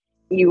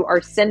you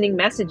are sending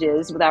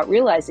messages without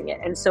realizing it.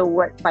 And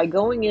so by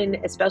going in,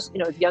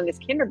 especially, as young as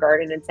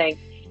kindergarten, and saying,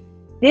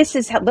 this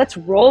is how, let's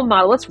role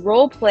model, let's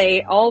role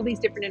play all these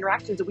different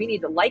interactions that we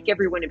need to like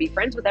everyone and be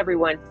friends with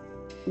everyone.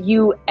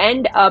 You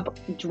end up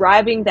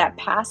driving that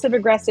passive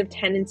aggressive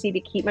tendency to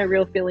keep my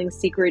real feelings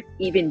secret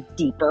even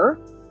deeper,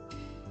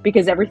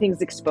 because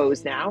everything's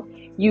exposed now.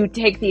 You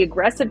take the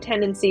aggressive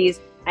tendencies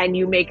and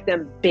you make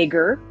them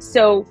bigger.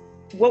 So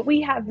what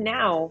we have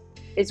now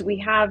is we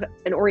have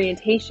an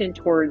orientation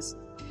towards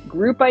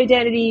group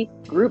identity,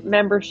 group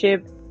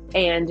membership,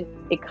 and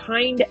a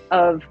kind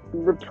of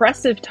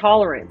repressive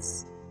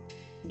tolerance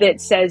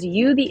that says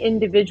you, the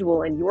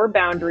individual, and your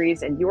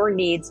boundaries and your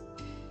needs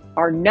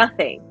are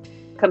nothing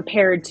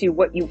compared to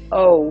what you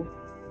owe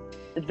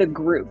the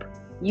group.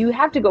 You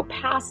have to go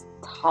past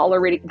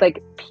tolerating,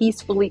 like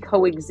peacefully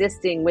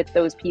coexisting with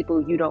those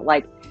people you don't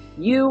like.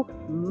 You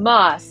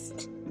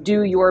must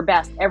do your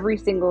best every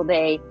single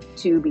day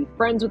to be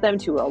friends with them,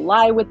 to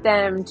ally with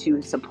them,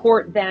 to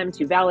support them,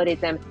 to validate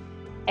them.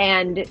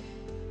 And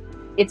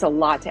it's a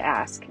lot to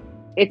ask.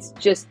 It's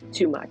just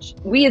too much.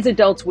 We as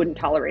adults wouldn't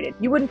tolerate it.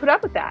 You wouldn't put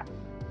up with that.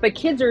 But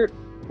kids are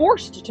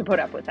forced to put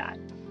up with that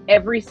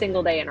every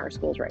single day in our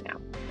schools right now.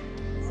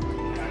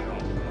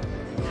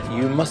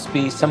 You must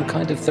be some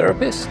kind of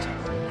therapist.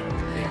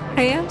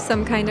 I am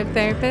some kind of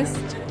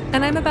therapist,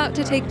 and I'm about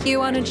to take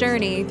you on a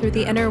journey through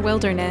the inner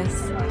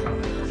wilderness.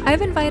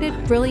 I've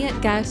invited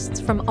brilliant guests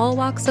from all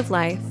walks of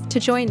life to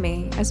join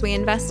me as we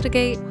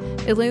investigate,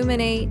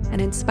 illuminate,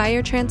 and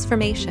inspire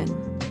transformation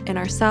in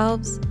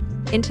ourselves,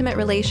 intimate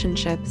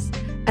relationships,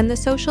 and the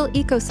social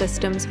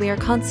ecosystems we are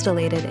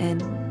constellated in.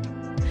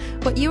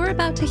 What you are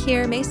about to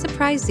hear may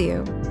surprise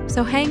you,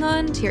 so hang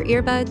on to your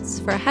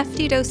earbuds for a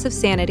hefty dose of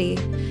sanity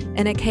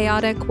in a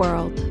chaotic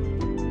world.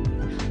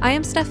 I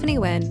am Stephanie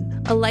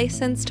Wynn, a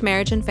licensed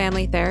marriage and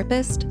family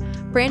therapist,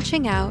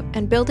 branching out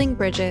and building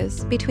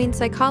bridges between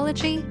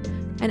psychology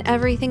and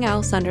everything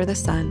else under the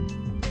sun.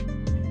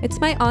 It's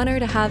my honor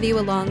to have you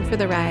along for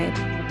the ride.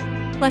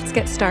 Let's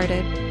get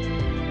started.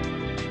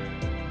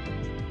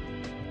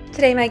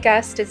 Today my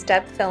guest is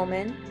Deb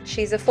Fillman.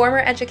 She's a former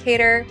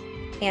educator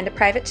and a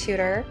private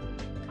tutor,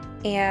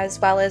 as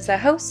well as a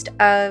host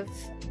of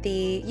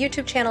the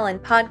YouTube channel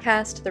and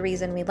podcast, The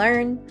Reason We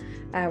Learn,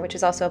 which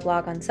is also a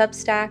blog on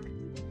Substack.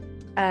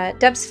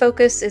 Deb's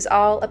focus is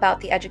all about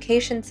the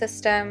education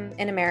system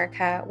in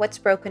America, what's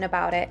broken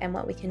about it, and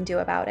what we can do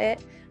about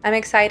it. I'm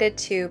excited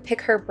to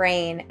pick her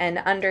brain and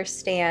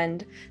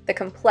understand the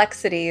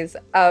complexities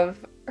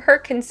of her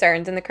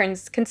concerns and the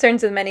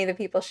concerns of many of the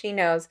people she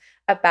knows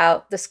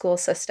about the school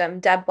system.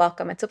 Deb,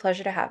 welcome. It's a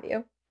pleasure to have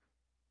you.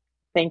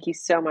 Thank you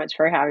so much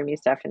for having me,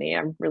 Stephanie.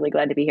 I'm really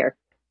glad to be here.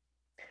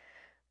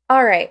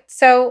 All right,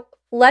 so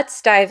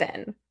let's dive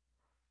in.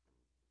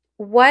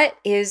 What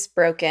is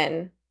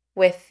broken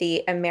with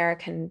the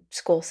American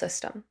school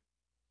system?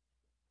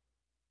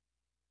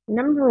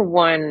 Number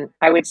one,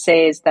 I would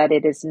say, is that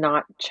it is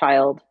not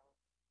child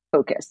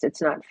focused.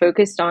 It's not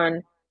focused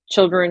on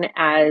children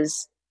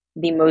as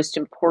the most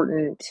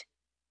important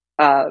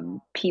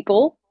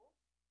people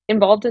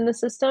involved in the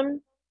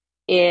system.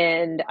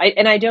 And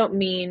I don't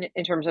mean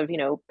in terms of,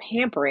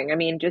 pampering. I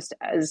mean, just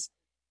as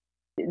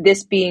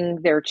this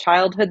being their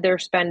childhood they're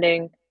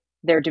spending,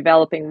 their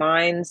developing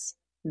minds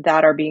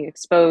that are being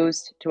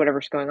exposed to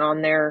whatever's going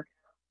on there,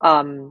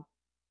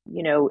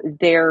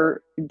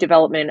 their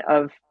development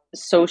of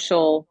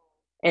social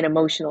and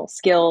emotional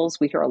skills.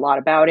 We hear a lot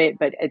about it,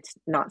 but it's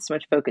not so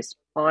much focused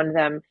on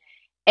them.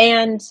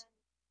 And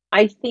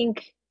I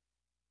think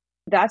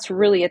that's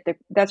really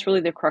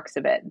the crux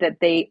of it, that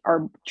they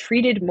are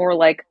treated more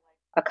like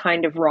a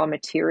kind of raw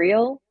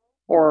material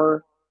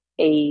or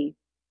a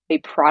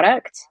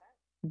product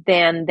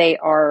than they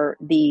are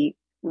the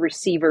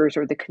receivers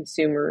or the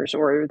consumers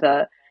or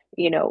the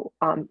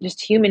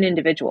just human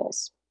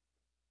individuals.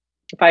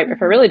 If I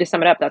really to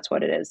sum it up, that's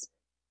what it is.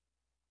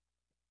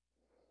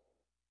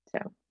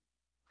 So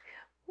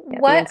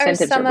what are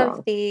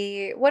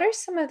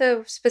some of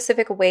the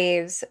specific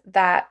ways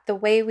that the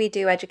way we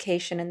do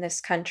education in this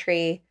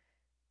country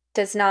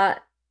does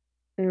not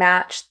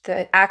match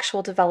the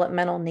actual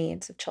developmental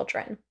needs of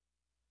children?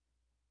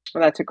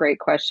 Well, that's a great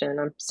question.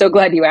 I'm so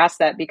glad you asked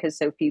that, because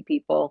so few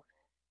people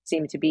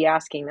seem to be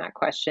asking that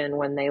question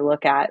when they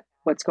look at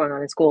what's going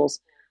on in schools.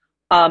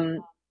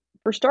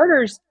 For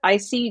starters, I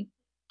see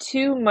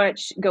too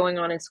much going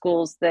on in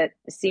schools that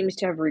seems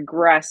to have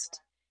regressed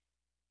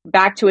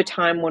back to a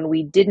time when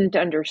we didn't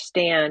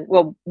understand,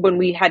 when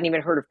we hadn't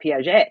even heard of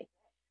Piaget,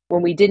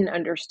 when we didn't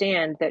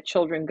understand that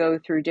children go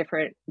through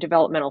different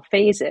developmental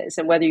phases.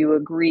 And whether you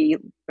agree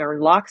or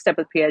in lockstep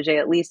with Piaget,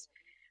 at least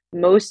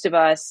most of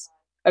us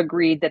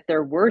agreed that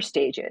there were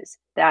stages,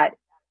 that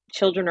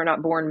children are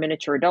not born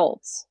miniature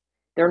adults.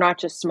 They're not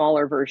just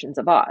smaller versions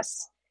of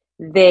us.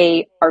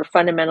 They are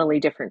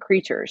fundamentally different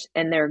creatures,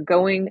 and they're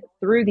going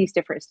through these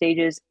different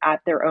stages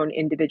at their own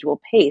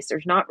individual pace.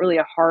 There's not really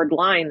a hard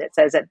line that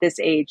says at this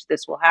age,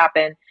 this will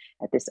happen.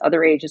 At this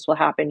other age, this will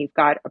happen. You've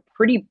got a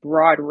pretty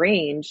broad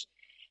range.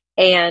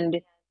 And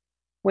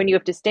when you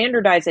have to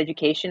standardize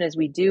education, as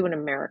we do in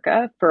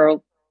America,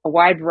 for a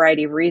wide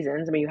variety of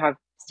reasons, I mean, you have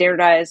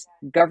standardized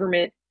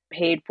government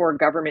paid for,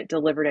 government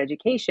delivered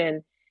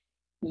education,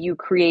 you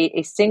create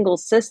a single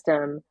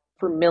system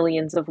for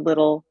millions of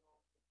little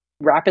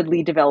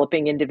rapidly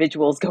developing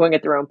individuals going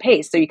at their own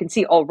pace. So you can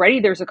see already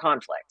there's a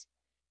conflict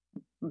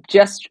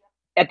just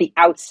at the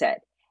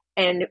outset.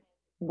 And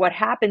what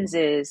happens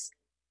is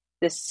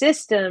the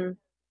system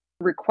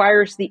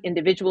requires the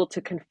individual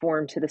to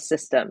conform to the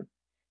system.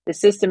 The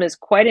system is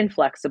quite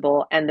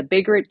inflexible, and the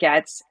bigger it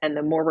gets and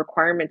the more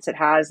requirements it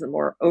has, the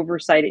more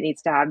oversight it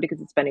needs to have because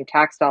it's spending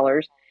tax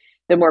dollars,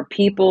 the more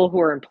people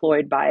who are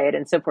employed by it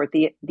and so forth.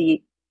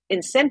 The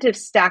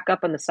incentives stack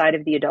up on the side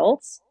of the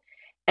adults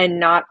and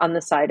not on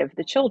the side of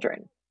the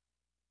children.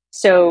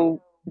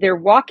 So they're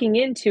walking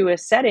into a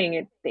setting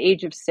at the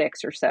age of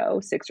 6 or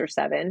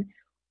 7,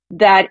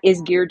 that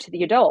is geared to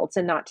the adults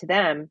and not to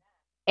them.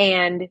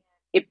 And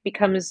it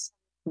becomes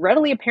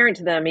readily apparent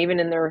to them, even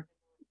in their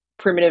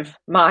primitive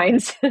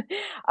minds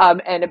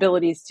and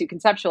abilities to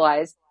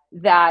conceptualize,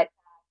 that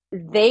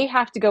they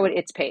have to go at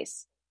its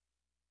pace.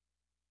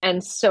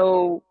 And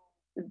so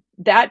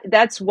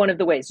that's one of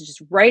the ways,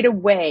 just right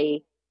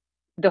away,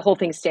 the whole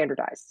thing's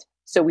standardized.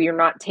 So we are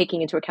not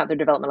taking into account their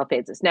developmental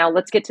phases. Now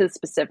let's get to the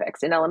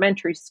specifics. In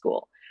elementary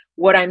school,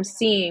 what I'm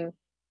seeing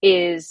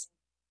is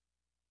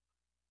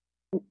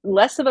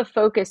less of a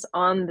focus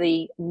on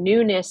the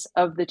newness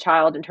of the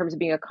child in terms of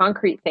being a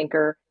concrete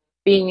thinker,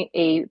 being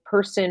a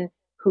person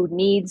who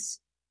needs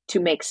to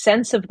make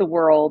sense of the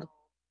world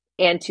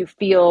and to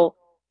feel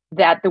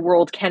that the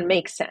world can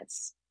make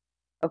sense.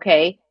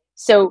 Okay.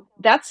 So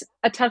that's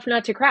a tough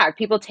nut to crack.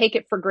 People take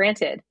it for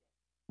granted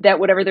that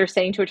whatever they're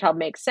saying to a child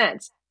makes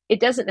sense. It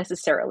doesn't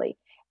necessarily.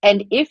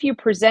 And if you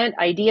present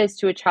ideas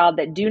to a child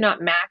that do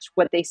not match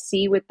what they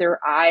see with their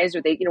eyes,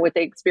 or what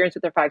they experience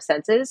with their five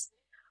senses,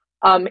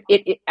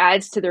 it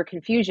adds to their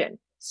confusion.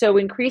 So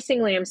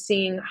increasingly, I'm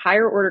seeing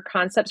higher order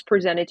concepts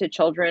presented to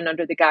children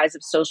under the guise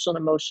of social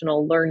and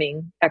emotional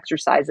learning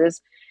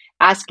exercises,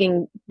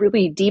 asking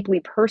really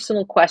deeply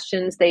personal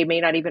questions they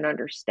may not even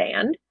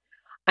understand.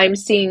 I'm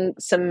seeing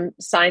some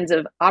signs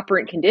of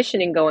operant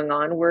conditioning going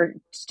on where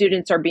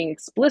students are being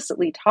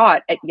explicitly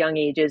taught at young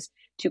ages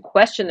to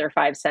question their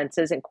five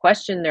senses and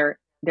question their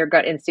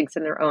gut instincts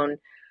and their own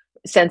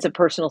sense of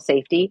personal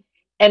safety.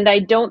 And I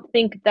don't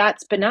think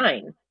that's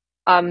benign,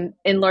 in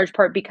large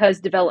part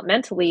because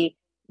developmentally,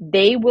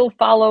 they will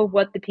follow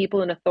what the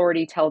people in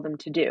authority tell them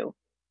to do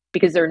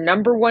because their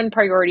number one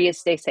priority is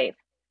stay safe.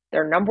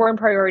 Their number one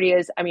priority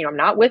is, I'm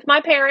not with my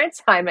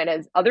parents. I'm in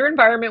another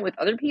environment with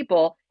other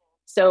people.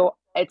 So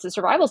it's a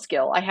survival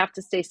skill. I have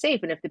to stay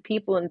safe. And if the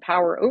people in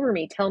power over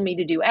me tell me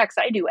to do X,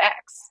 I do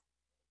X.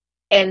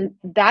 And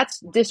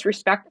that's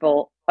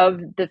disrespectful of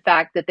the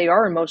fact that they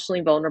are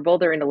emotionally vulnerable.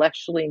 They're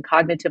intellectually and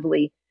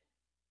cognitively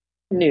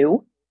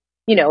new.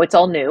 It's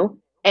all new.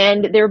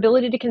 And their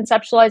ability to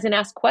conceptualize and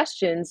ask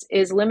questions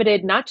is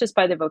limited not just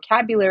by the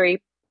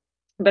vocabulary,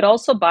 but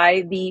also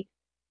by the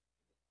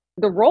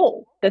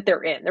role that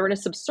they're in. They're in a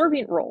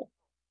subservient role.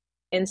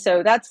 And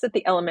so that's at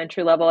the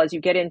elementary level. As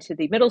you get into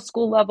the middle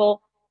school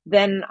level,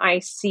 then I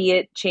see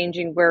it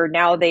changing where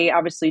now they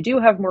obviously do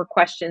have more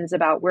questions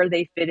about where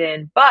they fit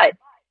in, but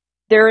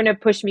they're in a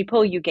push me,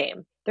 pull you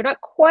game. They're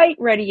not quite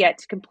ready yet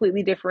to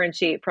completely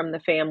differentiate from the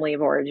family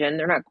of origin.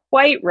 They're not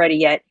quite ready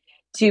yet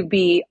to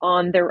be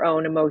on their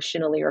own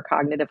emotionally or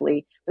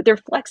cognitively, but they're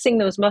flexing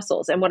those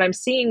muscles. And what I'm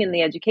seeing in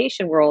the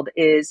education world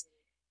is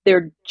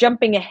they're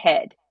jumping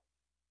ahead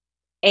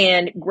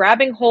and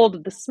grabbing hold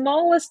of the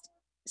smallest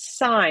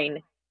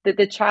sign that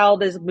the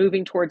child is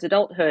moving towards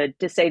adulthood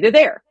to say they're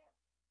there.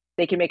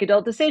 They can make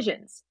adult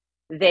decisions.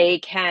 They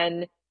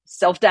can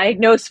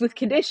self-diagnose with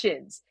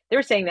conditions.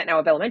 They're saying that now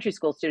of elementary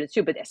school students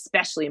too, but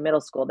especially in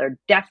middle school. They're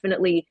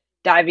definitely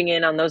diving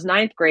in on those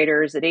ninth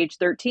graders at age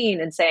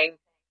 13 and saying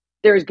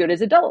they're as good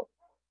as adult,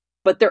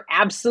 but they're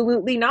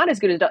absolutely not as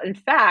good as adult. In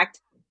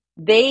fact,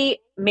 they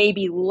may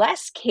be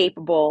less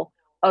capable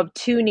of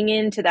tuning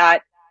into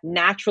that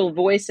natural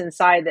voice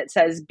inside that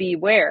says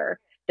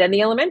beware than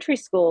the elementary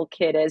school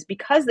kid is,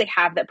 because they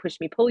have that push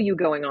me pull you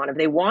going on if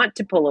they want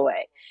to pull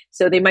away.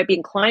 So they might be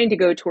inclined to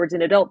go towards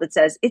an adult that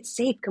says it's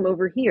safe, come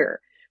over here,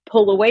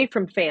 pull away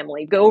from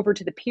family, go over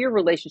to the peer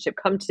relationship,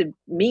 come to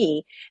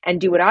me and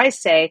do what I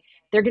say.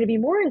 They're going to be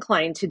more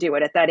inclined to do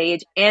it at that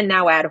age, and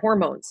now add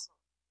hormones.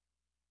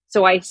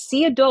 So I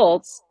see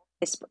adults,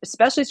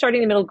 especially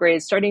starting in the middle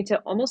grades, starting to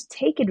almost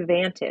take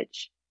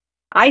advantage.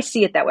 I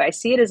see it that way. I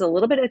see it as a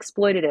little bit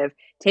exploitative,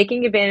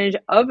 taking advantage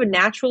of a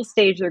natural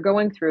stage they're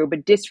going through,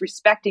 but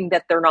disrespecting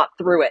that they're not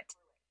through it.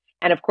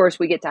 And of course,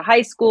 we get to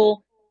high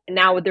school, and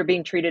now they're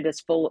being treated as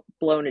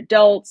full-blown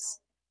adults,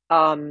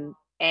 and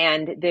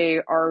they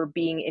are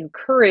being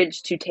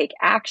encouraged to take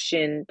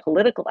action,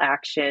 political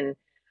action,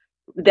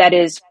 that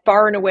is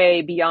far and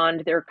away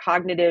beyond their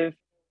cognitive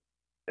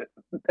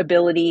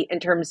ability in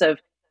terms of,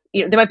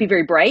 they might be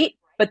very bright,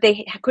 but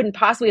they couldn't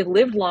possibly have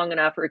lived long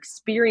enough or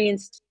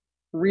experienced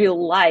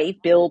real life,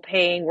 bill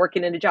paying,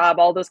 working in a job,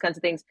 all those kinds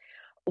of things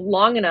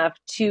long enough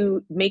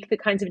to make the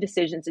kinds of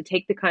decisions, to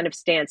take the kind of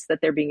stance that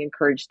they're being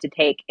encouraged to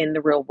take in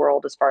the real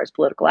world as far as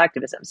political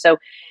activism. So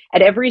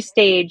at every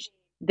stage,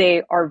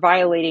 they are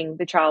violating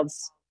the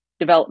child's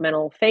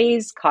developmental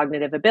phase,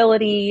 cognitive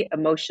ability,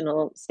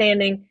 emotional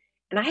standing.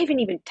 And I haven't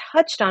even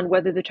touched on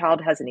whether the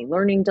child has any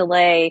learning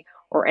delay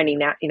or any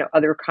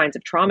other kinds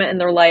of trauma in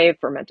their life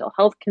or mental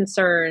health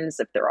concerns,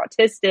 if they're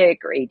autistic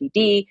or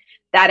ADD.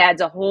 That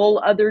adds a whole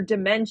other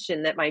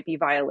dimension that might be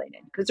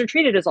violated because they're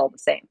treated as all the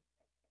same.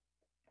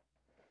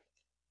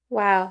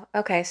 Wow.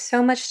 Okay.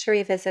 So much to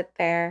revisit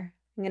there.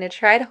 I'm going to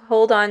try to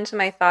hold on to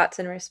my thoughts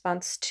in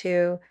response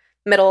to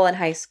middle and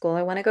high school.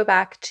 I want to go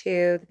back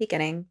to the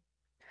beginning.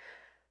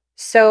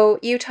 So,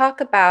 you talk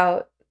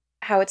about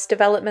how it's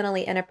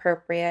developmentally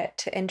inappropriate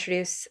to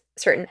introduce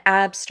certain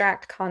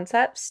abstract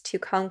concepts to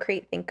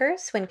concrete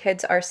thinkers when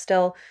kids are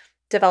still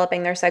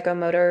developing their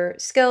psychomotor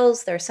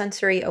skills, their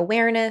sensory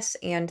awareness,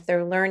 and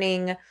their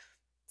learning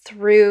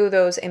through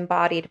those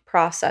embodied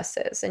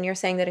processes. And you're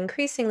saying that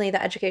increasingly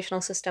the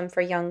educational system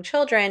for young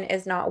children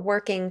is not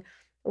working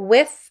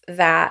with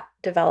that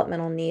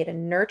developmental need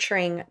and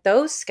nurturing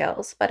those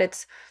skills, but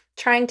it's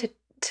trying to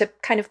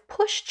kind of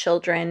push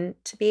children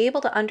to be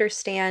able to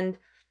understand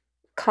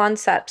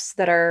concepts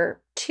that are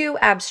too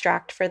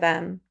abstract for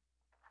them.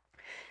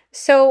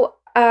 So,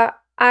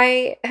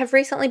 I have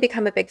recently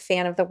become a big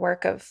fan of the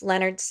work of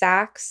Leonard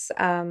Sachs.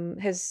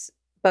 His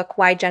book,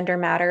 Why Gender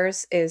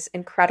Matters, is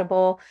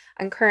incredible.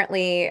 I'm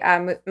currently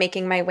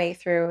making my way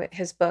through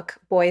his book,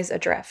 Boys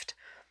Adrift.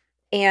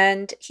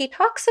 And he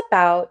talks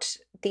about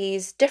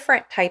these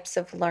different types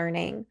of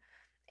learning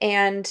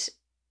and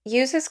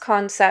uses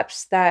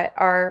concepts that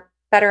are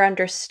better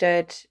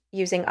understood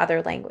using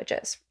other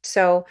languages.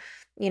 So,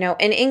 in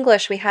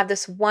English, we have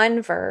this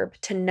one verb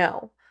to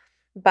know,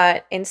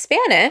 but in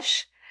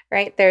Spanish,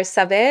 right, there's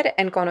saber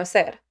and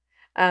conocer,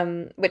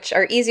 which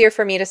are easier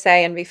for me to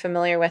say and be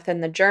familiar with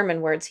than the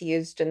German words he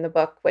used in the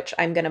book, which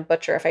I'm going to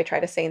butcher if I try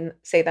to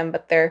say them,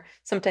 but they're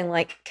something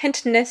like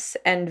Kenntnis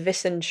and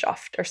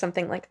Wissenschaft or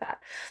something like that.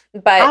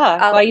 But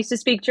Well, I used to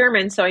speak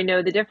German, so I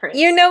know the you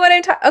difference. know what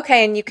I'm talking.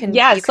 Okay, and you can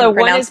Yeah, you can so one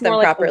pronounce is more them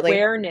like properly.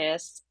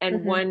 awareness,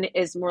 and Hmm. one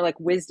is more like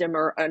wisdom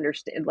or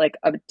understand, like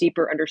a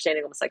deeper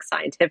understanding, almost like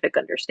scientific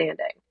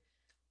understanding.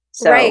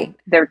 Right, So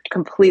they're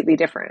completely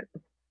different.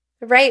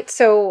 right.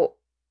 So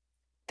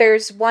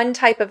there's one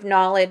type of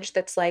knowledge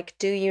that's like,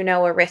 do you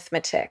know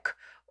arithmetic?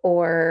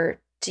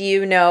 Or do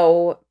you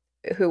know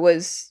who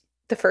was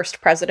the first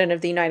president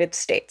of the United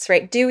States,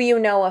 right? Do you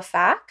know a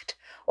fact?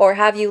 Or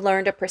have you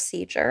learned a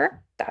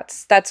procedure?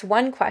 That's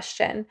one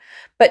question.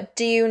 But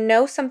do you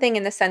know something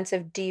in the sense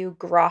of do you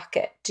grok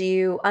it? Do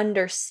you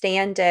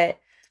understand it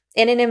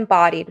in an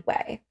embodied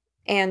way?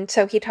 And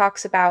so he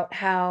talks about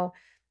how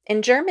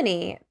in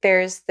Germany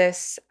there's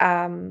this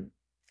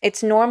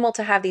it's normal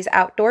to have these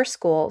outdoor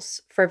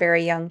schools for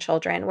very young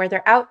children where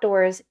they're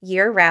outdoors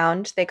year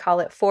round. They call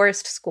it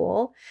forest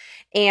school.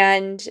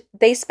 And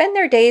they spend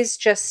their days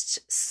just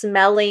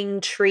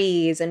smelling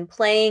trees and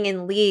playing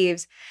in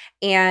leaves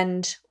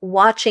and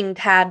watching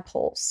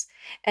tadpoles.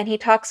 And he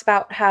talks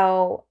about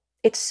how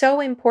it's so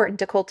important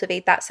to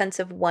cultivate that sense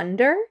of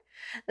wonder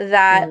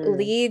that Mm.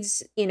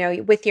 leads,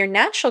 with your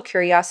natural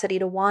curiosity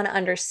to want to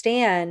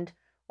understand,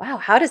 wow,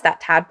 how does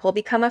that tadpole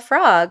become a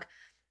frog?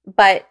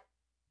 But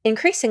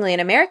increasingly in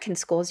American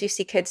schools, you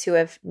see kids who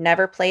have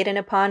never played in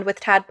a pond with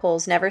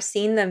tadpoles, never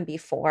seen them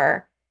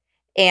before,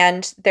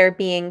 and they're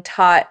being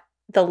taught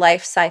the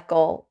life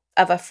cycle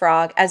of a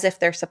frog as if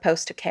they're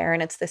supposed to care.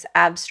 And it's this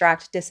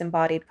abstract,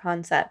 disembodied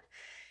concept.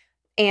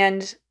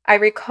 And I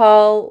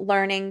recall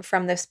learning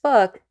from this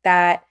book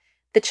that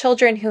the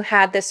children who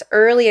had this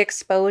early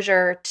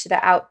exposure to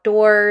the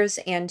outdoors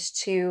and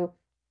to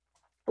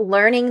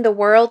learning the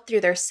world through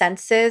their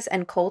senses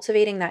and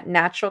cultivating that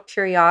natural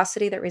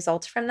curiosity that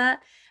results from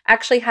that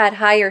actually had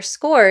higher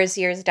scores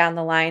years down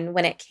the line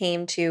when it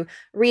came to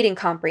reading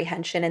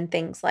comprehension and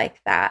things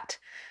like that.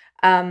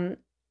 Um,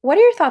 what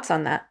are your thoughts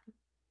on that?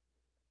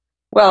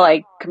 Well,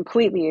 I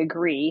completely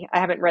agree. I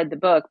haven't read the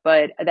book,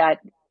 but that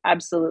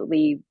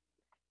absolutely,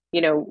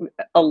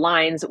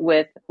 aligns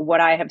with what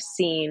I have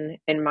seen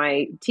in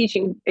my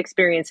teaching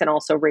experience and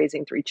also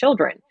raising three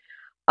children.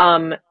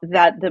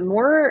 That the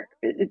more,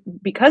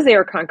 because they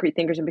are concrete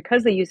thinkers and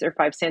because they use their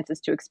five senses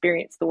to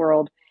experience the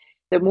world,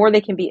 the more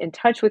they can be in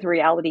touch with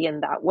reality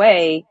in that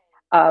way.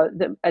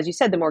 As you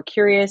said, the more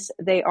curious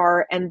they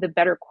are and the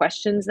better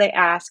questions they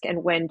ask.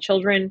 And when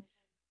children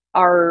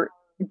are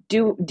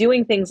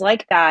doing things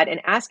like that and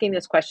asking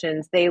those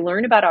questions, they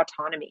learn about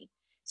autonomy.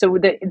 So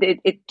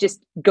it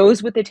just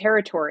goes with the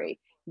territory.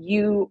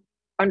 You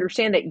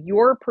understand that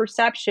your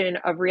perception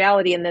of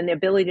reality and then the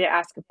ability to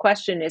ask a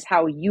question is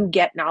how you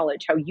get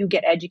knowledge, how you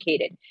get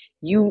educated.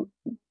 You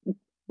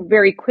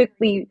very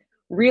quickly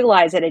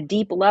realize at a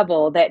deep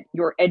level that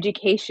your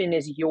education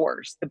is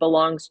yours. It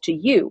belongs to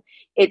you.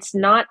 It's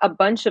not a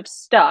bunch of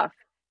stuff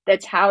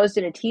that's housed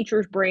in a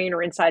teacher's brain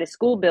or inside a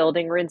school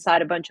building or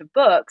inside a bunch of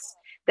books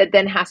that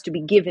then has to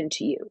be given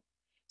to you.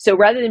 So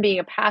rather than being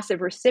a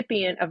passive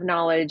recipient of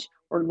knowledge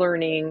or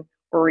learning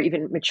or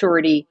even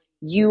maturity,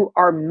 you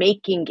are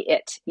making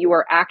it. You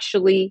are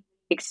actually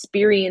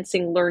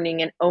experiencing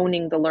learning and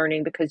owning the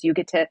learning because you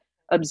get to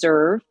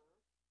observe.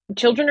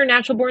 Children are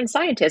natural born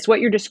scientists. What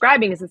you're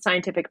describing is the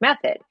scientific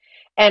method.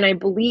 And I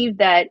believe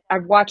that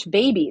I've watched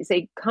babies,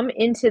 they come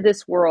into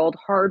this world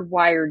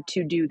hardwired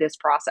to do this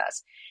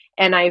process.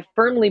 And I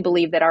firmly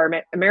believe that our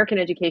American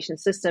education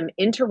system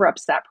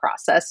interrupts that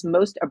process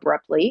most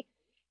abruptly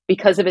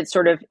because of its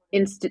sort of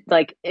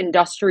like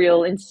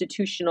industrial,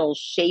 institutional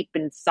shape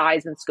and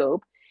size and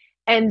scope.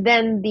 And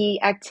then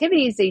the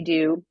activities they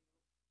do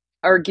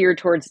are geared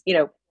towards,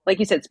 like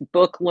you said, it's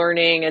book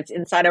learning, it's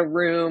inside a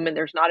room, and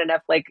there's not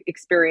enough like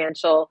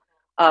experiential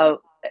uh,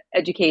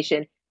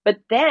 education. But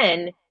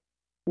then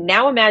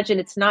now imagine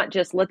it's not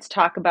just let's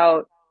talk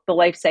about the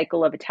life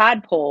cycle of a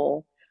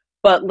tadpole,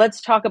 but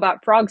let's talk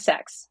about frog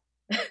sex.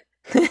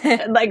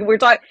 Like we're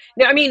talking,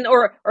 I mean,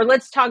 or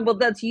let's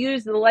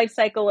use the life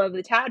cycle of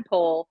the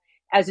tadpole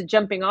as a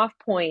jumping off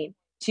point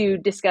to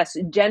discuss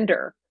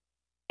gender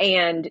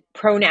and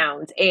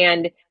pronouns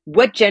and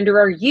what gender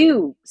are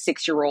you,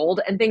 6-year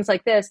old, and things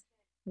like this,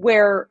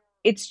 where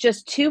it's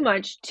just too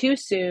much, too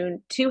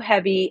soon, too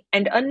heavy,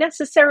 and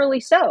unnecessarily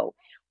so.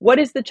 What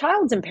is the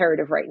child's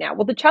imperative right now?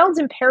 Well, the child's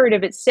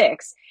imperative at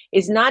 6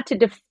 is not to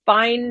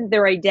define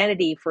their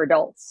identity for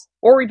adults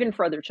or even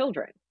for other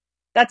children.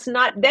 That's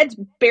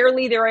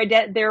barely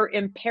their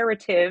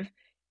imperative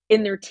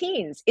in their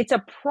teens. It's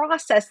a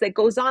process that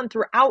goes on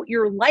throughout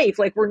your life.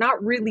 Like, we're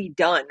not really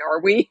done,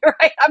 are we?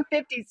 Right? I'm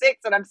 56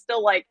 and I'm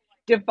still like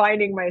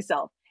defining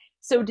myself.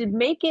 So to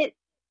make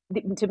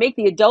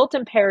the adult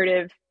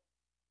imperative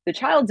the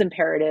child's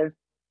imperative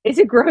is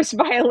a gross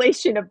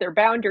violation of their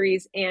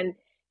boundaries. And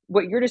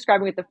what you're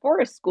describing with the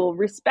forest school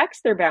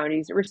respects their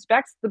boundaries, it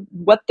respects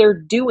what they're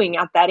doing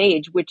at that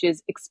age, which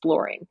is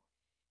exploring.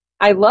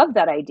 I love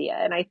that idea.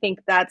 And I think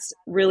that's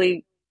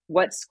really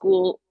what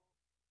school,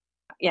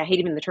 yeah, I hate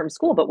even the term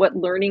school, but what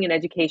learning and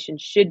education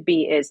should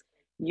be is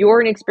you're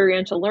an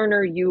experiential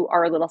learner. You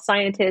are a little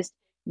scientist.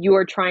 You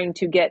are trying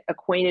to get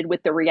acquainted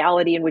with the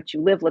reality in which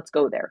you live. Let's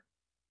go there.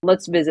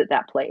 Let's visit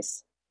that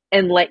place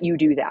and let you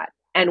do that.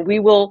 And we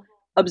will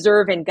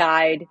observe and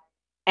guide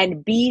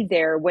and be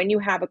there when you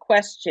have a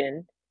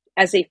question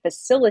as a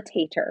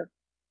facilitator.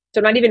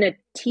 So not even a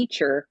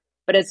teacher,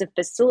 but as a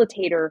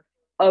facilitator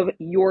of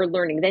your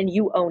learning. Then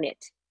you own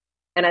it.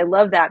 And I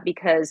love that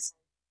because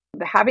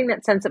having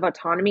that sense of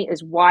autonomy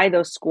is why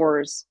those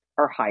scores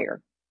are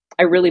higher.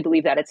 I really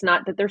believe that. It's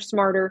not that they're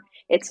smarter.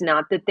 It's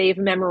not that they've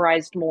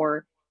memorized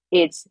more.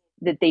 It's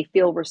that they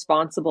feel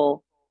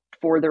responsible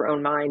for their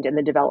own mind and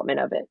the development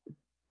of it.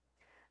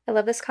 I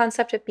love this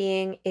concept of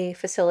being a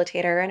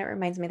facilitator, and it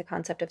reminds me of the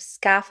concept of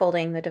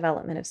scaffolding the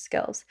development of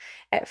skills.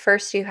 At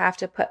first, you have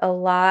to put a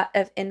lot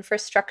of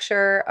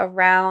infrastructure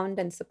around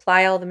and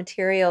supply all the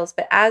materials,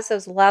 but as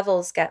those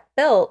levels get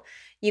built,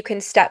 you can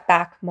step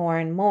back more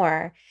and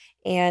more.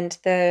 And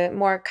the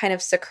more kind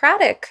of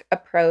Socratic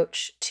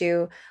approach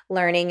to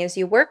learning is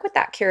you work with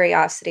that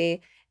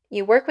curiosity,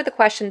 you work with the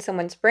question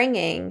someone's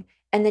bringing,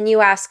 and then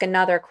you ask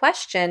another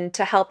question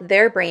to help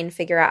their brain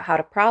figure out how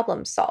to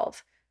problem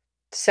solve.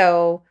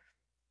 So,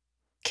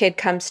 kid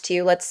comes to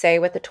you, let's say,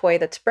 with a toy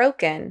that's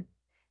broken,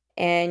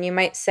 and you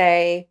might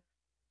say,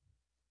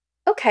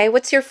 okay,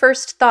 what's your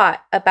first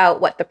thought about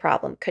what the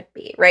problem could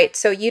be, right?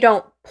 So you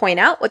don't point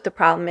out what the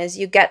problem is,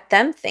 you get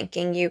them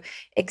thinking, you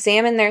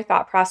examine their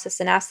thought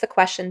process and ask the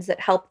questions that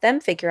help them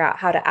figure out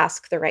how to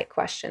ask the right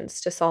questions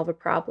to solve a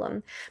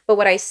problem. But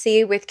what I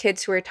see with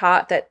kids who are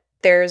taught that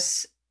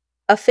there's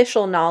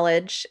official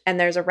knowledge and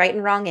there's a right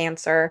and wrong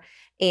answer,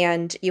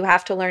 and you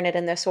have to learn it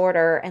in this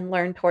order and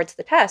learn towards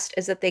the test,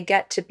 is that they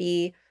get to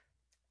be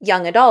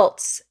young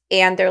adults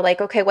and they're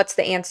like, okay, what's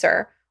the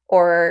answer?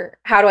 Or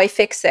how do I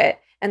fix it?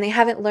 And they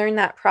haven't learned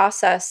that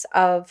process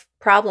of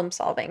problem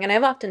solving. And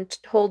I've often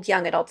told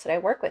young adults that I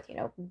work with,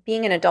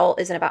 being an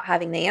adult isn't about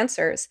having the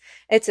answers.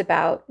 It's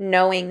about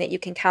knowing that you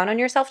can count on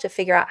yourself to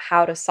figure out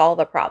how to solve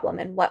a problem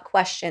and what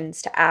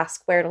questions to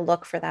ask, where to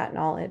look for that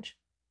knowledge.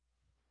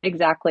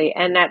 Exactly.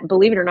 And that,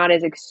 believe it or not,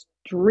 is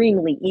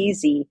extremely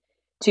easy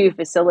to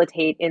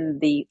facilitate in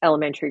the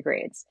elementary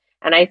grades.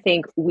 And I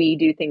think we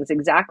do things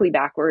exactly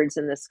backwards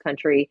in this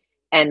country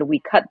and we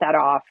cut that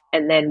off.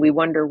 And then we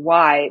wonder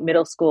why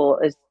middle school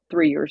is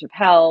 3 years of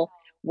hell.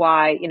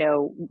 Why,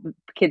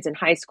 kids in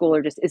high school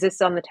are just, is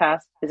this on the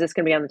test? Is this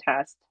going to be on the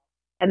test?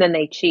 And then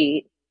they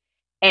cheat.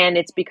 And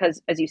it's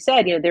because, as you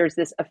said, there's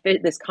this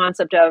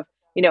concept of,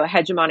 a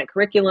hegemonic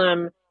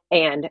curriculum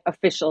and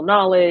official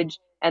knowledge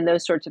and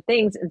those sorts of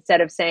things,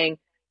 instead of saying,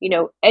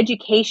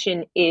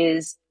 education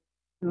is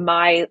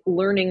my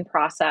learning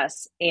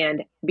process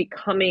and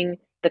becoming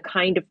the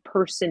kind of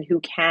person who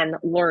can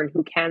learn,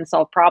 who can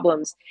solve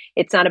problems.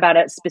 It's not about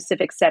a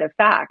specific set of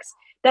facts.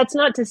 That's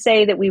not to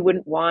say that we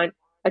wouldn't want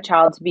a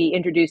child to be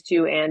introduced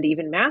to and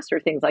even master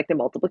things like the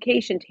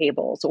multiplication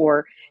tables,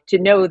 or to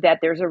know that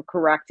there's a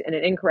correct and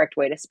an incorrect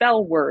way to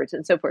spell words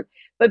and so forth.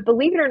 But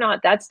believe it or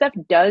not, that stuff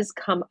does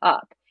come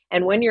up.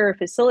 And when you're a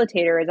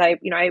facilitator, as I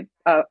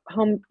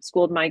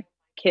homeschooled my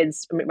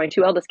kids, my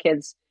two eldest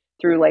kids,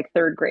 through like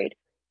third grade.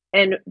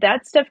 And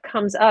that stuff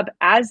comes up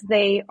as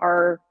they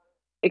are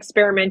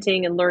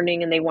experimenting and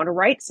learning and they want to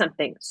write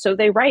something. So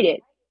they write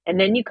it. And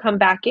then you come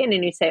back in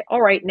and you say,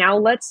 all right, now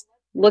let's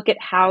look at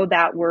how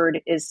that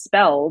word is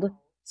spelled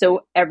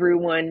so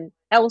everyone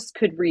else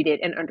could read it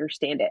and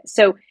understand it.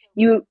 So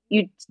you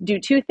do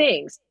two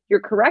things. You're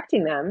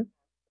correcting them,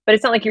 but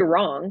it's not like you're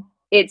wrong.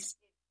 It's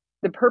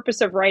the purpose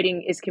of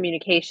writing is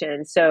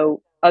communication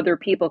so other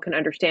people can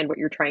understand what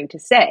you're trying to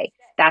say.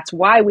 That's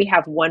why we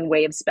have one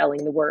way of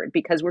spelling the word,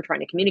 because we're trying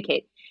to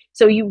communicate.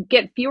 So you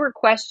get fewer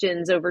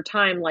questions over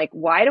time, like,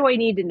 why do I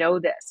need to know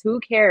this? Who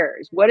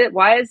cares?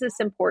 Why is this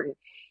important?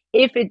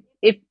 If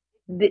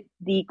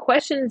the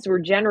questions were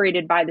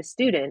generated by the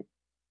student,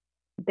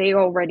 they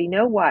already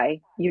know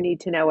why you need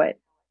to know it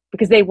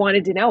because they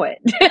wanted to know it.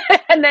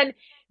 And then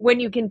when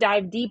you can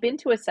dive deep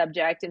into a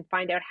subject and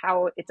find out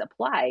how it's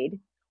applied,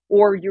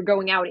 or you're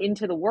going out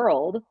into the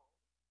world.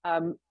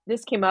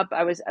 This came up.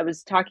 I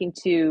was talking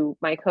to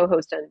my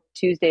co-host on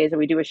Tuesdays, and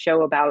we do a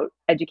show about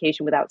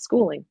education without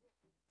schooling.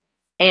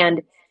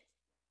 And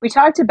we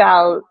talked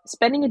about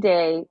spending a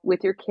day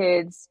with your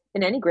kids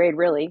in any grade,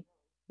 really.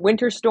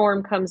 Winter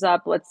storm comes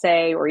up, let's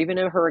say, or even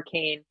a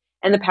hurricane,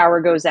 and the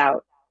power goes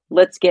out.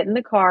 Let's get in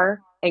the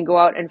car and go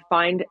out and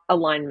find a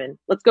lineman.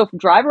 Let's go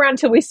drive around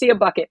till we see a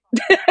bucket.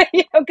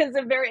 Because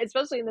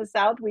especially in the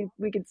South,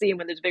 we can see them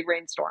when there's a big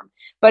rainstorm.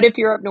 But if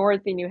you're up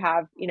north and you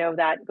have,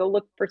 that, go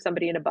look for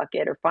somebody in a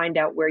bucket or find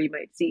out where you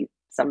might see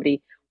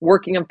somebody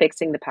working on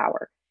fixing the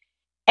power.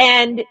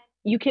 And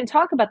you can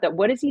talk about that.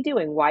 What is he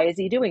doing? Why is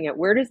he doing it?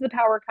 Where does the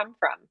power come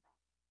from?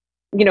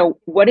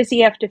 What does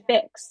he have to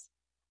fix?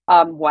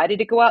 Why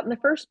did it go out in the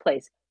first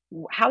place?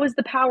 How is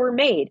the power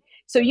made?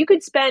 So you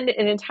could spend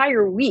an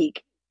entire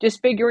week just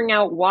figuring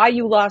out why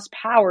you lost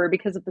power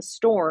because of the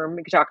storm.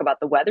 You could talk about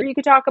the weather. You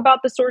could talk about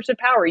the source of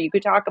power. You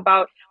could talk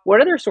about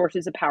what other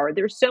sources of power.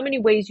 There's so many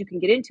ways you can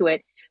get into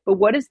it, but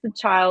what does the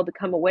child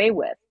come away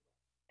with?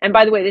 And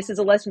by the way, this is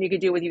a lesson you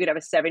could do with, you could have a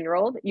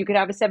 7-year-old, you could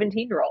have a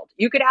 17-year-old,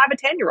 you could have a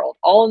 10-year-old,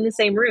 all in the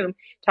same room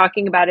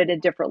talking about it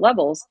at different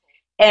levels.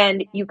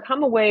 And you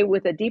come away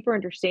with a deeper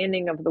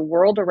understanding of the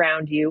world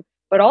around you,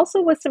 but also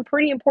with some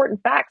pretty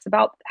important facts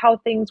about how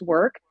things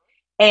work.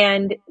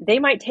 And they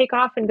might take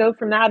off and go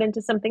from that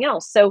into something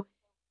else. So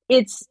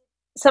it's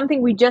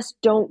something we just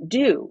don't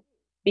do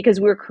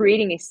because we're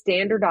creating a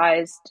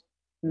standardized,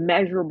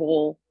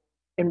 measurable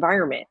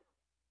environment.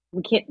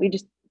 We can't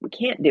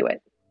do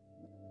it.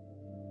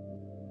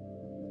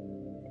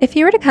 If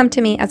you were to come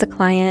to me as a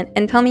client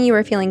and tell me you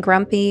were feeling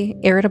grumpy,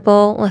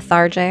 irritable,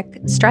 lethargic,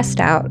 stressed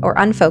out, or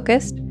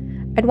unfocused,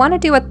 I'd want to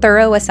do a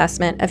thorough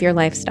assessment of your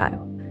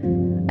lifestyle.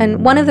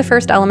 And one of the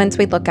first elements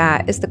we'd look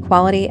at is the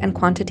quality and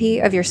quantity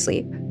of your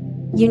sleep.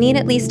 You need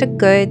at least a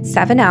good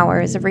 7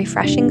 hours of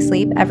refreshing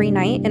sleep every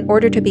night in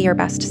order to be your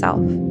best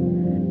self.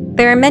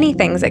 There are many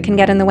things that can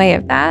get in the way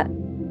of that.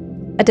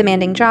 A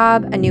demanding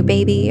job, a new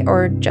baby,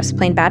 or just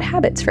plain bad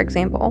habits, for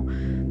example.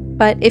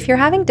 But if you're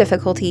having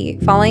difficulty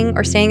falling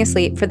or staying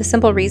asleep for the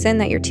simple reason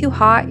that you're too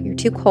hot, you're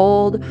too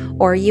cold,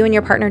 or you and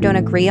your partner don't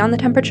agree on the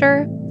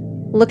temperature,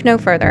 look no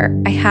further.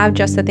 I have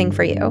just the thing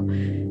for you.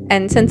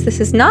 And since this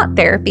is not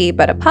therapy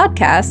but a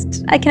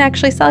podcast, I can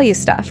actually sell you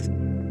stuff.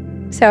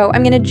 So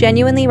I'm going to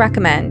genuinely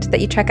recommend that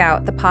you check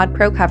out the Pod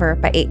Pro cover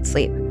by 8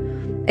 Sleep.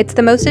 It's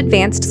the most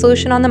advanced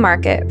solution on the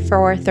market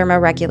for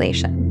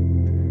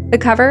thermoregulation. The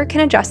cover can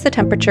adjust the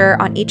temperature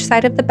on each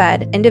side of the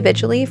bed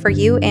individually for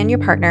you and your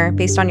partner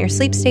based on your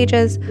sleep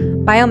stages,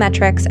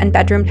 biometrics, and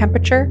bedroom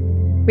temperature,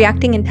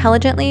 reacting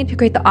intelligently to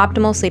create the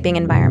optimal sleeping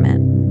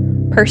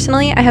environment.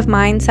 Personally, I have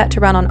mine set to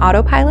run on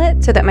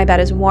autopilot so that my bed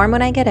is warm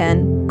when I get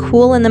in,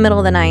 cool in the middle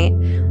of the night,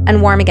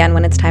 and warm again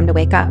when it's time to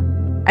wake up.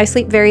 I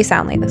sleep very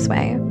soundly this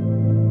way.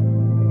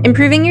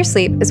 Improving your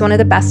sleep is one of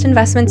the best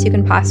investments you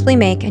can possibly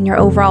make in your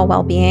overall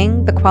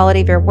well-being, the quality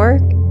of your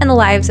work, and the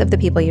lives of the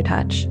people you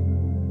touch.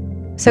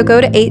 So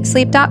go to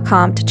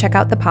 8sleep.com to check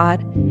out the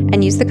pod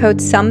and use the code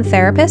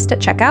SOMETherapist at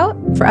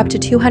checkout for up to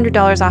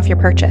 $200 off your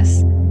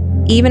purchase.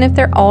 Even if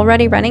they're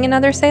already running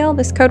another sale,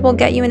 this code will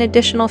get you an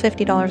additional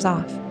 $50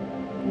 off.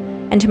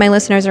 And to my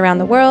listeners around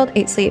the world,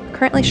 8 Sleep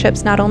currently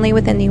ships not only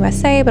within the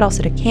USA, but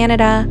also to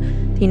Canada,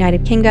 the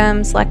United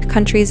Kingdom, select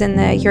countries in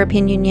the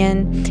European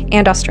Union,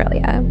 and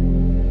Australia.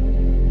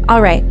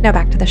 All right, now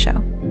back to the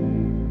show.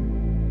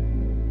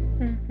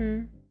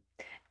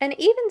 And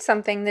even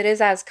something that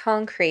is as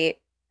concrete,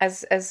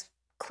 as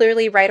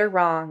clearly right or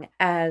wrong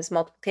as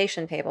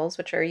multiplication tables,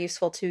 which are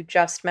useful to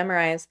just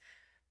memorize.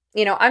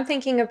 I'm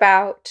thinking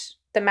about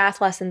the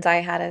math lessons I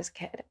had as a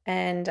kid,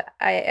 and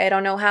I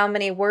don't know how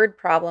many word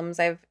problems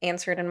I've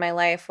answered in my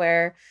life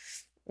where,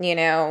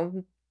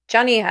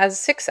 Johnny has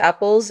 6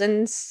 apples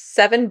and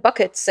 7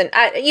 buckets, and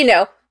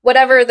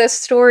whatever the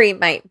story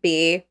might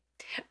be.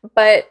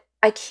 But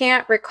I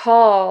can't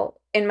recall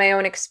in my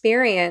own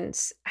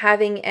experience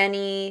having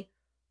any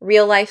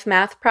real life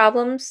math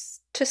problems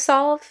to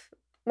solve.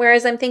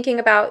 Whereas I'm thinking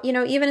about,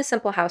 even a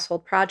simple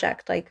household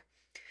project like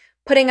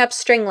putting up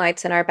string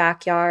lights in our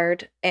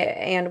backyard,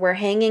 and we're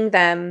hanging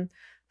them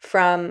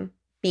from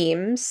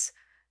beams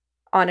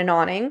on an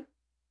awning.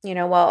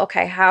 well,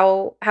 okay,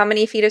 how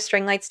many feet of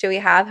string lights do we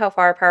have? How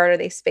far apart are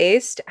they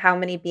spaced? How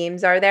many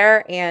beams are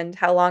there? And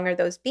how long are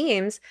those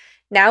beams?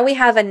 Now we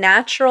have a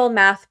natural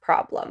math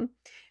problem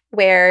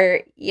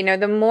where,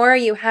 the more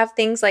you have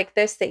things like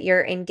this that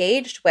you're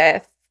engaged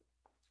with,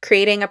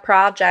 creating a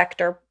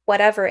project or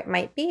whatever it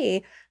might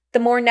be, the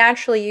more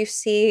naturally you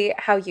see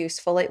how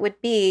useful it would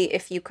be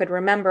if you could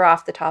remember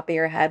off the top of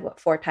your head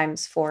what 4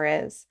 times 4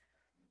 is.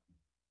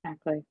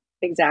 Exactly.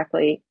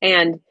 Exactly.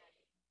 And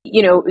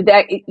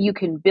that you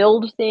can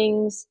build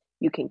things,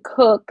 you can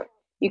cook,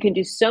 you can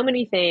do so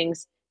many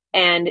things,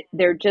 and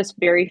there are just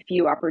very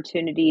few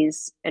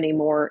opportunities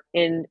anymore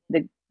in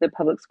the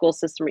public school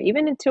system, or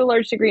even to a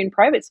large degree in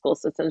private school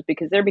systems,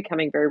 because they're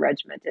becoming very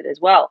regimented as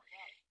well.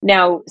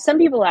 Now, some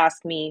people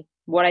ask me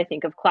what I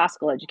think of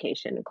classical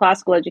education.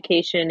 Classical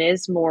education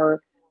is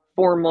more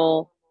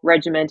formal,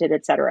 regimented,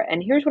 etc.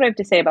 And here's what I have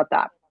to say about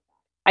that.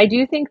 I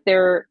do think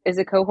there is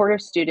a cohort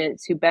of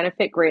students who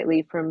benefit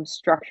greatly from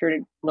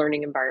structured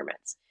learning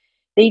environments.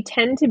 They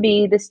tend to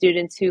be the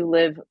students who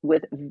live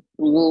with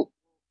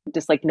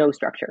just like no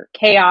structure,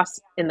 chaos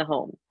in the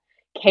home,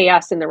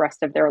 chaos in the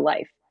rest of their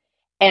life.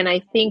 And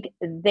I think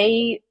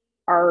they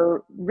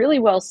are really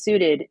well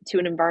suited to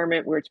an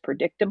environment where it's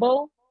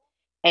predictable,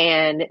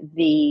 and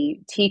the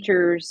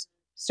teachers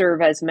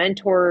serve as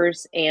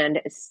mentors,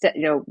 and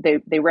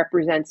they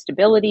represent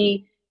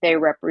stability, they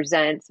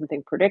represent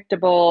something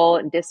predictable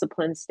and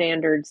discipline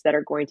standards that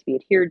are going to be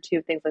adhered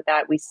to, things like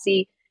that. We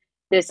see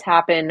this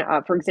happen,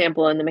 for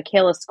example, in the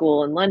Michaela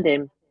School in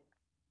London.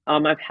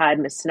 I've had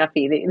Miss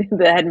Snuffy,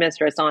 the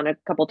headmistress, on a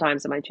couple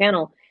times on my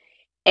channel,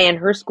 and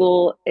her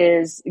school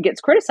is gets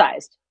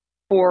criticized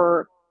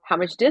for how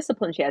much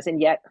discipline she has,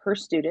 and yet her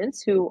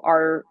students, who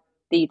are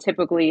the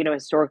typically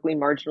historically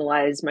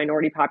marginalized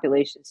minority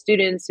population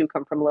students who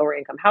come from lower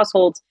income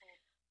households,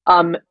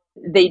 um,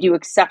 they do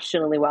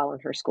exceptionally well in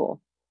her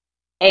school,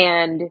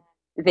 and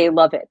they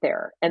love it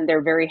there, and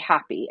they're very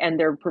happy, and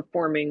they're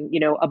performing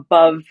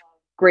above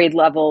grade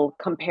level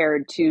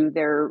compared to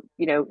their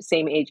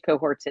same age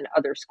cohorts in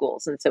other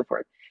schools and so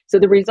forth. So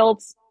the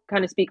results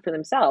kind of speak for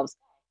themselves.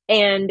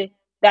 And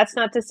that's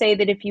not to say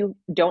that if you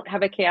don't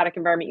have a chaotic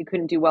environment, you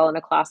couldn't do well in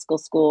a classical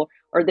school,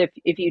 or that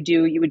if you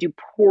do, you would do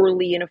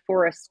poorly in a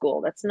forest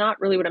school. That's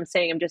not really what I'm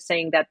saying. I'm just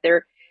saying that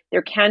there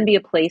can be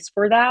a place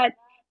for that.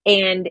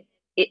 And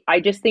I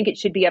just think it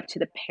should be up to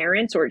the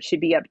parents, or it should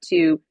be up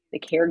to the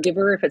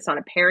caregiver if it's not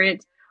a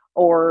parent,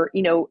 or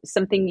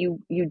something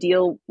you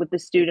deal with the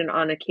student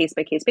on a case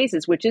by case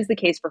basis, which is the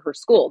case for her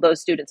school.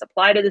 Those students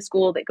apply to the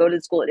school, they go to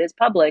the school, it is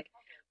public,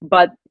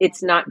 but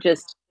it's not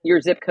just your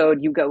zip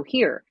code, you go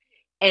here.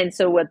 And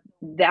so what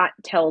that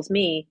tells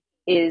me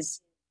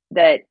is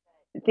that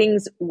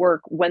things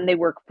work when they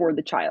work for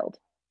the child,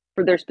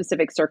 for their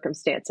specific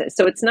circumstances.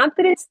 So it's not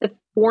that it's the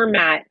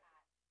format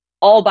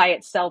all by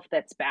itself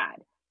that's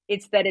bad.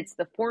 It's that it's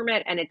the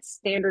format, and it's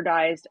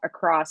standardized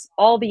across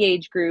all the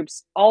age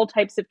groups, all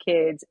types of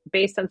kids,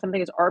 based on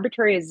something as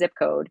arbitrary as zip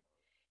code.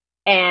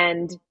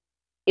 And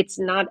it's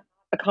not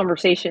a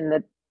conversation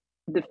that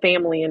the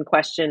family in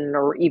question,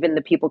 or even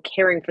the people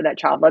caring for that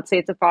child, let's say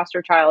it's a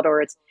foster child,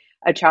 or it's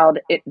a child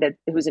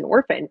who's an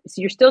orphan. So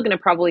you're still going to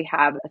probably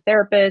have a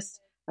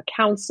therapist, a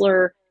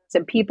counselor,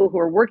 some people who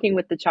are working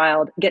with the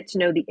child, get to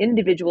know the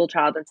individual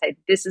child and say,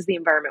 this is the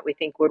environment we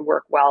think would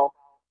work well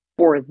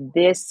for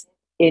this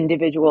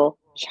individual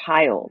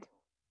child.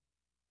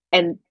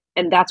 And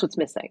that's what's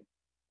missing.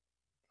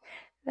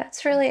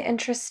 That's really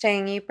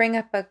interesting. You bring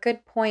up a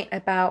good point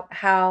about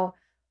how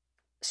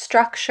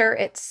structure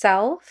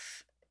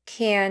itself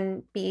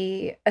can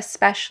be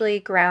especially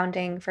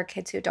grounding for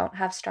kids who don't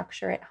have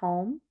structure at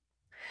home.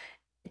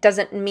 It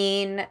doesn't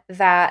mean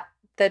that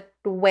the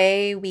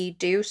way we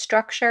do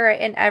structure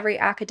in every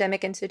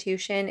academic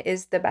institution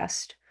is the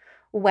best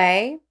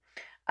way.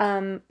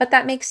 But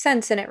that makes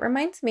sense. And it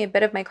reminds me a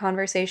bit of my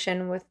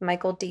conversation with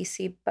Michael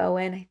D.C.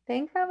 Bowen. I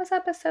think that was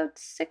episode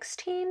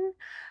 16,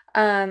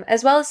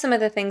 as well as some of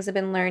the things I've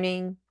been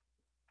learning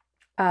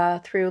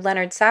through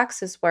Leonard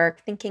Sax's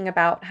work, thinking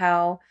about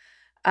how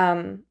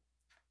um,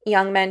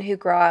 young men who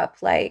grow up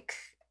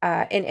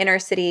in inner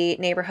city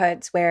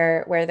neighborhoods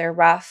where they're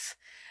rough,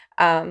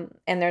 and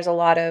there's a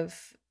lot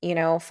of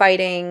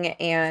fighting,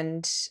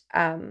 and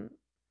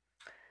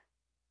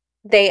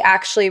they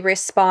actually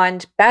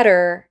respond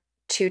better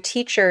to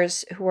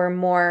teachers who are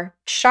more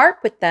sharp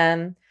with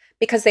them,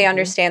 because they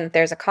understand that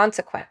there's a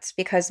consequence,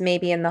 because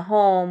maybe in the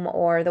home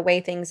or the way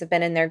things have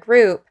been in their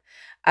group,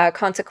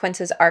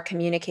 consequences are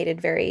communicated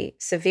very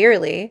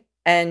severely.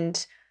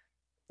 And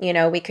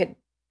we could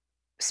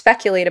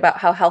speculate about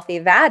how healthy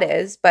that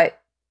is, but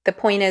the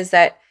point is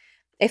that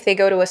if they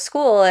go to a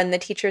school and the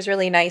teacher's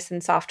really nice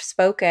and soft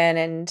spoken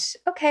and,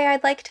 okay,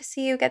 I'd like to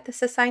see you get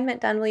this assignment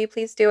done, will you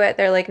please do it?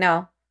 They're like,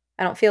 no,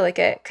 I don't feel like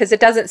it, because it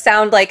doesn't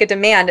sound like a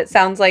demand. It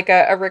sounds like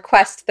a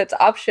request that's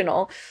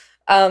optional.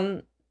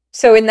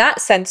 So in that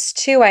sense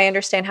too, I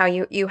understand how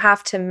you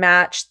have to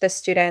match the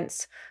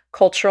students'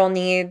 cultural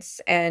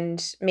needs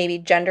and maybe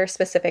gender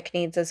specific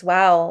needs as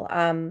well.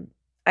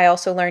 I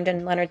also learned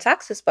in Leonard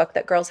Sax's book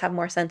that girls have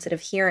more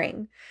sensitive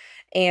hearing.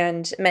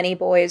 And many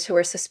boys who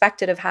are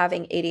suspected of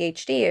having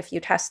ADHD, if you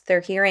test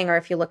their hearing or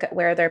if you look at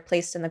where they're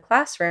placed in the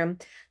classroom,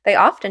 they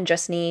often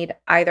just need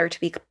either to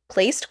be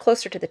placed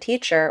closer to the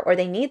teacher or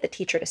they need the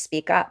teacher to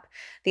speak up.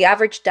 The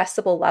average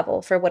decibel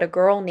level for what a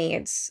girl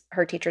needs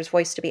her teacher's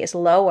voice to be is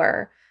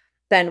lower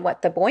than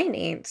what the boy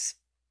needs.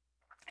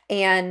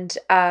 And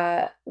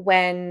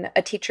when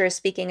a teacher is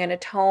speaking in a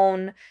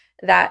tone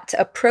that's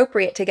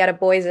appropriate to get a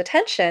boy's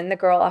attention, the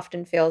girl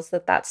often feels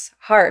that that's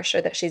harsh or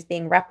that she's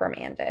being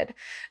reprimanded.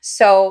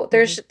 So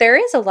Mhm. there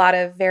is a lot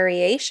of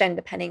variation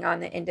depending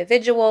on the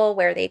individual,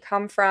 where they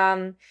come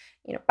from,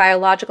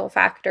 biological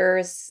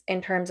factors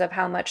in terms of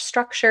how much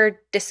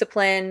structure,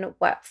 discipline,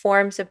 what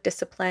forms of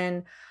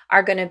discipline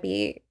are going to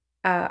be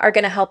are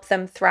going to help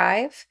them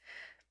thrive.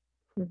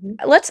 Mhm.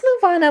 Let's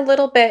move on a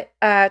little bit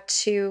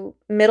to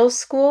middle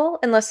school,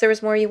 unless there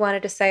was more you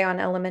wanted to say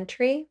on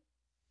elementary.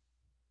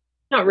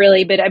 Not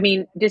really, but I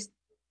mean, just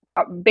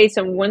based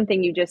on one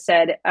thing you just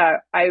said,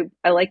 I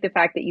like the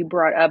fact that you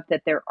brought up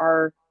that there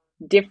are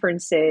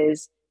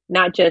differences,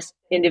 not just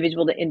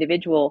individual to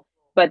individual,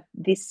 but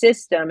the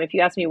system. If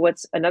you ask me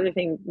what's another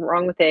thing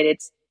wrong with it,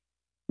 it's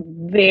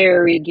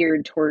very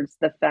geared towards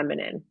the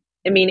feminine.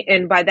 I mean,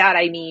 and by that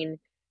I mean,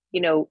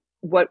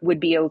 what would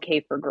be okay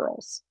for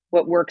girls,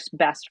 what works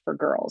best for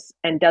girls,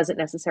 and doesn't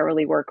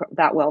necessarily work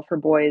that well for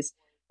boys.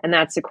 And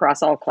that's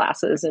across all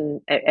classes and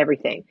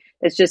everything.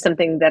 It's just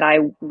something that I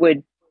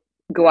would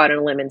go out on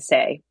a limb and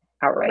say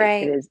outright. It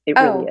Right. is. It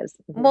really Oh, is.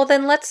 Hmm. well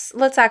then let's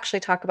actually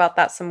talk about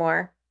that some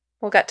more.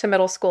 We'll get to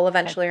middle school Okay.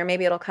 eventually, or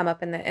maybe it'll come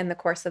up in the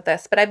course of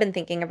this. But I've been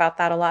thinking about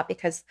that a lot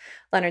because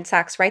Leonard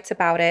Sachs writes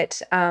about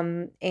it.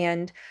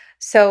 And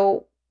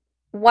so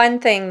one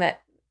thing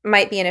that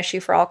might be an issue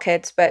for all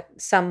kids, but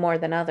some more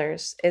than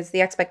others, is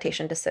the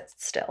expectation to sit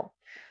still.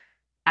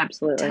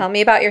 Absolutely. Tell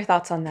me about your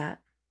thoughts on that.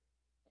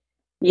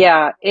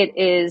 Yeah, it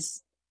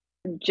is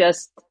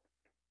just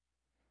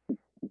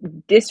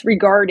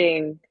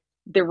disregarding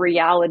the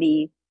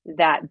reality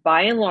that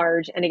by and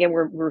large, and again,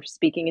 we're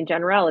speaking in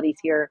generalities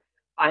here,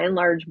 by and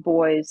large,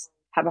 boys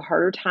have a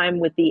harder time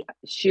with the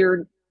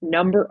sheer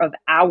number of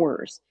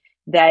hours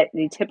that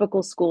the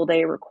typical school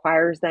day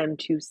requires them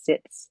to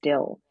sit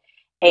still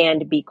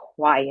and be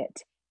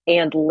quiet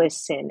and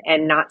listen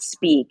and not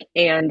speak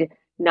and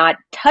not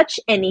touch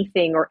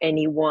anything or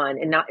anyone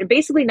and not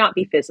basically not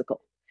be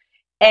physical.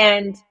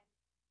 And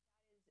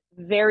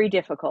very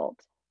difficult.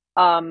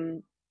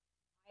 Um,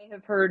 I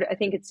have heard, I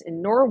think it's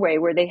in Norway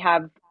where they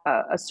have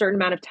a certain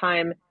amount of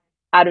time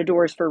out of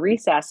doors for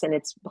recess, and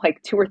it's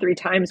like two or three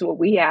times what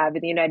we have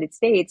in the United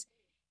States.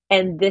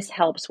 And this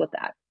helps with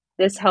that.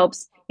 This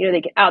helps,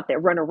 they get out there,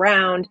 run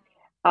around.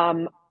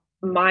 Um,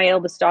 my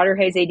eldest daughter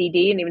has ADD,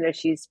 and even though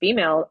she's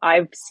female,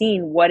 I've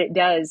seen what it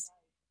does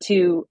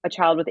to a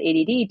child with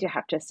ADD to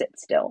have to sit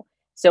still.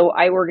 So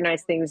I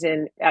organize things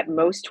in at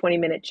most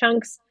 20-minute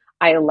chunks.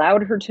 I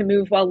allowed her to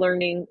move while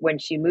learning. When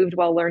she moved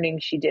while learning,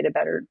 she did a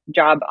better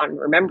job on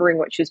remembering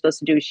what she was supposed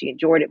to do. She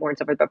enjoyed it more and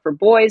so forth. But for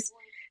boys,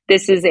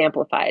 this is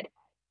amplified.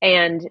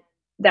 And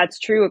that's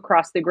true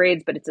across the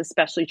grades, but it's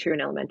especially true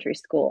in elementary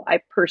school.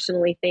 I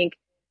personally think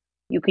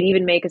you could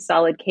even make a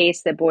solid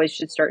case that boys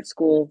should start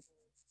school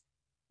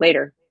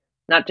later,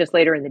 not just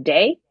later in the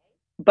day,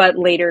 but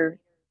later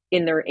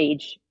in their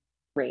age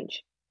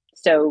range.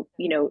 So,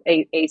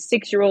 a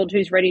 6 year old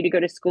who's ready to go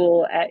to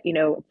school at,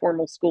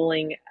 formal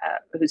schooling,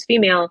 who's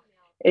female,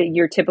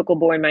 your typical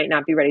boy might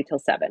not be ready till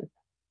 7.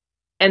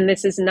 And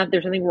this is not,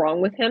 there's nothing wrong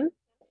with him.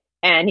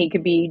 And he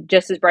could be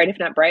just as bright, if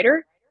not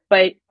brighter,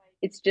 but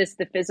it's just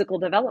the physical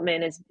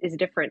development is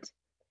different.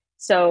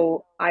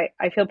 So I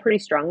feel pretty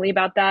strongly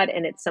about that.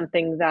 And it's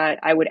something that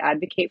I would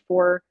advocate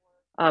for.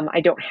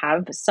 I don't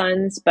have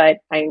sons, but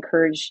I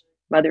encourage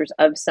mothers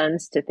of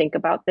sons to think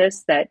about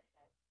this, that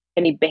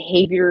any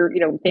behavior,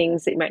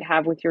 things that you might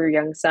have with your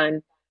young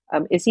son,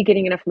 is he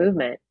getting enough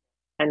movement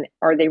and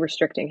are they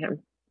restricting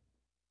him?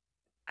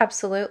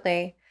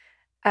 Absolutely.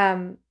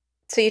 Um,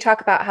 so you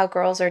talk about how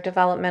girls are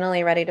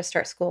developmentally ready to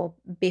start school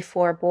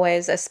before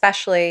boys,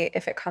 especially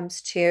if it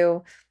comes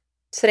to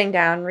sitting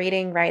down,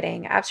 reading,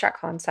 writing, abstract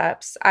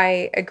concepts.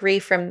 I agree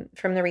from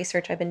the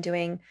research I've been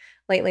doing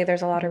lately.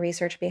 There's a lot of Mhm.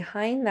 research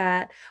behind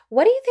that.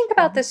 What do you think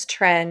about Mhm. this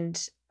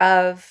trend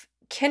of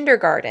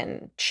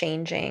kindergarten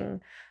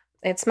changing?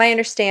 It's my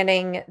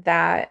understanding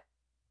that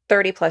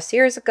 30 plus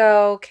years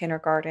ago,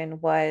 kindergarten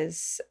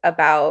was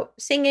about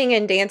singing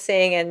and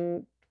dancing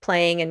and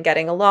playing and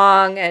getting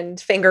along and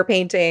finger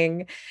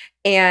painting.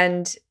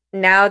 And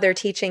now they're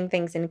teaching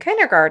things in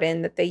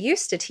kindergarten that they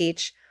used to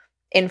teach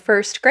in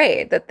first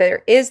grade, that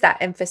there is that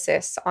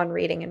emphasis on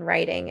reading and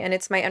writing. And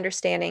it's my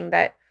understanding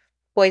that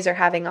boys are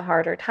having a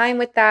harder time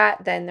with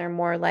that, then they're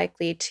more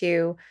likely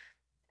to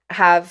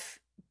have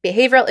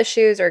behavioral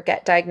issues or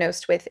get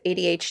diagnosed with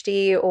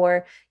ADHD,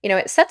 or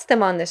it sets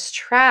them on this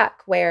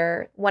track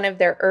where one of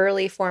their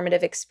early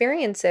formative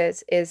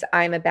experiences is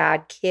I'm a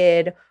bad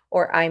kid,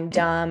 or I'm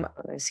dumb,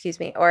 excuse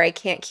me, or I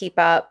can't keep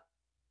up.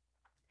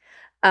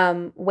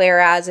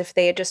 Whereas if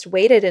they had just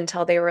waited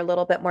until they were a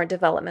little bit more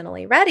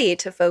developmentally ready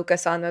to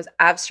focus on those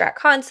abstract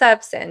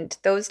concepts and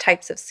those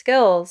types of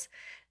skills,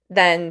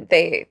 then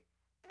they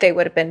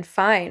would have been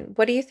fine.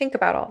 What do you think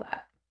about all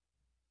that?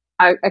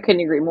 I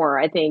couldn't agree more.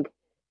 I think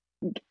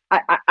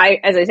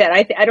as I said,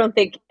 I don't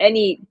think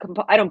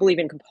I don't believe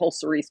in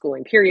compulsory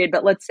schooling, period.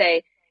 But let's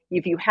say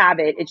if you have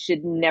it, it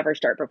should never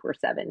start before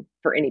 7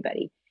 for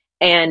anybody.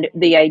 And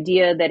the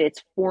idea that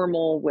it's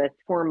formal with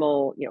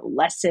formal,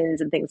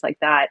 lessons and things like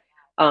that,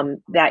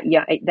 that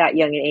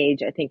young an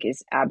age, I think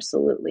is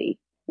absolutely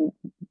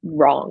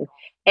wrong.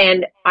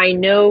 And I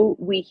know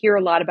we hear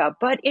a lot about,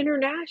 but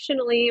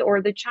internationally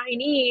or the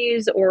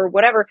Chinese or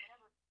whatever,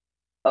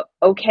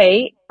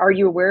 okay, are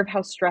you aware of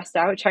how stressed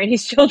out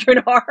Chinese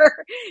children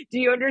are? Do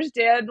you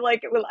understand?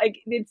 Like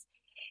it's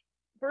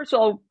first of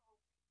all,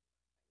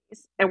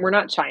 and we're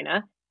not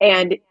China,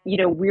 and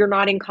we're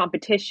not in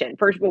competition.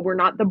 First of all, we're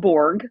not the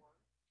Borg.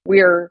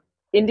 We're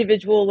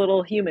individual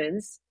little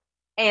humans,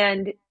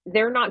 and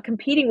they're not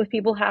competing with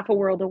people half a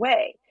world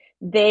away.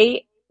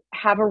 They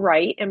have a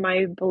right, in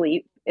my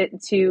belief,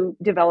 to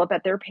develop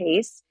at their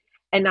pace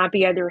and not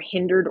be either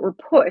hindered or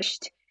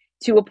pushed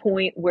to a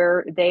point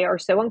where they are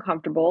so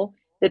uncomfortable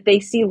that they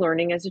see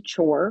learning as a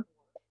chore.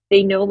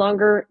 They no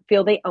longer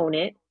feel they own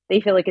it. They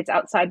feel like it's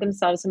outside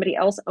themselves. Somebody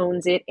else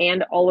owns it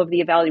and all of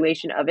the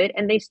evaluation of it.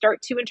 And they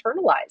start to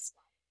internalize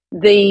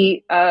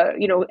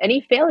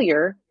any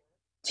failure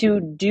to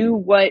do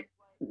what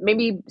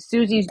maybe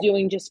Susie's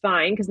doing just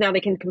fine because now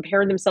they can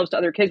compare themselves to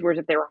other kids, whereas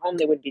if they were home,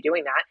 they wouldn't be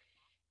doing that.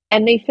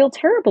 And they feel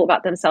terrible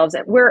about themselves.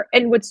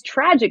 And what's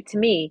tragic to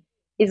me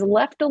is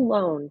left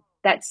alone,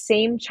 that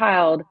same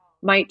child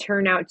might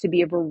turn out to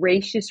be a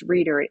voracious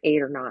reader at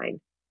 8 or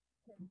 9.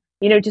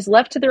 Just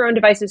left to their own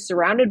devices,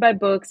 surrounded by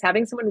books,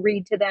 having someone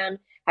read to them,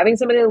 having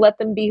somebody to let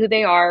them be who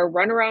they are,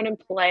 run around and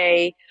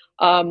play,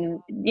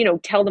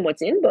 tell them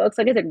what's in books,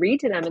 like I said,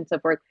 read to them and so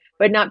forth,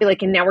 but not be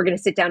like, and now we're going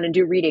to sit down and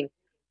do reading.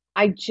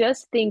 I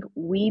just think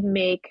we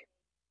make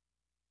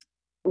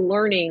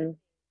learning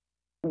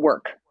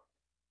work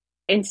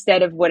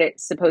instead of what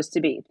it's supposed to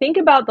be. Think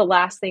about the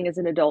last thing as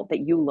an adult that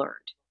you learned,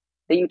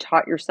 that you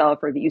taught yourself,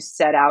 or that you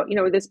set out,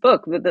 this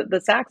book,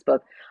 the Sachs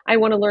book. I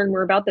want to learn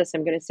more about this.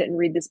 I'm going to sit and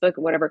read this book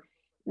or whatever.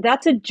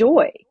 That's a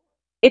joy.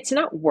 It's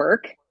not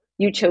work.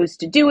 You chose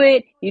to do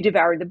it. You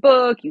devoured the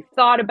book. You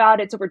thought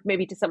about it. So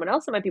maybe to someone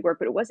else it might be work,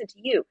 but it wasn't to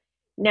you.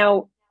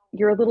 Now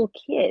you're a little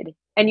kid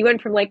and you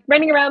went from like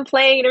running around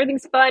playing and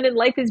everything's fun and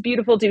life is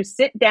beautiful to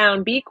sit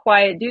down, be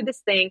quiet, do this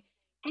thing.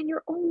 And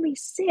you're only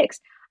 6.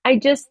 I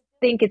just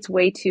think it's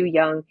way too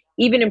young.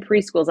 Even in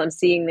preschools, I'm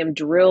seeing them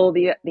drill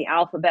the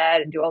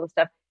alphabet and do all this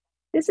stuff.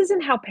 This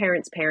isn't how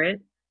parents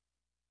parent.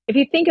 If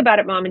you think about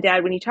it, mom and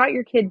dad, when you taught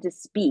your kid to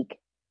speak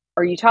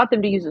or you taught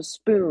them to use a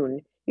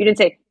spoon, you didn't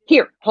say,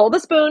 here, hold the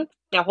spoon.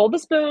 Now hold the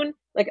spoon.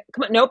 Like,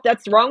 come on, nope,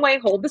 that's the wrong way.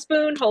 Hold the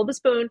spoon, hold the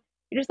spoon.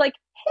 You're just like,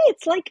 hey,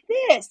 it's like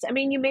this. I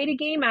mean, you made a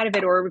game out of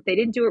it, or if they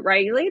didn't do it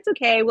right, you're like, it's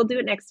okay, we'll do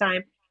it next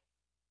time.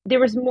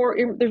 There's more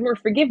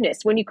forgiveness.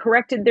 When you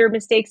corrected their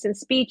mistakes in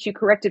speech, you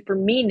corrected for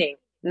meaning,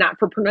 not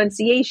for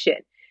pronunciation.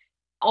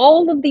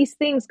 All of these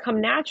things come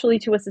naturally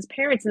to us as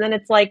parents. And then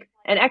it's like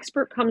an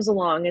expert comes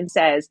along and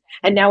says,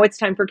 and now it's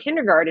time for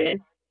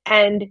kindergarten.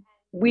 And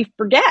we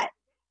forget,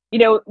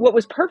 what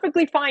was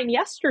perfectly fine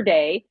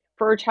yesterday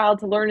for a child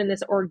to learn in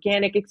this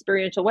organic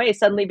experiential way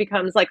suddenly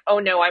becomes like, oh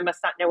no, I must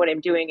not know what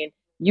I'm doing. And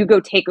you go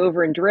take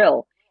over and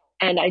drill.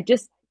 And I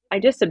just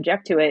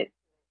object to it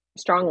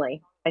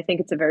strongly. I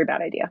think it's a very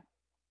bad idea.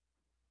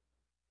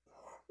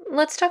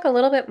 Let's talk a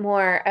little bit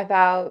more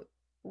about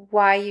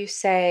why you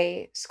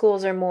say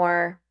schools are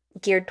more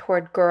geared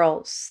toward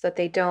girls, that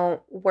they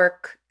don't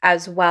work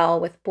as well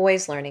with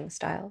boys' learning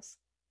styles.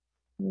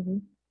 Mm-hmm.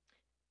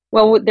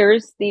 Well,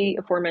 there's the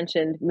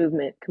aforementioned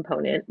movement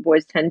component.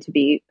 Boys tend to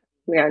be,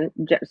 again,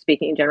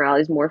 speaking in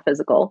generalities, more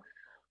physical.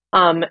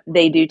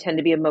 They do tend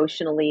to be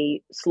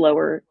emotionally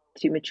slower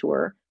to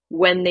mature.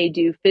 When they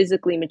do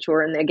physically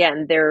mature, and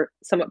again, they're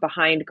somewhat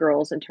behind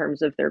girls in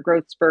terms of their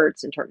growth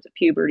spurts, in terms of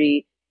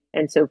puberty,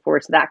 and so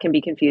forth. So that can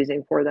be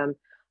confusing for them.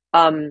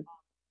 Um,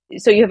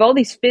 so you have all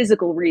these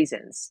physical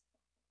reasons.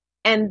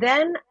 And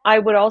then I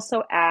would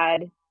also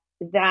add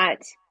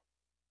that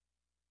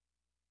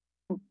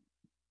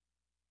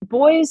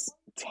boys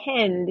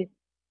tend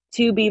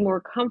to be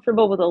more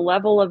comfortable with a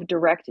level of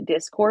direct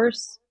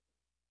discourse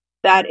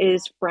that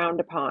is frowned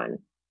upon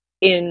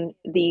in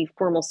the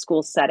formal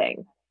school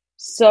setting.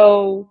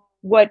 So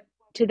what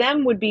to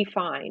them would be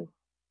fine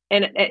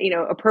and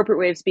appropriate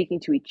way of speaking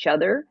to each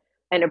other,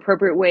 an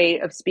appropriate way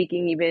of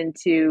speaking even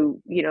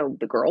to,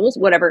 the girls,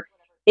 whatever,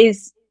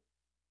 is,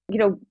 you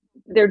know,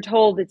 they're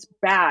told it's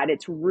bad,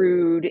 it's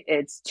rude,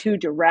 it's too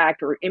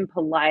direct or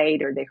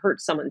impolite, or they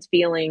hurt someone's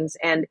feelings.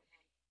 And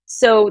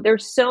so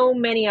there's so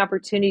many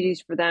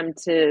opportunities for them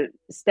to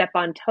step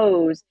on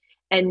toes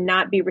and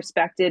not be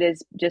respected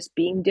as just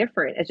being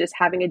different, as just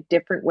having a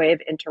different way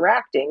of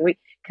interacting. We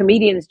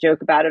comedians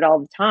joke about it all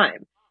the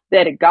time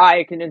that a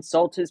guy can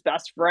insult his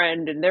best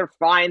friend and they're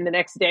fine the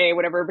next day,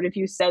 whatever. But if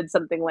you said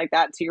something like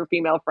that to your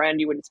female friend,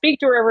 you wouldn't speak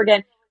to her ever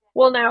again.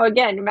 Well, now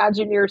again,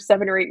 imagine you're a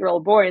 7 or 8 year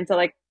old boy and so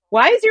like,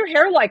 why is your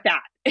hair like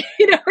that?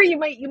 Or you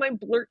might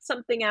blurt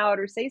something out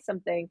or say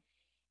something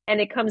and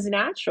it comes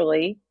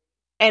naturally.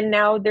 and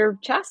now they're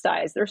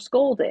chastised, they're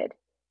scolded,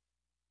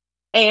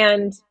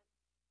 and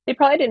they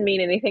probably didn't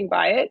mean anything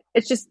by it.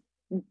 It's just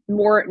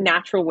more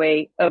natural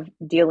way of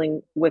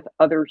dealing with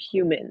other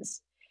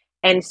humans.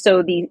 And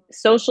so the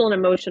social and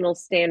emotional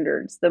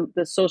standards,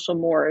 the social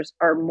mores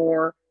are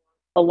more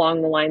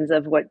along the lines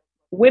of what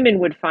women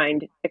would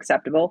find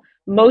acceptable.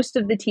 Most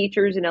of the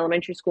teachers in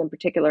elementary school in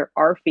particular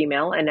are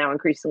female, and now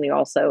increasingly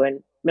also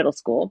in middle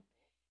school.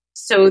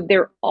 So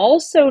they're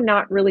also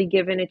not really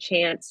given a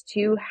chance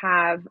to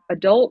have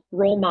adult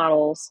role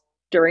models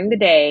during the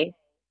day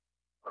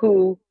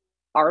who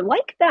are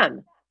like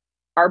them,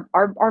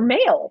 are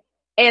male.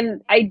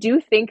 And I do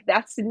think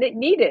that's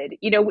needed.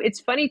 You know, it's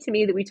funny to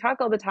me that we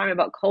talk all the time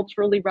about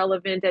culturally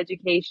relevant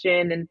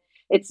education, and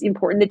it's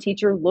important the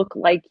teacher look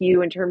like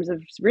you in terms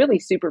of really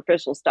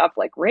superficial stuff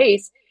like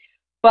race.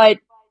 But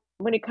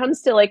when it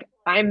comes to like,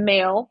 I'm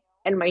male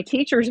and my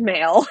teacher's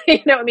male,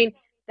 I mean,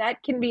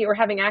 that can be, or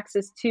having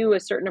access to a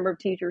certain number of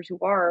teachers who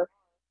are,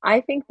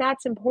 I think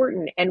that's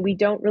important. And we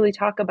don't really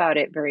talk about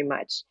it very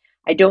much.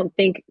 I don't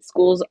think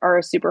schools are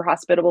a super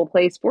hospitable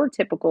place for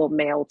typical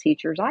male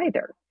teachers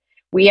either.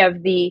 We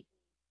have the,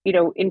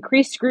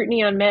 increased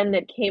scrutiny on men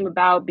that came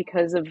about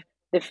because of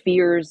the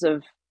fears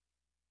of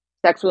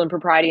sexual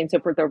impropriety and so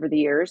forth over the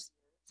years.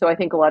 So I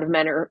think a lot of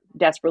men are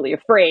desperately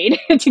afraid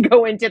to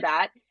go into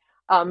that.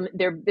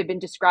 They've been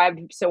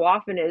described so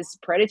often as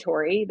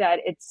predatory that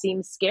it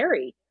seems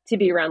scary to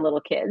be around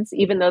little kids,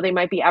 even though they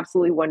might be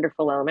absolutely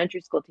wonderful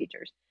elementary school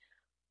teachers.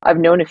 I've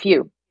known a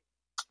few.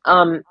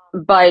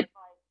 But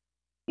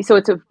so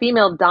it's a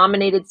female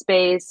dominated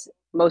space.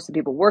 Most of the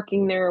people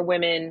working there are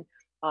women.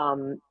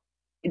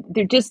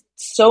 There's just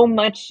so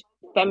much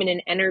feminine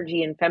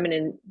energy and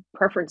feminine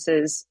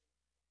preferences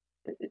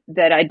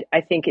that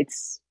I think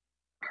it's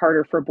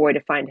harder for a boy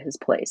to find his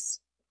place.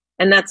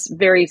 And that's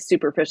very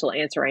superficial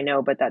answer, I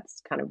know, but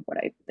that's kind of what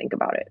I think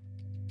about it.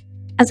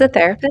 As a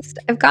therapist,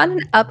 I've gotten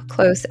an up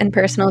close and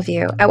personal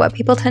view at what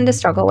people tend to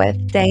struggle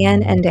with day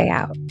in and day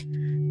out.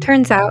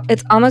 Turns out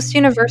it's almost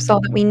universal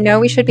that we know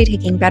we should be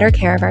taking better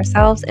care of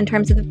ourselves in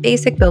terms of the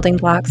basic building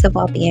blocks of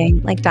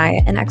well-being like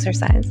diet and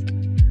exercise.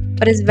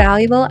 But as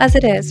valuable as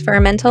it is for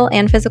our mental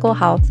and physical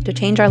health to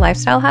change our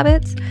lifestyle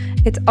habits,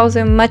 it's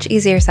also much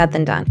easier said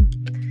than done.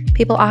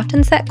 People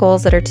often set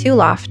goals that are too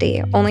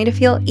lofty, only to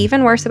feel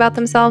even worse about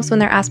themselves when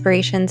their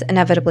aspirations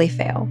inevitably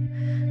fail.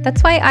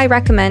 That's why I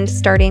recommend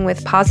starting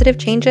with positive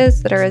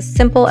changes that are as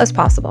simple as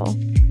possible.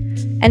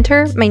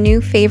 Enter my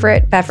new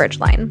favorite beverage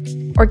line.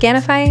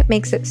 Organifi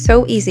makes it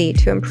so easy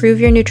to improve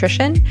your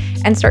nutrition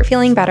and start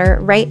feeling better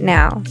right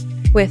now,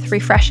 with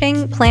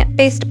refreshing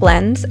plant-based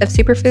blends of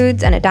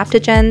superfoods and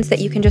adaptogens that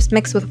you can just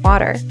mix with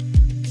water.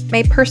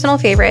 My personal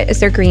favorite is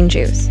their green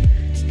juice.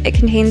 It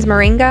contains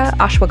moringa,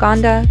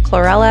 ashwagandha,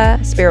 chlorella,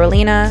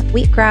 spirulina,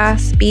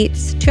 wheatgrass,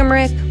 beets,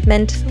 turmeric,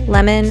 mint,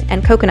 lemon,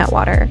 and coconut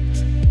water.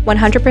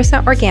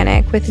 100%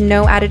 organic with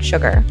no added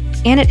sugar,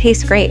 and it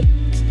tastes great.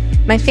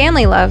 My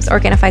family loves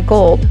Organifi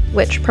Gold,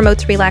 which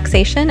promotes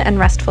relaxation and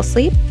restful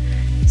sleep,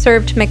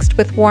 served mixed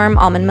with warm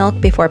almond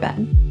milk before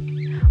bed.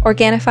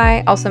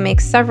 Organifi also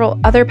makes several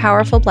other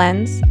powerful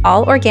blends,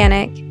 all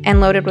organic and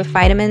loaded with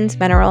vitamins,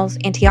 minerals,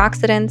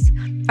 antioxidants,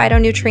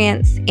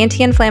 phytonutrients,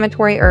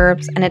 anti-inflammatory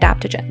herbs, and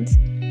adaptogens.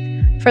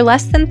 For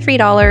less than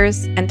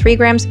 $3 and 3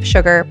 grams of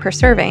sugar per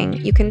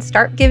serving, you can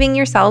start giving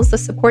yourselves the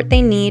support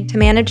they need to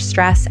manage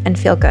stress and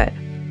feel good.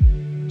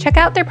 Check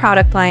out their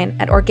product line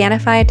at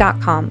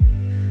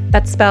Organifi.com.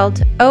 That's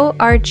spelled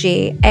Organifi.com,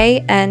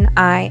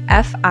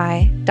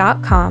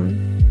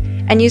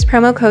 and use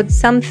promo code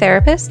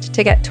SOMETHERAPIST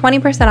to get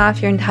 20%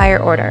 off your entire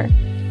order.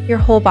 Your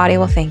whole body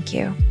will thank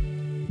you.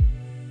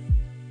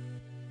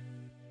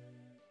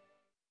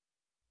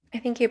 I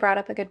think you brought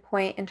up a good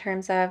point in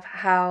terms of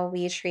how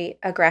we treat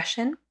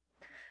aggression.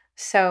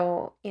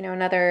 So,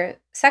 another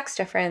sex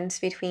difference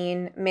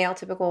between male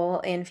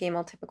typical and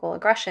female typical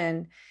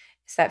aggression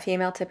is that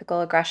female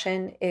typical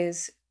aggression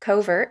is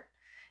covert.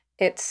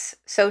 It's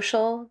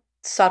social,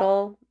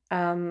 subtle,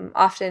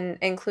 often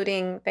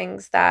including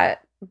things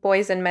that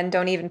boys and men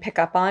don't even pick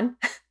up on,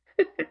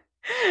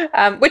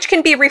 which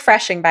can be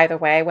refreshing, by the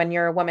way, when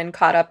you're a woman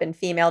caught up in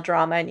female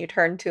drama and you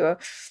turn to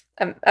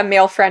a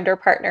male friend or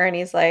partner and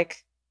he's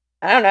like,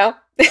 I don't know,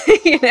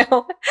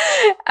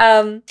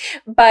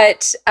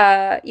 but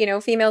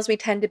females, we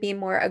tend to be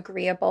more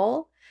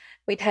agreeable.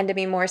 We tend to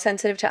be more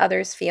sensitive to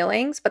others'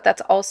 feelings, but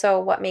that's also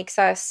what makes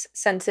us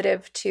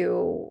sensitive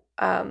to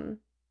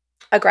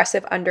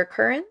aggressive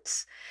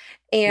undercurrents.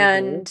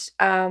 And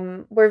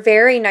we're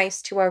very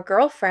nice to our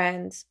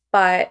girlfriends,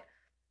 but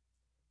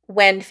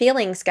when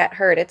feelings get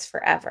hurt, it's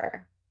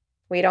forever.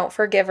 We don't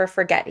forgive or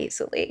forget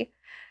easily.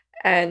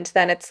 And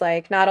then it's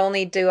like, not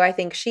only do I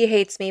think she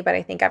hates me, but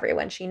I think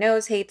everyone she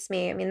knows hates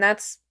me. I mean,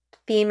 that's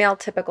female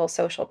typical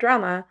social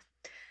drama,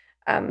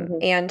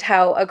 and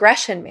how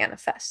aggression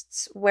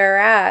manifests.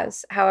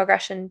 Whereas how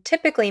aggression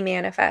typically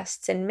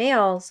manifests in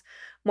males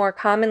more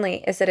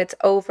commonly is that it's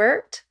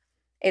overt,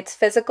 it's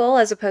physical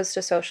as opposed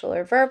to social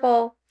or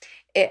verbal,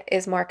 it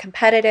is more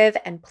competitive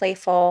and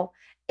playful,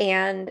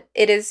 and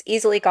it is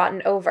easily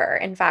gotten over.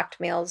 In fact,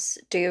 males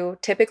do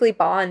typically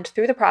bond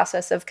through the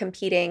process of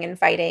competing and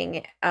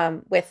fighting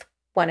with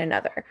one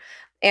another.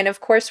 And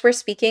of course, we're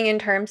speaking in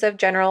terms of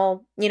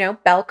general,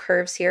 bell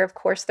curves here. Of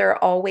course, there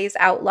are always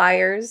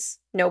outliers.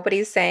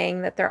 Nobody's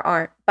saying that there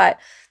aren't. But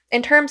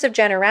in terms of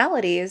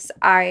generalities,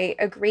 I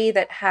agree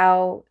that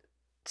how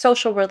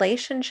social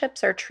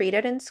relationships are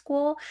treated in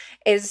school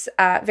is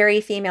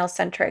very female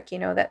centric,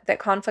 that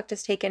conflict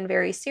is taken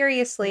very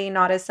seriously,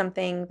 not as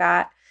something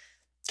that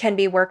can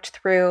be worked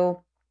through.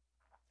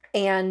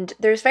 And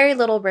there's very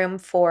little room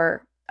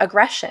for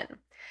aggression.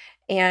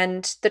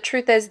 And the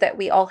truth is that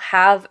we all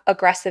have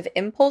aggressive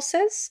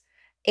impulses,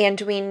 and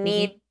we Mm-hmm.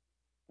 need,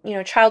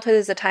 childhood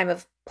is a time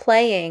of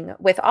playing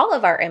with all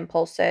of our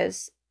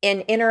impulses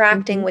and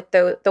interacting Mm-hmm.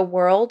 with the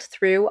world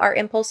through our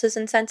impulses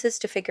and senses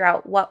to figure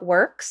out what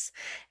works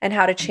and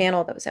how to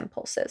channel those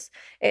impulses.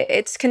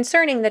 It's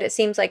concerning that it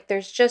seems like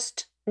there's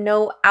just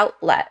no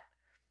outlet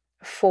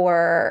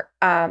for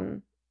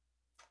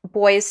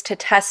boys to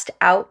test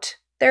out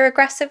their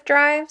aggressive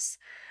drives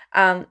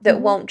that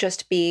Mm-hmm. won't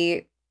just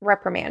be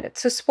reprimanded.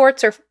 So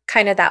sports are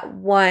kind of that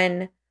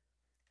one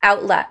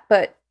outlet,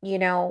 but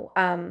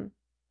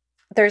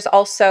there's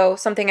also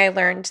something I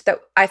learned that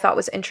I thought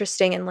was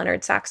interesting in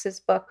Leonard Sax's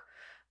book.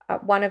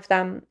 One of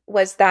them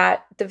was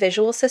that the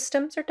visual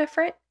systems are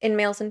different in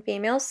males and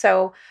females.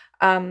 So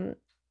um,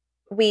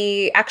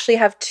 we actually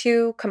have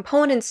two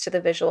components to the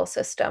visual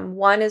system.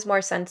 One is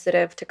more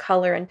sensitive to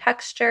color and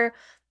texture,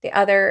 the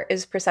other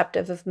is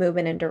perceptive of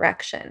movement and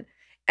direction.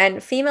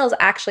 And females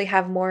actually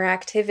have more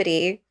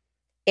activity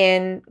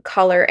in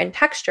color and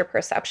texture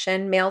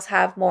perception. Males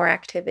have more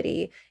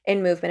activity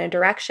in movement and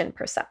direction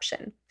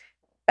perception,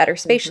 better Mm-hmm.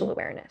 spatial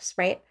awareness,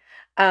 right?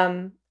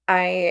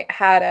 I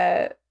had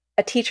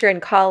a teacher in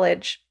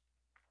college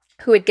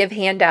who would give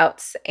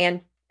handouts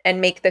and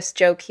make this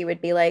joke. He would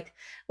be like,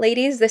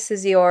 "Ladies, this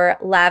is your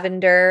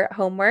lavender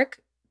homework.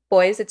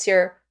 Boys, it's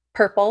your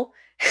purple."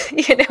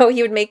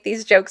 He would make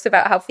these jokes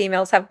about how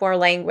females have more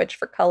language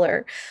for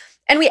color.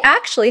 And we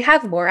actually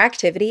have more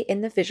activity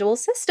in the visual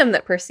system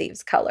that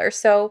perceives color.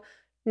 So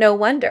no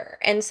wonder.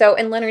 And so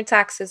in Leonard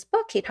Sax's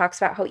book, he talks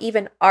about how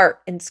even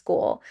art in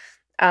school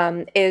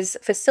is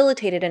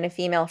facilitated in a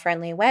female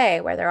friendly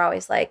way, where they're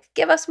always like,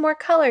 give us more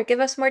color, give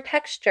us more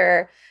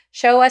texture,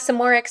 show us a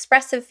more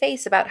expressive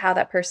face about how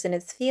that person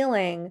is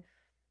feeling.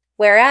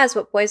 Whereas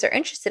what boys are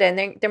interested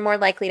in, they're more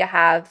likely to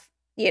have,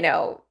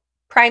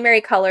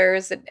 primary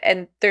colors,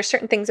 and there's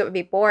certain things that would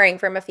be boring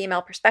from a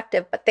female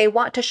perspective, but they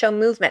want to show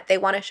movement, they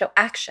want to show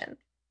action.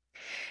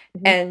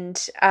 Mm-hmm. And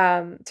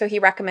so he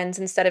recommends,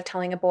 instead of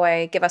telling a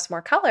boy, give us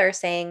more color,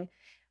 saying,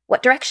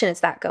 what direction is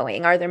that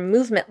going? Are there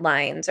movement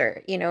lines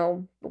or,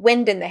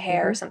 wind in the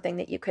hair or Mm-hmm. something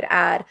that you could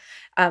add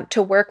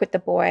to work with the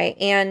boy?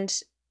 And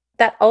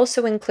that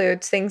also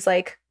includes things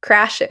like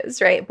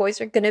crashes, right? Boys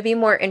are going to be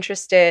more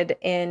interested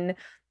in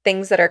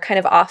things that are kind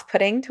of off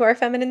putting to our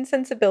feminine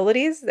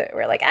sensibilities, that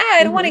we're like, I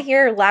don't want to Mm-hmm.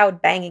 hear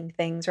loud banging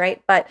things,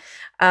 right? But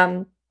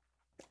um,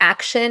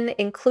 action,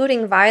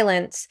 including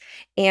violence.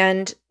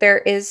 And there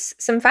is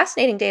some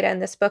fascinating data in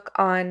this book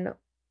on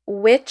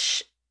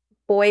which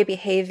boy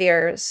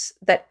behaviors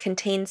that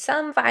contain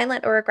some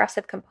violent or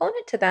aggressive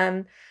component to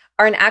them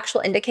are an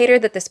actual indicator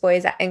that this boy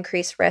is at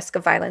increased risk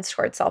of violence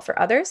towards self or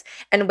others,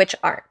 and which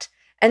aren't.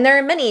 And there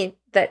are many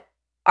that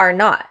are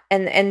not.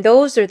 And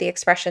those are the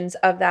expressions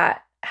of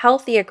that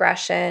healthy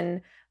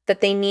aggression that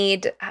they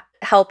need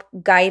help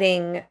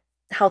guiding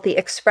healthy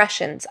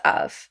expressions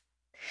of.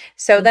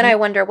 So then Mm-hmm. I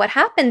wonder what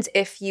happens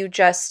if you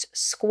just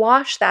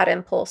squash that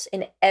impulse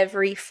in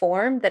every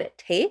form that it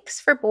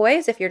takes for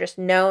boys. If you're just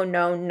no,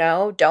 no,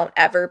 no, don't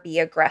ever be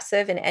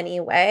aggressive in any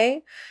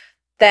way,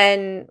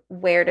 then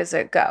where does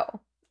it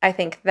go? I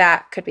think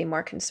that could be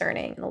more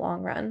concerning in the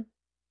long run.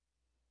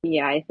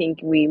 Yeah, I think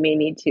we may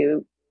need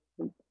to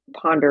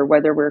ponder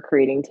whether we're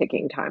creating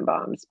ticking time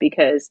bombs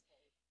because,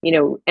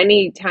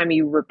 anytime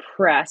you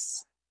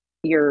repress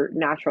your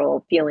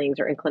natural feelings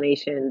or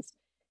inclinations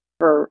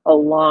for a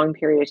long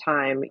period of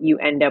time, you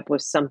end up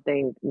with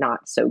something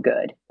not so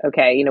good.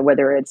 Okay.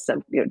 Whether it's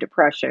some,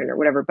 depression or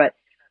whatever. But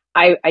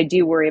I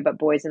do worry about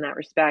boys in that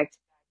respect.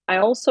 I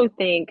also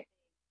think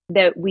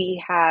that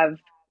we have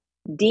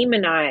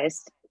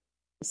demonized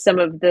some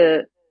of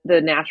the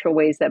natural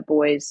ways that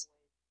boys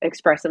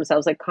express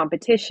themselves, like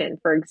competition,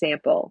 for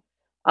example.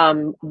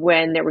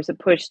 When there was a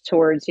push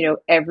towards,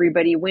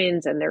 everybody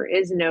wins and there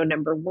is no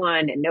number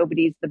one and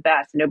nobody's the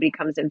best, nobody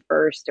comes in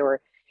first, or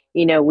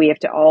we have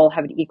to all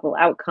have an equal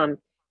outcome.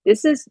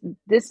 This is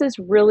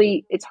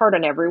really, it's hard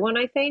on everyone.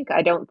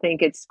 I don't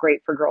think it's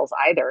great for girls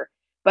either,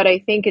 but I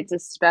think it's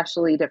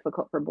especially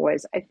difficult for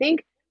boys. I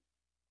think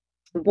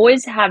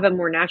boys have a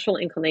more natural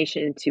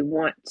inclination to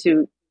want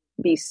to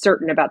be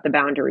certain about the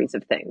boundaries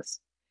of things,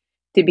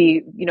 to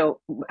be,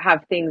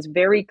 have things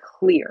very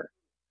clear.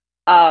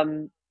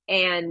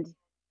 And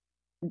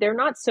they're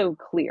not so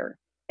clear.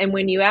 And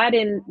when you add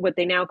in what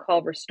they now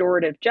call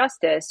restorative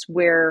justice,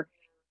 where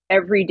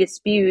every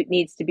dispute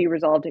needs to be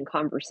resolved in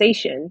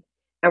conversation,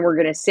 and we're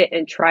going to sit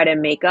and try to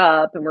make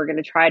up, and we're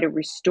going to try to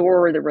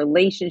restore the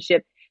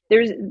relationship,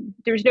 there's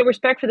there's no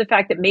respect for the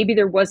fact that maybe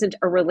there wasn't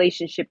a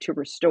relationship to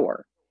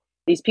restore.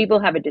 These people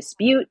have a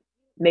dispute.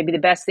 Maybe the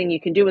best thing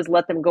you can do is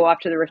let them go off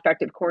to their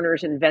respective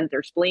corners and vent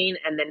their spleen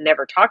and then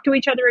never talk to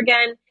each other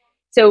again.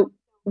 So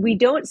we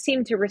don't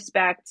seem to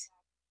respect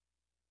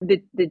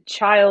the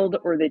child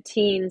or the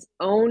teen's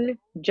own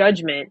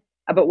judgment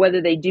about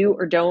whether they do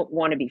or don't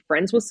want to be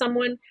friends with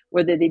someone,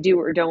 whether they do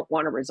or don't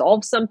want to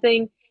resolve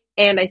something.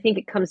 And I think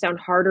it comes down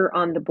harder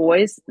on the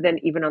boys than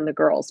even on the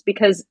girls,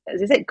 because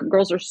as I said,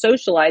 girls are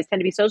socialized, tend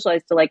to be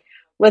socialized to like,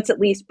 let's at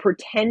least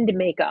pretend to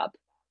make up,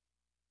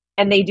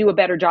 and they do a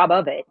better job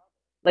of it.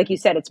 Like you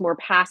said, it's more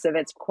passive,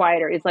 it's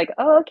quieter. It's like,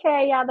 oh,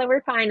 okay, yeah, then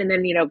we're fine. And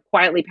then,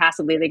 quietly,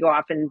 passively, they go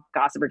off and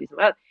gossip or do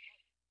something else.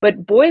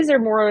 But boys are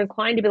more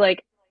inclined to be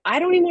like, I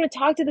don't even want to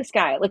talk to this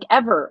guy, like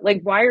ever.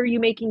 Like, why are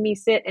you making me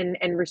sit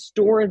and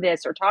restore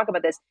this or talk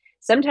about this?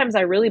 Sometimes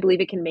I really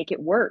believe it can make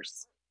it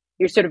worse.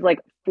 You're sort of like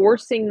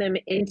forcing them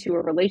into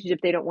a relationship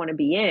they don't want to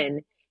be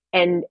in,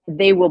 and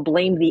they will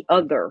blame the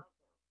other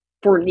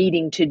for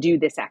needing to do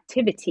this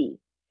activity.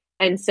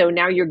 And so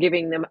now you're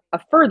giving them a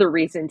further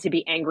reason to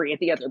be angry at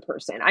the other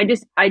person.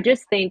 I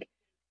just think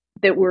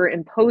that we're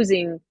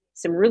imposing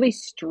some really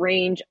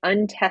strange,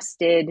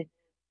 untested,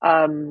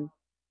 um,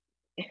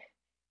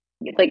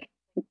 like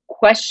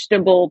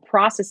questionable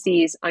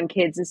processes on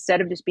kids instead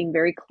of just being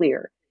very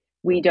clear.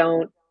 We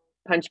don't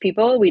punch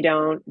people. We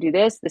don't do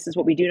this. This is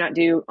what we do not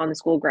do on the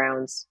school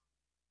grounds.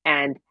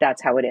 And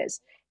that's how it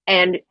is.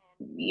 And,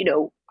 you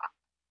know,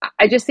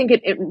 I just think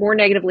it more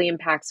negatively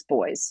impacts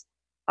boys.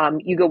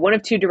 You go one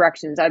of two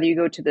directions. Either you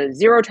go to the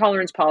zero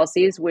tolerance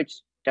policies, which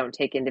don't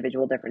take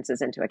individual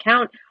differences into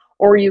account,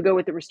 or you go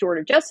with the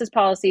restorative justice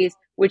policies,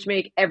 which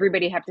make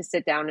everybody have to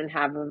sit down and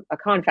have a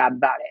confab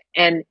about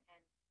it. And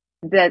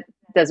that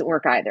doesn't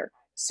work either.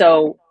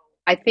 So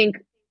I think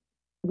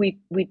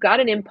we've got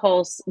an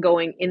impulse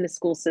going in the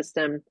school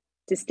system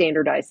to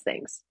standardize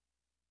things.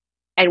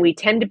 And we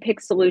tend to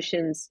pick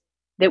solutions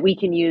that we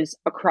can use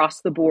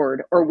across the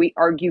board, or we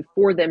argue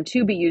for them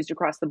to be used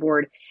across the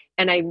board.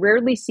 And I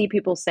rarely see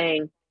people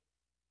saying,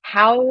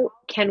 how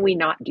can we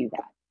not do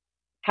that?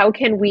 How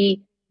can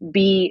we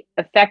be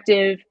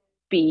effective,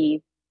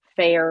 be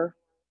fair,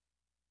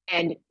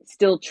 and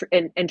still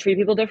and treat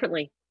people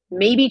differently?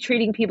 Maybe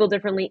treating people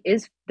differently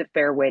is the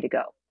fair way to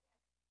go.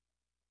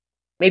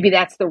 Maybe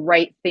that's the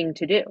right thing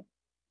to do,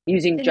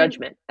 using And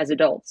judgment as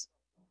adults.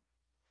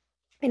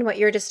 in what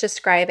you're just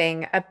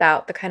describing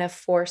about the kind of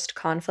forced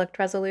conflict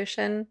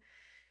resolution,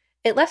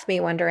 it left me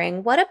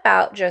wondering, what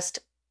about just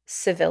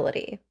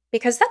civility?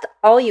 Because that's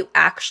all you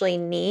actually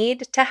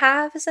need to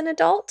have as an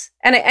adult.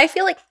 And I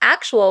feel like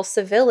actual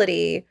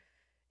civility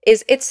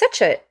it's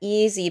such a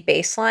easy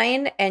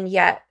baseline, and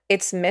yet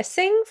it's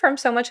missing from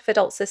so much of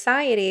adult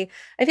society.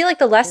 I feel like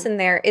the lesson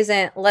there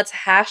isn't let's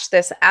hash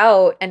this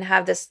out and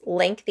have this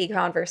lengthy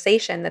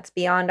conversation that's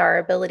beyond our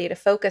ability to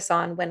focus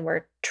on when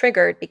we're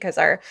triggered because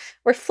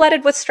we're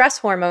flooded with stress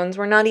hormones.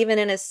 We're not even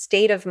in a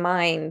state of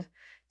mind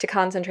to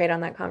concentrate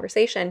on that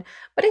conversation.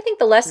 But I think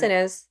the lesson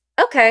is,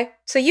 okay,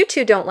 so you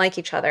two don't like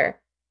each other.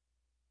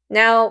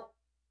 Now,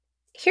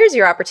 here's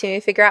your opportunity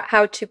to figure out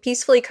how to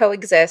peacefully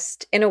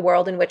coexist in a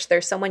world in which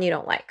there's someone you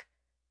don't like.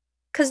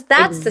 Because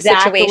that's the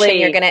situation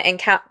you're Exactly. going to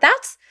encounter.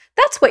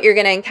 That's what you're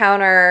going to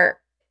encounter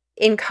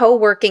in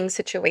co-working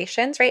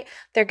situations, right?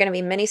 There are going to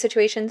be many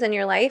situations in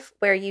your life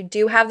where you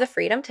do have the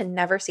freedom to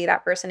never see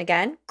that person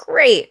again.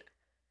 Great.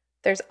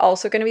 There's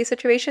also going to be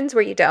situations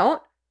where you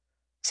don't.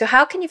 So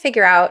how can you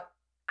figure out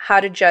how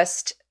to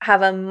just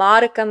have a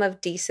modicum of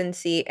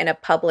decency in a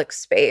public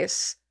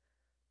space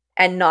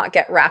and not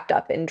get wrapped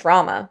up in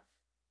drama?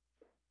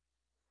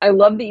 I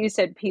love that you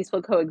said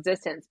peaceful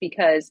coexistence,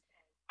 because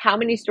how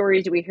many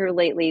stories do we hear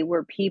lately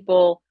where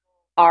people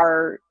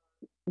are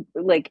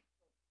like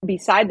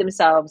beside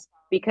themselves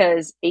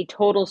because a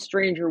total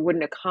stranger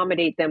wouldn't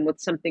accommodate them with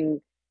something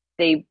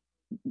they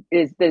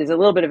is a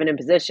little bit of an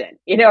imposition,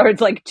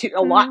 it's like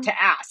a lot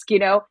to ask,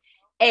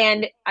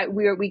 and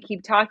we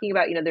keep talking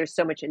about, there's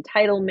so much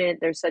entitlement,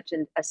 there's such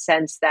a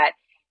sense that,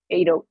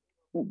 you know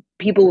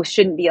people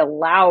shouldn't be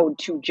allowed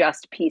to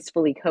just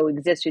peacefully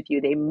coexist with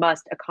you. They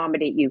must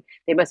accommodate you.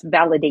 They must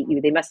validate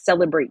you. They must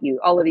celebrate you.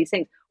 All of these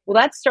things. Well,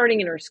 that's starting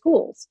in our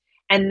schools.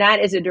 And that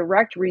is a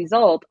direct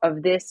result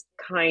of this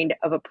kind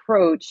of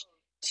approach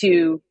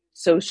to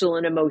social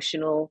and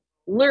emotional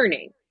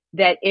learning.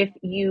 That if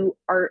you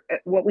are,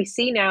 what we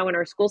see now in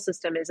our school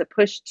system is a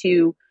push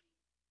to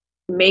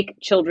make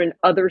children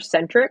other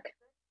centric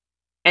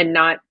and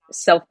not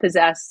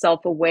self-possessed,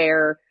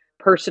 self-aware,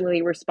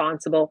 personally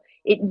responsible.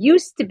 It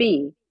used to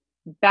be,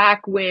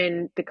 back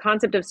when the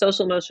concept of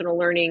social emotional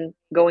learning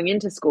going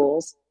into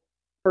schools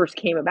first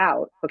came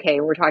about. Okay,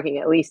 we're talking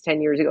at least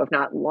 10 years ago, if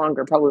not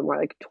longer, probably more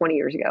like 20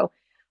 years ago.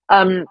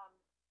 Um,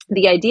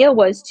 the idea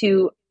was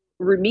to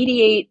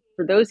remediate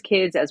for those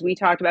kids, as we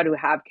talked about, who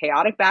have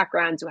chaotic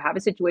backgrounds, who have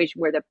a situation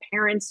where the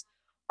parents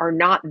are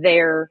not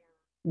there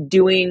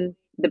doing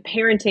the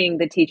parenting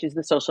that teaches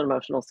the social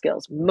emotional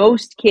skills.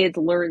 Most kids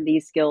learn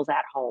these skills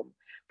at home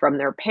from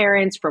their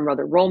parents, from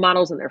other role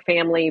models in their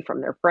family,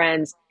 from their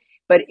friends.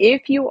 But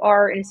if you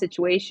are in a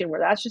situation where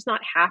that's just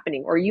not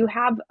happening, or you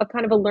have a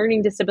kind of a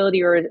learning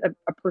disability or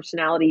a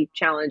personality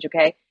challenge,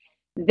 okay,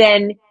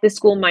 then the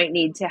school might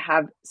need to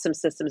have some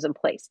systems in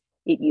place.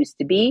 It used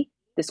to be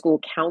the school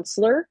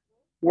counselor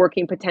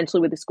working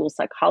potentially with the school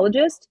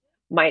psychologist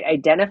might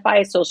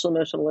identify social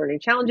emotional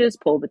learning challenges,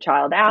 pull the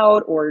child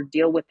out, or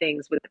deal with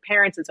things with the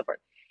parents and so forth.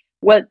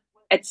 What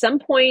at some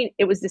point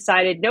it was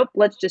decided, nope,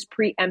 let's just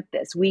preempt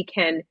this. We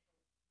can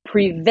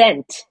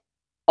prevent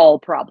all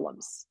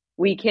problems.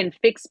 We can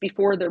fix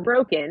before they're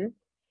broken.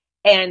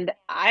 And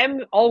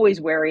I'm always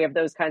wary of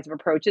those kinds of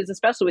approaches,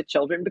 especially with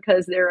children,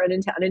 because there are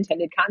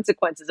unintended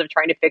consequences of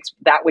trying to fix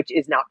that which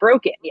is not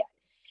broken yet.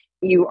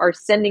 You are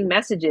sending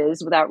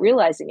messages without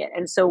realizing it.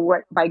 And so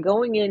what by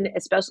going in,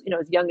 especially,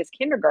 as young as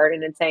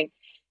kindergarten, and saying,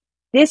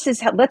 this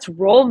is how, let's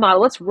role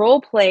model, let's role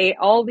play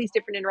all these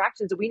different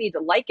interactions that we need to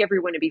like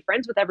everyone and be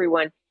friends with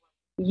everyone,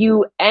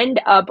 you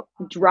end up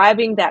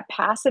driving that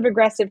passive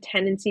aggressive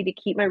tendency to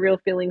keep my real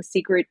feelings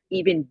secret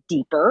even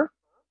deeper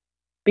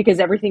because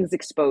everything's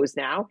exposed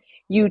now.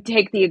 You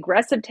take the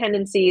aggressive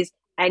tendencies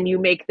and you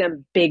make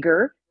them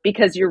bigger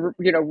because you're,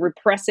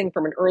 repressing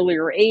from an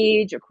earlier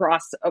age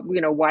across a,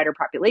 wider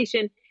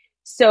population.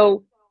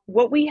 So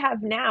what we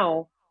have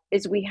now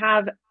is we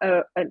have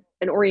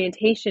an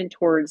orientation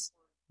towards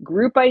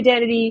group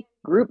identity,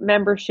 group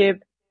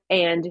membership,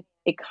 and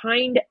a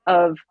kind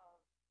of,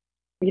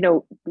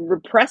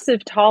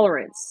 repressive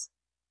tolerance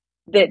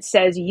that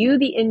says you,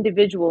 the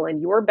individual,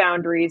 and your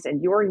boundaries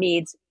and your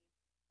needs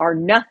are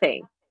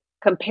nothing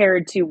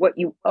compared to what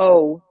you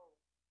owe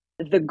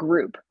the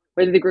group,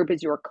 whether the group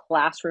is your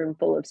classroom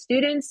full of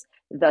students,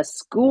 the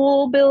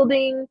school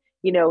building,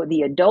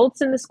 the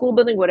adults in the school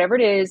building, whatever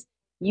it is.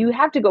 You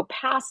have to go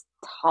past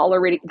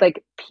tolerating,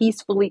 like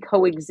peacefully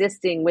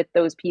coexisting with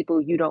those people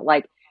you don't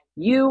like.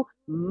 You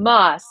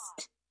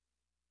must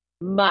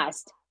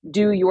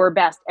do your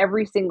best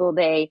every single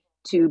day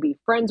to be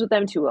friends with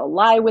them, to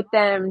ally with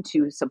them,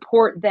 to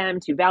support them,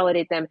 to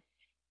validate them.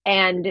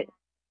 And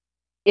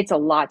it's a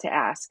lot to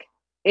ask.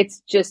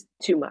 It's just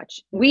too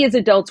much. We as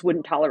adults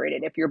wouldn't tolerate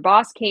it. If your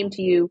boss came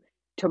to you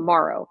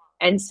tomorrow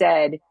and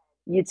said,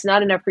 it's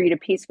not enough for you to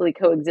peacefully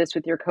coexist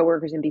with your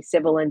coworkers and be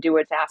civil and do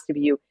what's asked of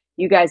you,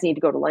 you guys need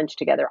to go to lunch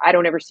together. I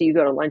don't ever see you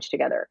go to lunch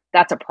together.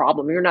 That's a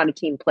problem. You're not a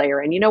team player.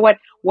 And you know what?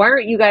 Why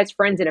aren't you guys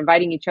friends and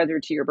inviting each other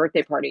to your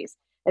birthday parties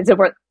and so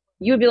forth?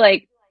 You would be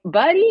like,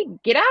 buddy,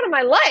 get out of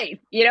my life.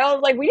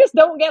 Like we just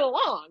don't get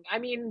along. I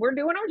mean, we're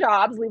doing our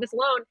jobs. Leave us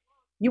alone.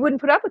 You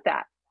wouldn't put up with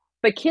that.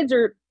 But kids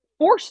are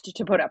forced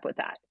to put up with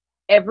that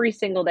every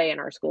single day in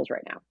our schools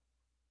right now.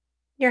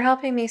 You're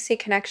helping me see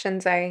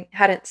connections I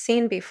hadn't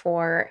seen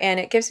before, and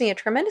it gives me a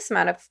tremendous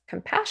amount of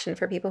compassion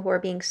for people who are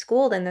being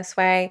schooled in this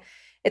way.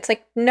 It's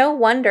like no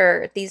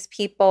wonder these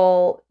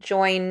people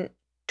join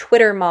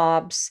Twitter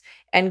mobs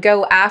and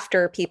go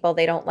after people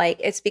they don't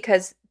like. It's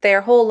because their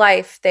whole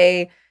life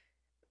they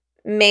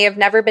may have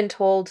never been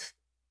told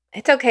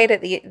it's okay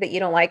that you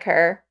don't like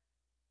her.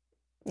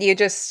 You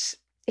just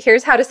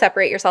here's how to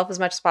separate yourself as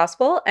much as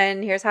possible,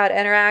 and here's how to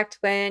interact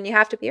when you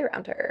have to be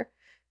around her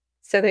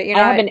so that you're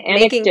I have not an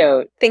making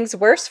anecdote. things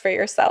worse for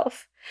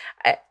yourself.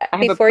 I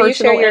have a Before you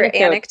share personal your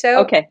anecdote.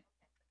 Okay.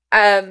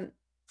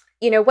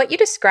 what you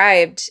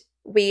described,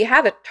 we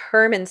have a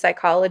term in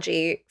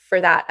psychology for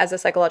that as a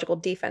psychological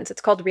defense.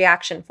 It's called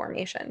reaction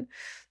formation.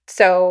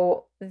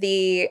 So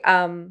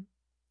when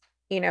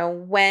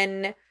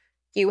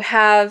you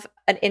have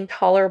an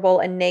intolerable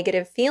and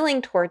negative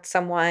feeling towards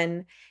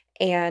someone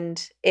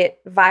and it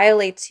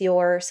violates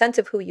your sense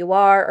of who you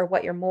are or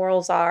what your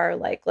morals are,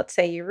 like let's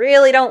say you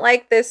really don't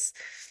like this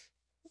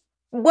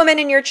woman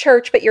in your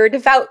church, but you're a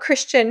devout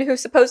Christian who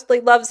supposedly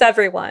loves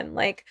everyone,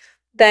 like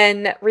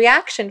then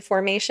reaction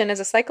formation is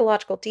a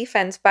psychological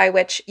defense by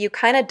which you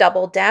kind of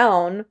double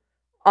down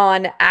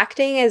on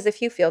acting as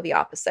if you feel the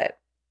opposite.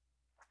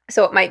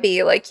 So it might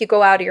be like you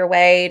go out of your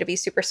way to be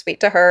super sweet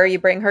to her, you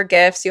bring her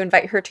gifts, you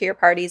invite her to your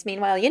parties.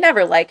 Meanwhile, you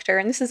never liked her,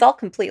 and this is all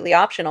completely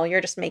optional.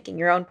 You're just making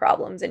your own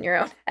problems in your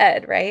own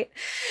head, right?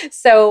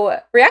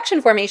 So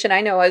reaction formation, I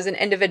know, is an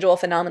individual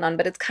phenomenon,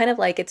 but it's kind of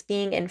like it's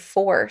being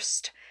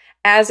enforced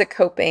as a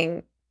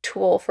coping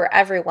tool for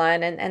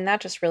everyone, and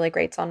that just really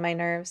grates on my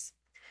nerves.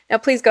 Now,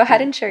 please go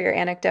ahead and share your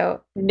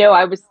anecdote. No,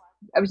 I was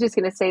just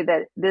going to say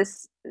that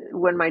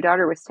when my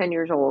daughter was 10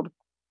 years old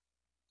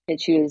and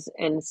she was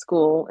in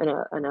school in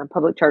a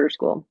public charter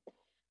school,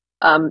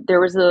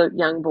 there was a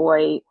young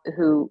boy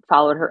who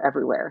followed her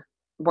everywhere.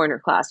 A boy in her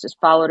class just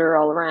followed her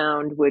all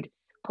around, would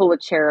pull a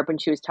chair up when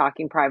she was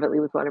talking privately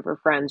with one of her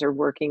friends or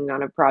working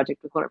on a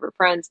project with one of her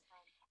friends,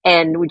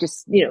 and would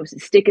just,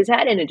 stick his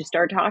head in and just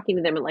start talking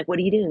to them and like, what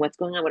are you doing? What's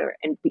going on? Whatever.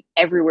 And be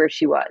everywhere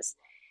she was.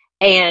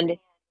 And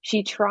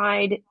she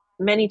tried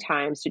many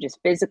times to just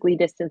physically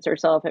distance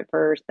herself at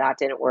first. That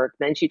didn't work.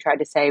 Then she tried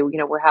to say,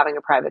 we're having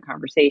a private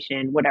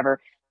conversation, whatever.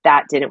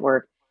 That didn't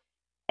work.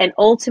 And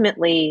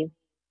ultimately,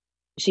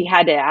 she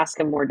had to ask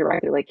him more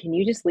directly, like, can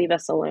you just leave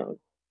us alone?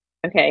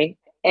 Okay.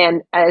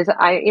 And as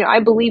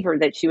I believe her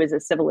that she was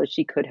as civil as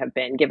she could have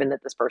been, given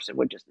that this person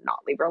would just not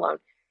leave her alone.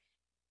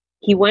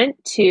 He went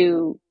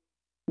to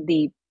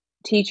the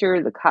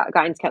teacher, the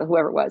guidance counselor,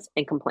 whoever it was,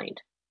 and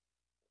complained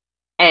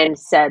and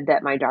said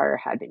that my daughter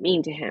had been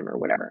mean to him or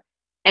whatever.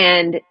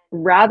 And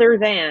rather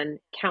than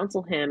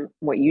counsel him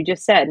what you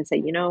just said and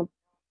say,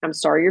 I'm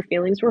sorry your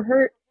feelings were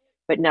hurt,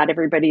 but not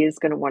everybody is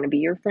going to want to be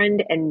your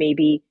friend. And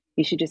maybe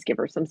you should just give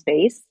her some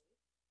space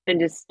and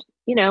just,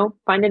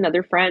 find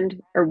another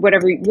friend or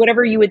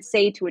whatever you would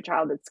say to a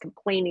child that's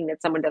complaining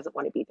that someone doesn't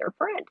want to be their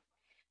friend.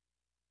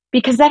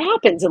 Because that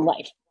happens in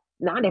life.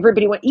 Not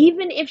everybody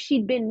even if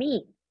she'd been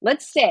mean.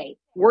 Let's say,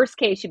 worst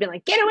case, she'd been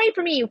like, get away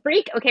from me, you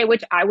freak. Okay,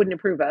 which I wouldn't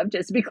approve of,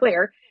 just to be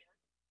clear.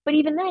 But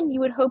even then, you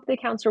would hope the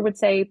counselor would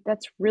say,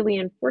 that's really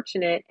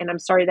unfortunate, and I'm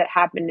sorry that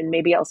happened, and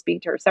maybe I'll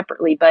speak to her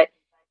separately, but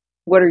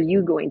what are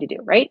you going to do,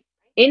 right?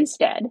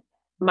 Instead,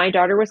 my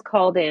daughter was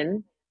called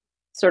in,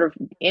 sort of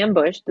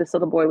ambushed. This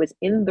little boy was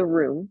in the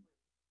room.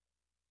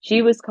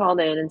 She was called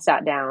in and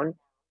sat down,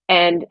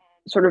 and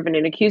sort of in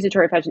an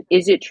accusatory fashion,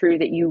 is it true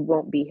that you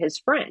won't be his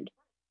friend?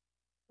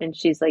 And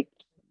she's like,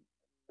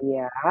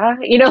 yeah,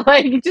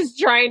 like just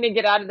trying to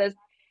get out of this.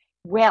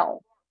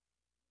 Well,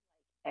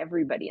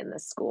 everybody in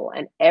this school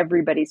and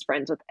everybody's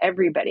friends with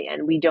everybody,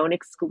 and we don't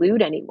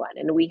exclude anyone,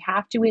 and we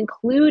have to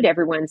include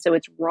everyone. So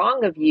it's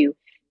wrong of you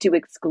to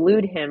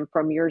exclude him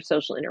from your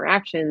social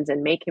interactions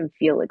and make him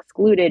feel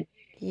excluded.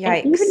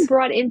 And even Yikes.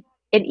 brought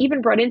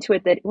into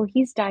it that, well,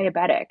 he's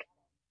diabetic.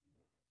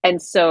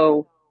 And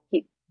so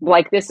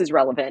this is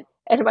relevant.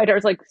 And my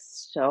daughter's like,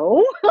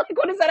 so like,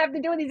 what does that have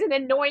to do with he's an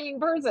annoying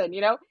person,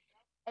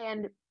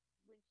 And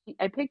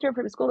I picked her up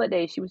from school that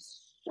day. She was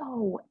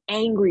so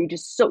angry,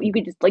 just so you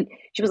could just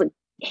she was like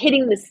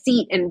hitting the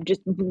seat and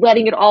just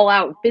letting it all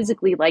out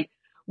physically, like,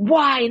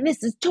 why? And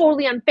this is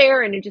totally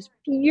unfair. And just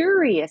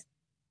furious.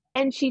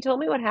 And she told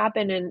me what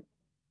happened. And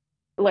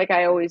like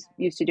I always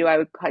used to do,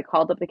 I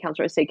called up the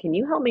counselor and say, can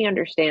you help me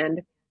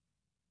understand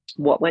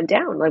what went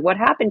down? Like, what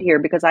happened here?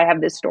 Because I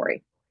have this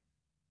story,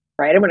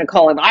 right? I'm going to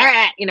call him,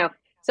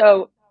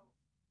 So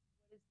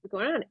what's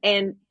going on?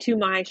 And to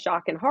my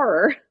shock and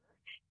horror,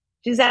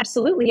 she's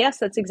absolutely, yes,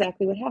 that's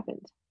exactly what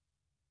happened.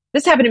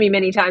 This happened to me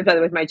many times, by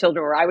the way, with my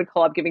children, where I would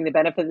call up giving the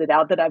benefit of the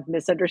doubt that I've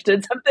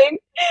misunderstood something.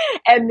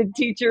 And the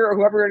teacher or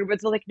whoever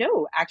was like,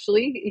 no,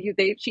 actually,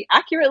 she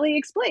accurately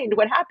explained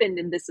what happened,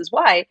 and this is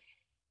why.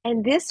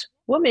 And this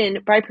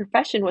woman, by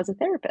profession, was a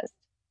therapist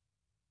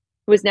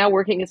who was now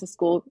working as a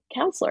school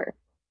counselor.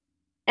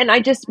 And I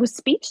just was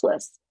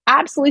speechless,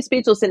 absolutely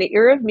speechless. In the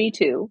era of Me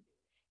Too,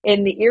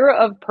 in the era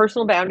of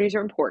personal boundaries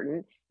are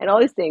important and all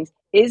these things,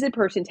 is a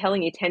person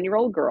telling a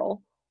 10-year-old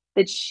girl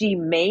that she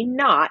may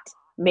not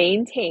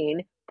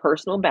maintain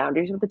personal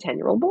boundaries with a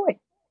 10-year-old boy.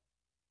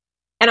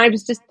 And I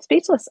was just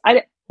speechless.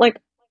 I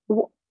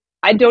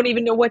don't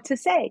even know what to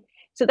say.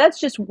 So that's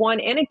just one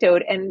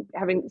anecdote. And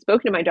having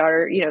spoken to my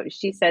daughter,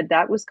 she said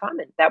that was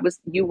common.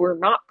 You were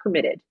not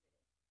permitted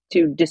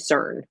to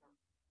discern.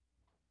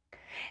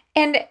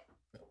 And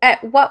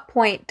at what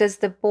point does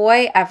the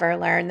boy ever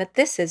learn that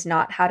this is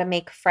not how to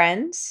make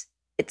friends?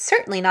 It's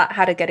certainly not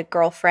how to get a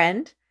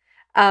girlfriend.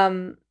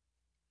 There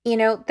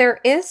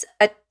is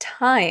a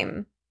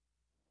time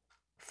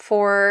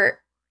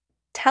for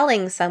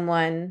telling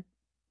someone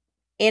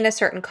in a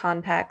certain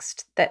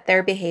context that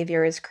their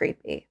behavior is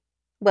creepy,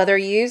 whether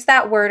you use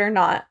that word or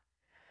not.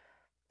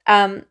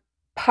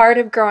 Part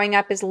of growing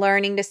up is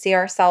learning to see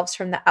ourselves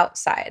from the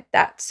outside,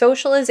 that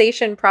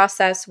socialization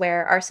process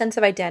where our sense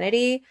of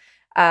identity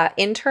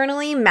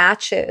internally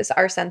matches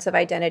our sense of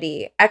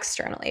identity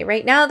externally.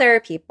 Right now, there are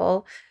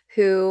people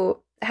who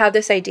have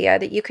this idea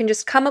that you can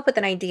just come up with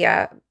an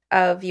idea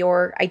of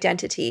your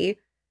identity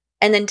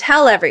and then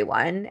tell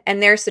everyone,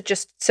 and they're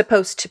just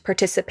supposed to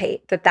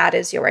participate that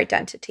is your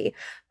identity.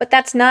 But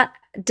that's not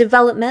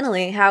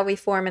developmentally how we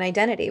form an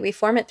identity. We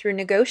form it through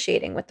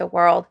negotiating with the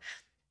world.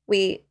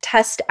 We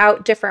test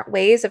out different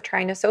ways of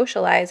trying to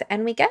socialize,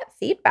 and we get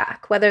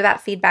feedback, whether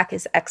that feedback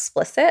is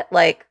explicit,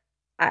 like,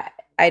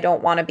 I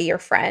don't want to be your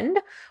friend,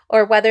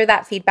 or whether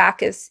that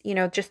feedback is,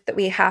 just that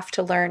we have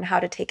to learn how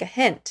to take a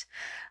hint.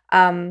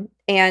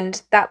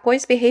 And that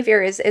boy's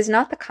behavior is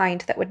not the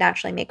kind that would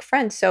naturally make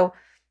friends. So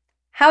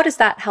how does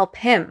that help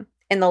him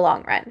in the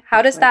long run?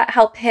 How does that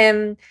help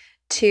him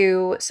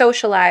to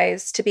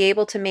socialize, to be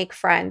able to make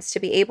friends, to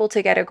be able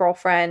to get a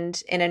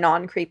girlfriend in a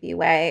non-creepy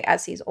way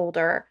as he's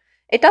older?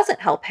 It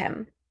doesn't help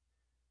him,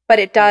 but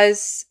it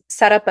does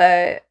set up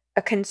a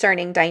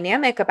concerning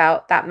dynamic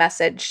about that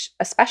message,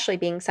 especially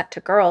being sent to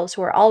girls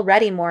who are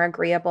already more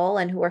agreeable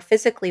and who are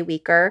physically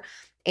weaker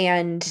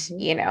and,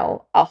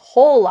 a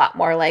whole lot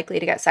more likely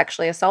to get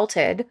sexually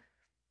assaulted.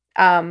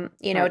 To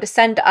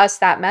send us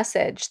that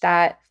message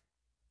that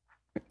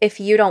if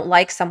you don't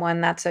like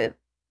someone, that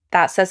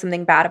says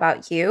something bad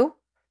about you,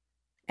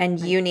 and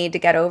you need to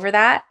get over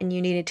that, and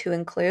you needed to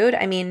include.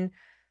 I mean,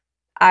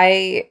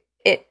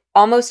 it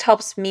almost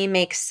helps me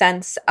make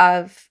sense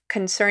of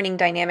concerning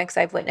dynamics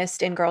I've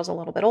witnessed in girls a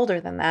little bit older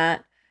than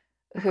that,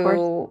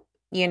 who,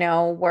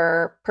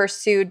 were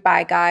pursued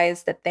by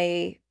guys that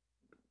they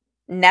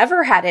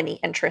never had any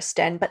interest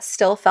in, but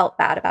still felt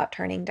bad about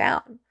turning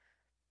down.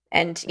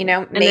 And,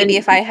 maybe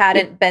if I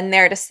hadn't been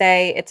there to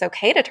say it's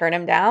okay to turn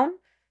him down,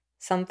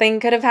 something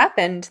could have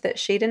happened that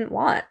she didn't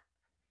want.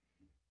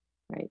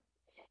 Right.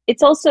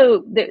 It's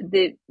also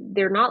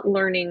they're not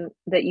learning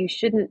that you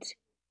shouldn't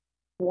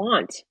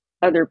want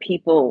other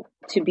people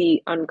to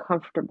be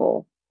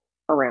uncomfortable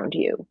around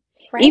you.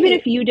 Even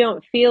if Right. you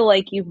don't feel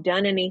like you've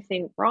done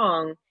anything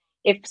wrong,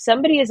 if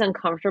somebody is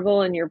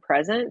uncomfortable in your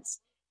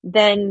presence,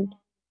 then,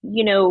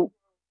 you know,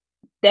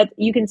 that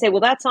you can say,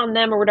 well, that's on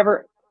them or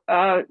whatever.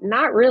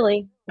 Not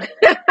really.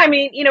 I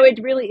mean,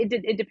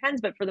 it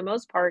depends, but for the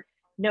most part,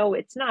 no,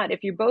 it's not.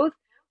 If you're both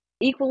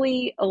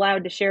equally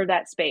allowed to share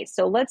that space.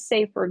 So let's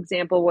say, for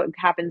example, what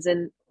happens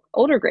in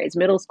older grades,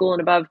 middle school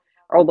and above,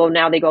 although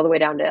now they go all the way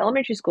down to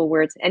elementary school,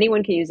 where it's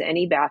anyone can use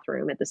any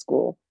bathroom at the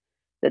school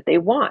that they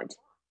want.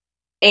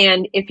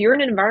 And if you're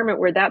in an environment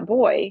where that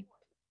boy,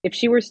 if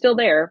she were still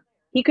there,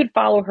 he could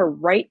follow her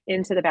right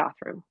into the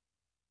bathroom.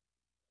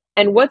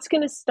 And what's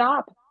going to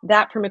stop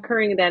that from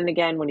occurring then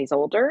again when he's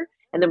older?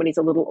 And then when he's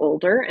a little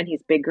older and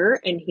he's bigger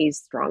and he's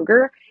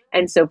stronger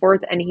and so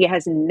forth. And he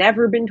has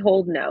never been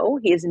told no.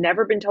 He has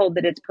never been told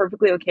that it's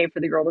perfectly okay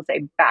for the girl to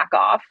say, back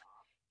off,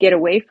 get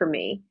away from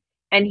me.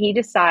 And he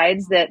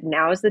decides that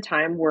now is the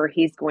time where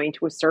he's going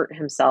to assert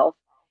himself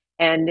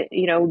and,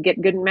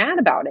 get good and mad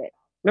about it.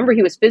 Remember,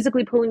 he was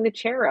physically pulling the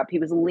chair up. He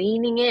was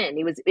leaning in.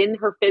 He was in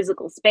her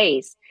physical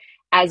space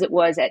as it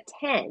was at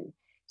 10.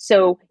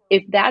 So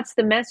if that's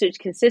the message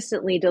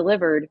consistently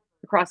delivered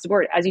across the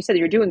board, as you said,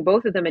 you're doing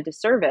both of them a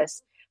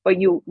disservice, but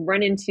you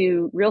run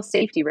into real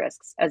safety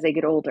risks as they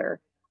get older.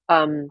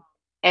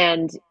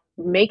 And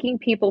making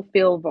people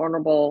feel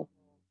vulnerable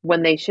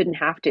when they shouldn't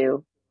have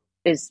to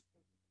is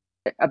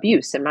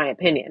abuse, in my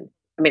opinion.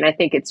 I mean, I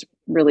think it's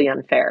really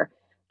unfair.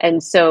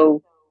 And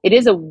so it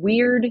is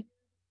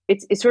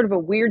it's sort of a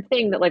weird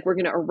thing that like we're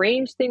going to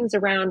arrange things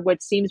around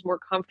what seems more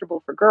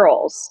comfortable for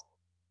girls,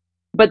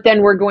 but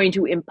then we're going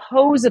to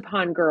impose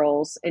upon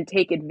girls and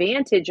take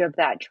advantage of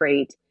that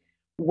trait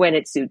when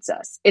it suits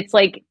us. It's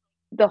like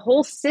the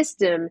whole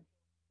system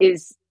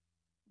is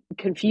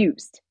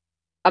confused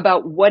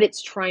about what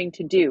it's trying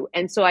to do.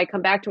 And so I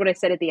come back to what I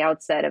said at the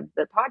outset of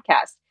the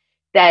podcast,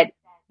 that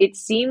it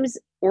seems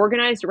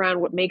organized around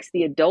what makes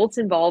the adults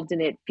involved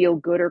in it feel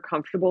good or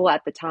comfortable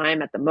at the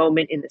time, at the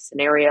moment, in the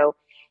scenario,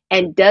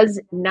 and does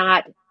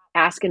not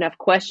ask enough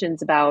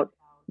questions about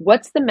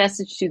what's the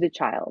message to the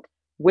child?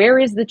 Where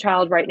is the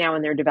child right now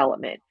in their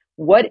development?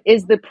 What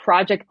is the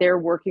project they're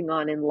working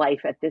on in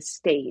life at this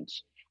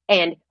stage?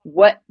 And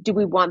what do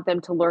we want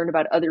them to learn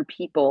about other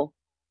people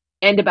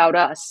and about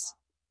us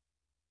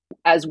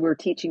as we're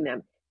teaching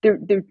them?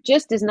 There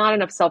just is not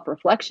enough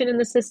self-reflection in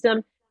the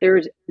system.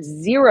 There's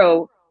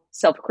zero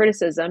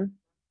self-criticism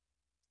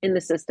in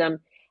the system.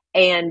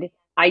 And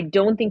I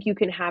don't think you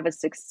can have a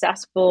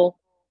successful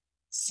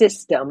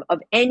system of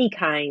any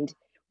kind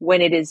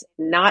when it is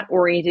not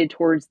oriented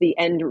towards the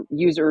end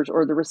users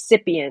or the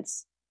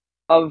recipients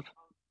of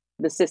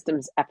the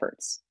system's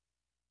efforts.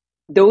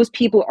 Those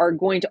people are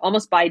going to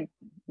almost by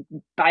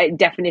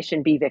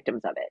definition be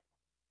victims of it,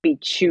 be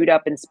chewed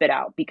up and spit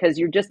out, because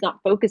you're just not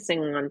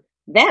focusing on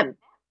them.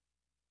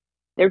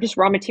 They're just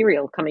raw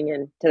material coming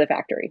in to the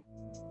factory.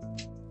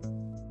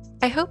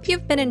 I hope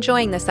you've been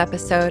enjoying this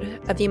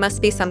episode of You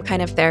Must Be Some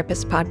Kind of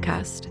Therapist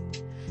podcast.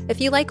 If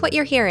you like what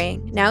you're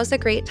hearing, now's a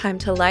great time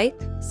to like,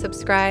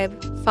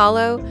 subscribe,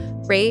 follow,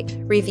 rate,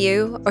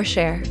 review, or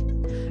share.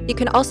 You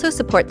can also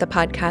support the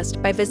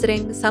podcast by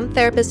visiting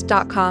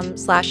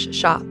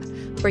sometherapist.com/shop,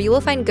 where you will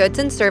find goods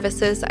and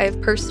services I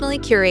have personally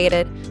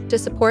curated to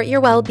support your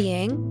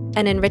well-being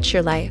and enrich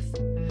your life.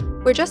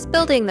 We're just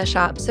building the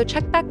shop, so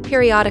check back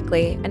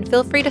periodically and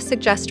feel free to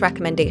suggest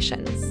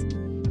recommendations.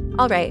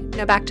 All right,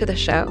 now back to the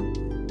show.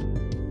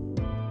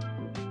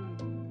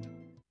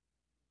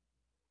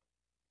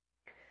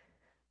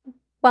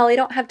 While we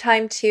don't have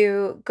time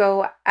to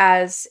go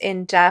as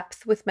in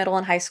depth with middle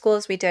and high school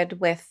as we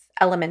did with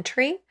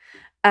elementary,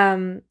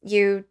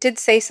 you did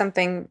say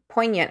something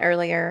poignant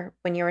earlier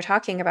when you were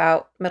talking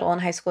about middle and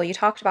high school. You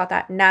talked about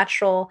that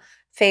natural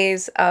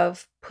phase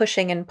of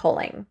pushing and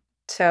pulling.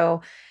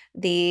 So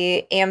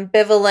the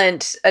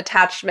ambivalent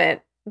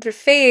attachment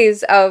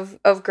phase of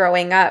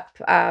growing up.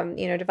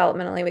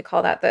 Developmentally, we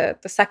call that the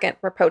second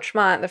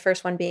rapprochement, the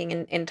first one being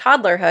in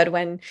toddlerhood,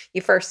 when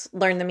you first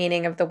learn the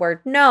meaning of the word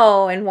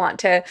no and want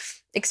to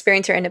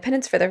experience your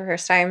independence for the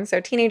first time. So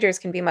teenagers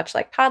can be much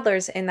like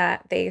toddlers in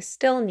that they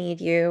still need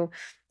you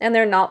and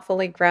they're not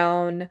fully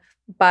grown,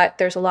 but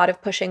there's a lot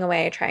of pushing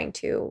away, trying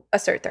to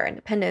assert their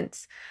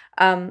independence.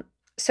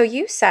 So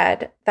you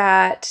said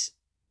that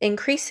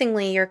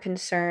increasingly you're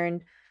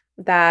concerned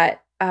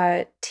that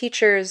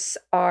teachers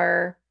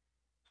are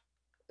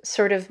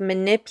sort of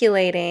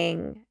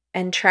manipulating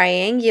and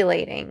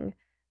triangulating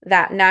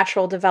that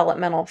natural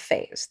developmental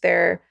phase.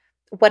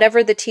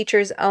 Whatever the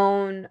teacher's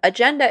own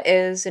agenda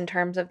is in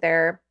terms of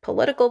their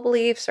political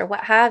beliefs or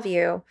what have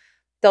you,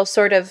 they'll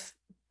sort of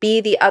be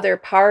the other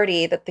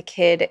party that the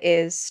kid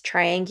is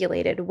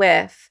triangulated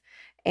with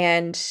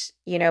and,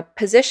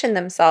 position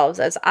themselves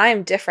as,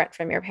 I'm different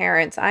from your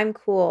parents. I'm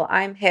cool.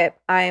 I'm hip.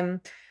 I'm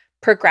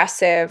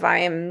progressive.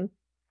 I'm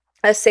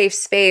a safe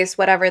space,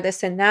 whatever,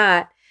 this and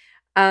that.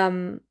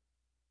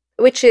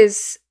 which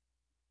is,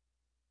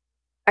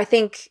 I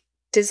think,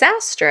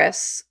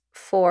 disastrous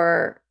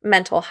for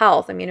mental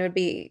health. I mean, it would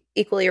be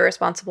equally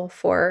irresponsible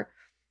for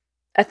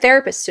a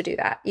therapist to do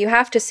that. You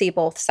have to see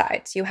both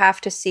sides. You have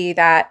to see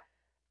that,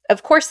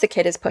 of course, the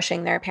kid is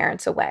pushing their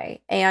parents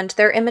away and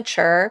they're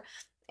immature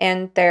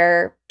and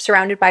they're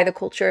surrounded by the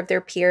culture of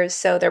their peers.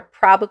 So they're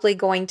probably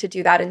going to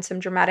do that in some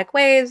dramatic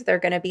ways. They're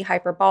going to be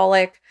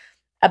hyperbolic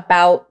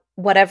about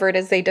whatever it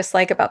is they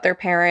dislike about their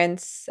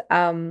parents,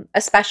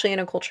 especially in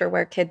a culture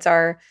where kids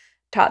are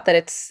taught that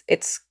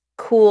it's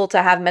cool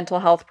to have mental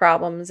health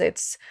problems.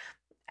 It's,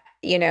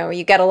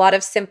 you get a lot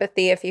of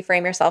sympathy if you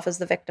frame yourself as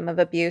the victim of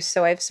abuse.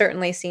 So I've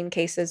certainly seen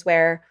cases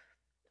where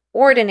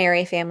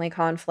ordinary family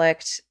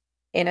conflict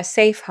in a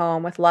safe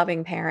home with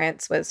loving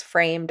parents was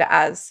framed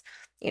as,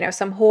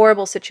 some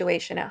horrible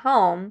situation at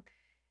home.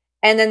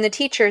 And then the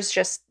teachers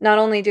just, not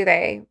only do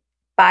they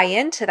buy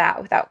into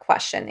that without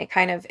question, they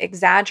kind of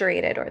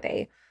exaggerate it or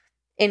they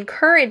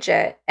encourage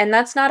it. And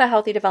that's not a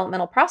healthy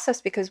developmental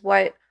process, because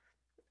what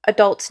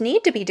adults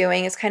need to be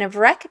doing is kind of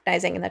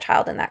recognizing in the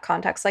child in that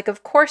context, like,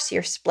 of course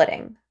you're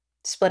splitting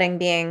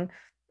being,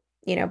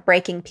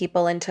 breaking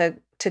people into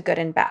good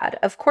and bad.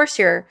 Of course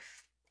you're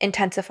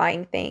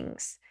intensifying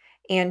things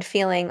and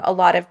feeling a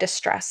lot of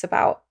distress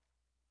about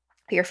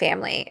your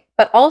family,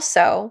 but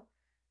also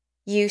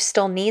you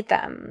still need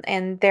them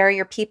and they're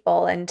your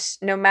people. And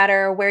no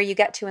matter where you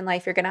get to in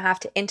life, you're going to have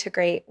to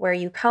integrate where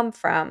you come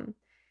from.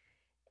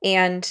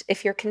 And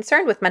if you're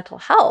concerned with mental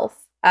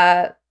health,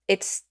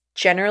 it's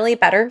generally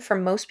better for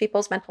most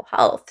people's mental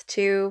health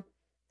to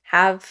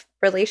have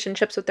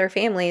relationships with their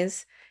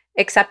families,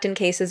 except in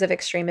cases of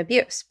extreme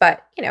abuse.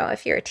 But,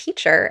 if you're a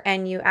teacher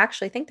and you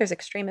actually think there's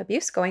extreme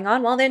abuse going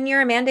on, well, then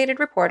you're a mandated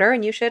reporter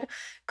and you should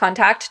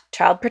contact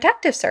Child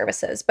Protective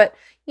Services. But,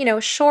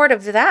 short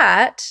of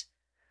that,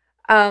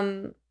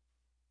 um,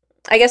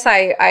 I guess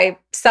I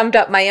summed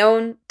up my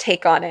own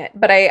take on it,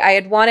 but I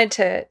had wanted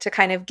to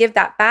kind of give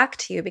that back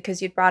to you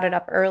because you'd brought it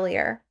up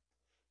earlier.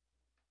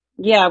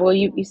 Yeah, well,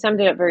 you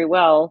summed it up very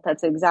well.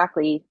 That's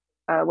exactly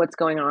what's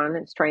going on.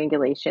 It's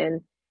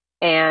triangulation,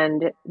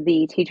 and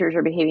the teachers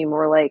are behaving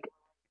more like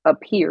a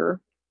peer.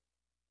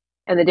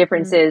 And the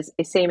difference Mm. is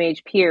a same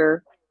age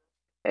peer,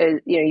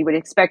 you would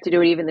expect to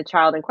do it. Even the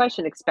child in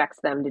question expects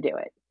them to do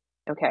it.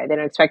 Okay, they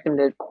don't expect them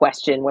to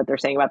question what they're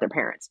saying about their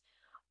parents.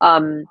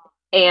 Um,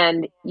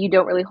 and you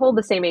don't really hold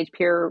the same age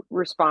peer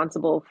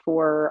responsible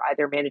for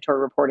either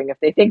mandatory reporting if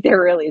they think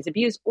there really is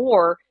abuse,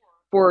 or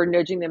for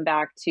nudging them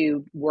back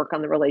to work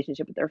on the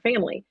relationship with their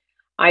family.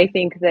 I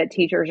think that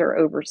teachers are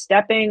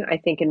overstepping. I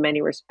think in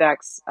many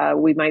respects,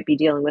 we might be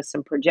dealing with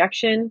some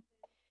projection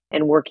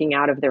and working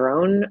out of their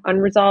own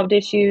unresolved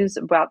issues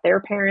about their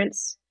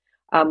parents,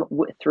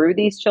 through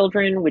these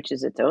children, which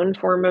is its own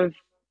form of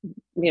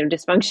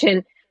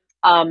dysfunction.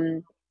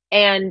 Um,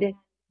 and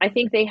I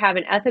think they have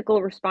an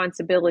ethical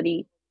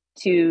responsibility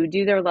to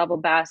do their level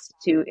best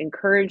to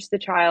encourage the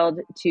child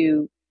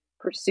to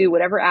pursue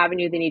whatever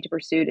avenue they need to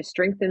pursue to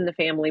strengthen the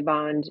family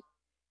bond.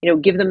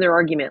 Give them their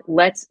argument.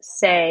 Let's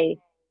say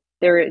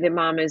the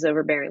mom is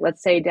overbearing.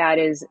 Let's say dad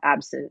is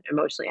absent,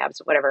 emotionally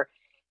absent, whatever.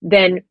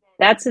 Then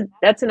that's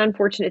an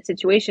unfortunate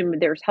situation.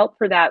 There's help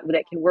for that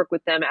can work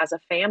with them as a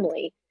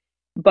family.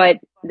 But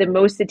the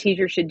most the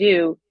teacher should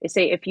do is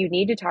say, if you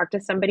need to talk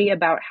to somebody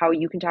about how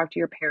you can talk to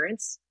your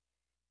parents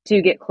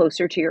to get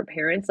closer to your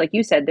parents, like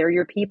you said, they're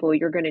your people,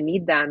 you're going to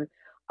need them.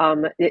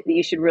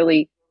 You should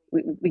really,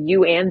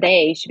 you and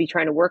they should be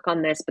trying to work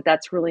on this, but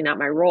that's really not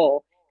my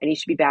role. And you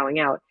should be bowing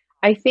out.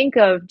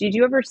 Did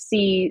you ever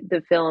see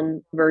the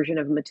film version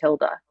of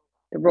Matilda,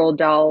 the Roald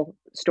Dahl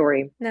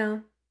story?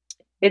 No.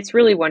 It's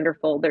really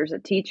wonderful. There's a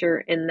teacher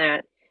in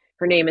that.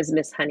 Her name is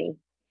Miss Honey.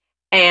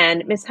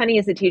 And Miss Honey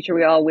is the teacher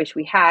we all wish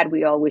we had,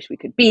 we all wish we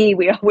could be,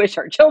 we all wish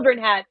our children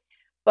had.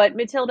 But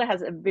Matilda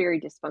has a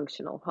very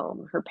dysfunctional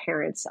home. Her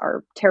parents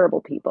are terrible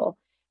people,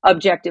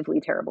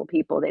 objectively terrible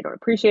people. They don't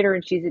appreciate her,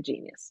 and she's a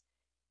genius.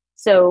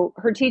 So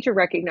her teacher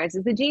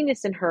recognizes the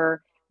genius in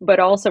her, but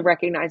also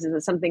recognizes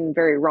that something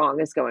very wrong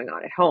is going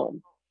on at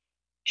home.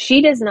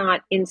 She does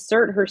not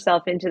insert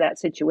herself into that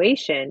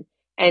situation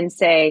and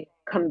say,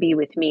 come be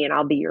with me and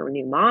I'll be your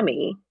new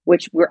mommy,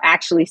 which we're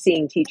actually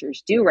seeing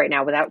teachers do right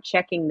now without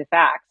checking the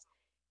facts.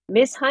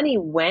 Miss Honey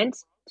went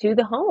to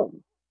the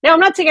home. Now, I'm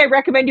not saying I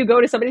recommend you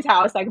go to somebody's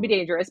house, that could be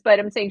dangerous, but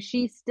I'm saying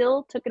she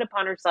still took it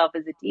upon herself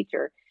as a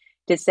teacher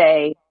to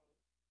say,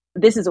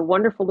 this is a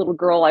wonderful little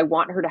girl. I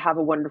want her to have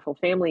a wonderful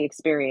family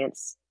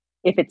experience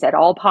if it's at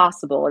all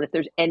possible. And if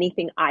there's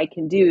anything I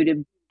can do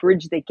to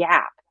bridge the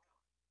gap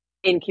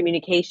in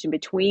communication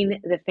between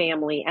the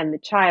family and the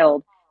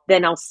child,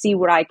 then I'll see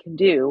what I can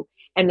do.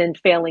 And then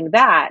failing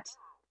that,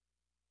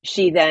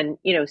 she then,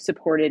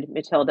 supported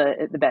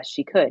Matilda the best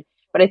she could.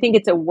 But I think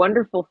it's a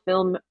wonderful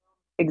film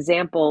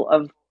example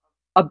of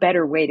a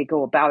better way to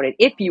go about it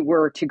if you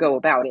were to go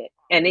about it.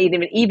 And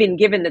even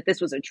given that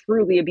this was a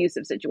truly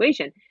abusive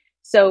situation.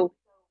 So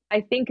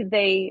I think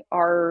they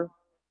are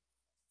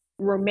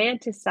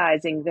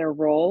romanticizing their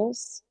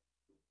roles,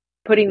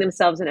 putting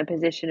themselves in a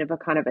position of a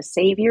kind of a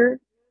savior,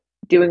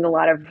 doing a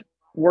lot of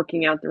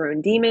working out their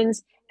own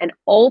demons, and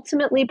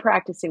ultimately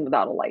practicing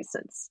without a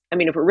license. I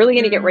mean, if we're really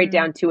going to get right Mm,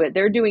 down to it,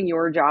 they're doing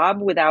your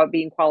job without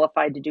being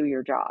qualified to do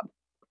your job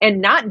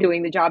and not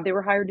doing the job they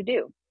were hired to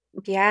do.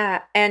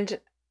 yeah. And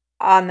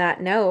on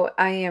that note,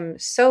 I am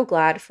so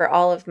glad for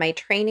all of my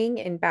training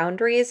in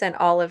boundaries and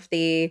all of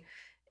the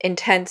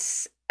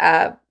intense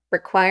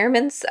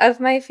requirements of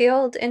my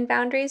field in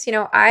boundaries.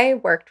 I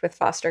worked with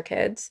foster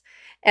kids,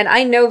 and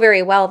I know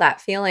very well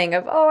that feeling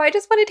of, oh, I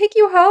just want to take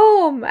you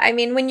home. I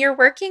mean, when you're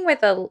working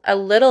with a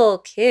little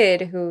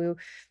kid who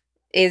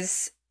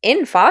is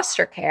in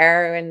foster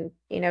care and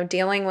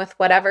dealing with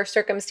whatever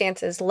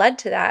circumstances led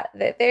to that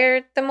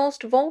they're the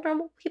most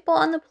vulnerable people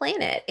on the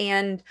planet,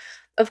 and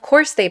of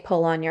course they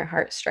pull on your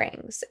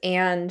heartstrings.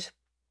 And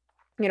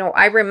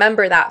I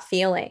remember that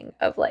feeling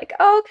of like,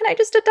 oh, can I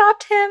just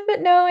adopt him?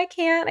 But no, I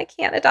can't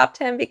adopt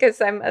him because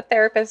I'm a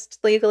therapist.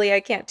 Legally I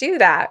can't do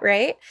that,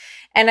 right?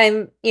 And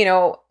I'm,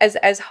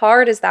 as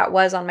hard as that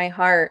was on my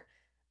heart,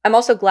 I'm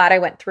also glad I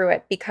went through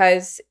it,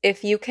 because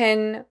if you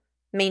can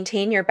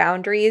maintain your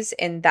boundaries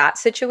in that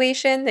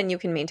situation, then you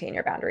can maintain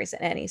your boundaries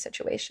in any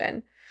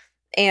situation.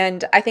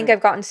 And I think Right.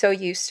 I've gotten so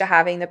used to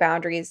having the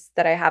boundaries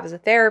that I have as a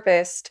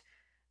therapist,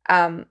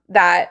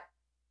 that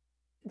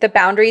the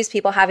boundaries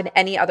people have in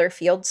any other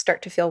field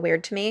start to feel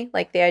weird to me.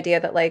 Like the idea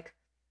that like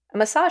a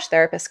massage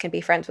therapist can be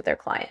friends with their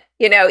client.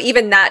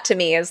 Even that to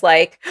me is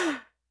like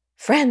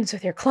friends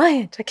with your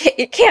client.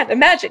 You can't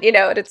imagine,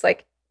 and it's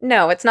like,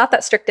 no, it's not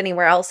that strict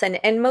anywhere else. And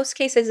in most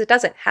cases, it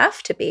doesn't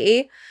have to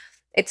be.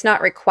 It's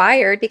not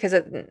required because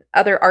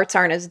other arts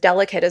aren't as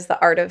delicate as the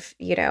art of,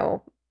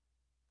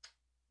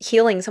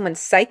 healing someone's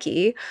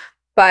psyche.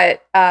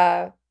 But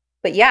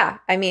yeah,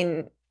 I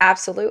mean,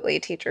 absolutely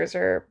teachers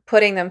are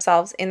putting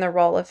themselves in the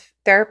role of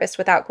therapist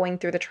without going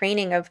through the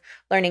training of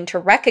learning to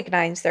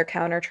recognize their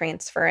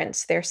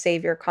countertransference, their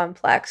savior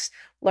complex,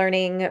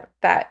 learning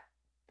that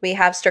we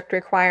have strict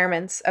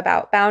requirements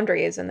about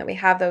boundaries and that we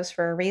have those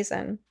for a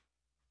reason.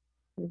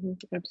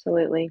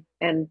 Absolutely.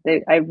 And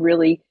I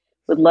really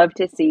would love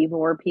to see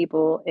more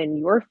people in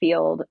your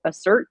field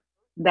assert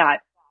that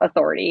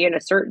authority and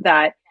assert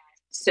that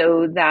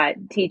so that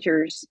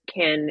teachers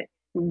can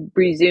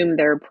resume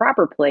their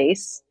proper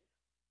place.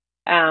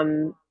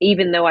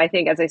 Even though I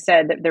think, as I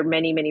said, that there are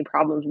many, many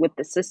problems with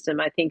the system,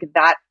 I think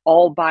that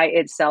all by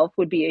itself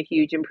would be a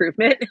huge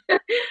improvement.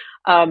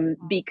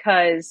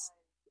 Because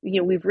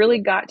we've really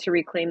got to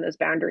reclaim those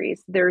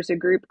boundaries. There's a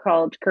group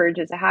called Courage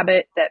is a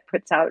Habit that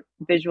puts out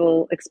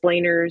visual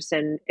explainers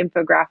and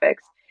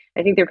infographics.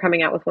 I think they're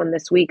coming out with one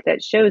this week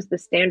that shows the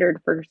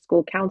standard for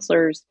school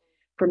counselors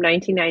from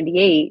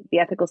 1998, the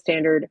ethical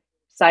standard,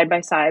 side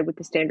by side with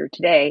the standard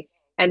today,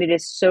 and it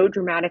is so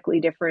dramatically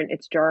different,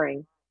 it's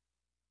jarring.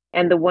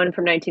 And the one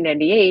from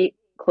 1998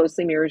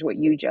 closely mirrors what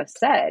you just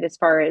said, as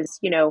far as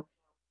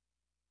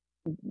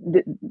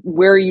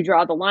where you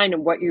draw the line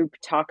and what you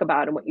talk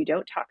about and what you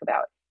don't talk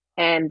about.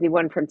 And the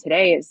one from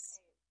today is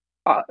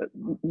uh,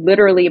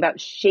 literally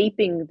about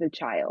shaping the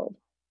child.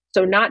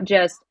 So not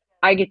just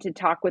I get to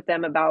talk with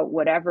them about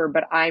whatever,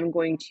 but I'm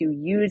going to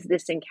use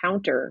this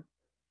encounter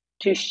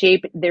to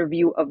shape their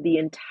view of the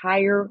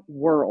entire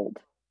world.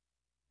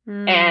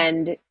 Mm,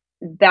 And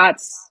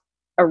that's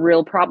a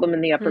real problem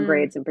in the upper mm.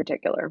 grades in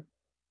particular.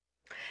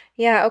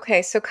 Yeah,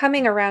 okay. So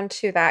coming around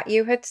to that,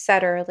 you had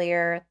said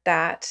earlier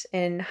that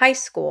in high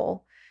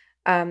school,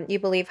 you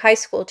believe high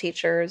school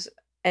teachers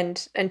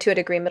and to a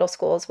degree middle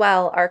school as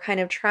well are kind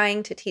of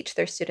trying to teach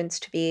their students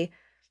to be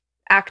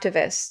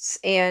activists.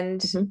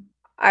 And Mm-hmm.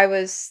 I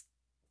was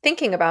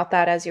thinking about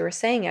that as you were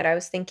saying it. I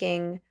was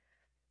thinking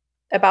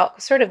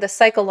about sort of the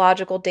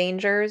psychological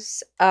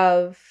dangers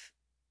of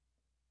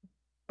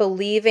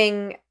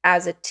believing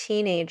as a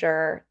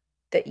teenager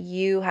that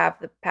you have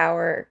the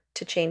power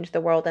to change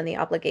the world and the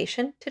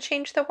obligation to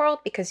change the world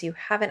because you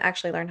haven't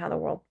actually learned how the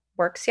world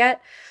works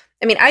yet.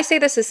 I mean, I say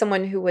this as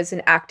someone who was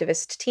an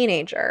activist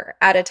teenager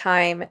at a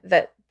time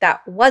that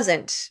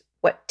wasn't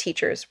what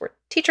teachers were.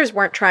 Teachers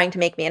weren't trying to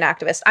make me an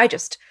activist.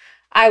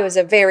 I was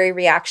a very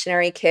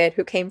reactionary kid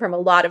who came from a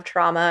lot of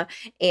trauma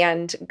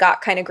and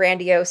got kind of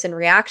grandiose in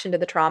reaction to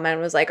the trauma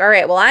and was like, all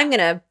right, well, I'm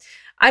going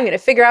to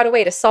figure out a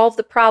way to solve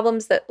the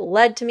problems that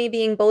led to me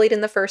being bullied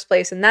in the first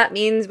place. And that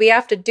means we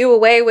have to do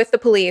away with the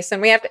police.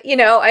 And we have to,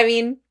 I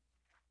mean,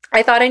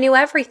 I thought I knew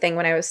everything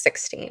when I was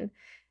 16.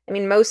 I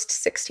mean, most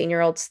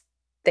 16-year-olds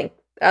think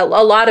a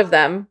lot of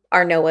them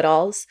are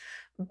know-it-alls.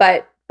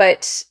 But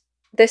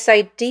this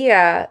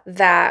idea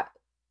that,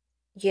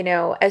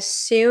 as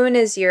soon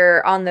as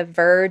you're on the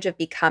verge of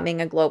becoming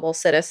a global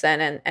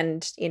citizen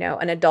and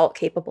an adult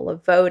capable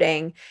of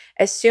voting,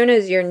 as soon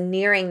as you're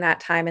nearing that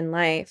time in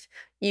life,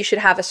 you should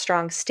have a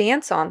strong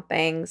stance on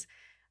things.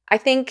 I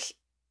think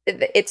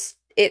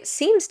it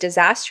seems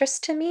disastrous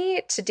to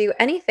me to do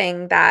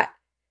anything that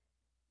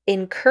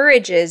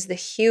encourages the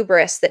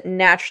hubris that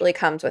naturally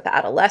comes with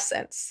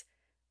adolescence.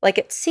 Like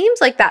it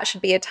seems like that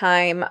should be a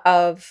time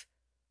of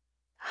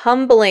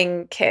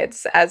humbling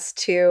kids as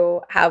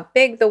to how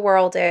big the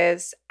world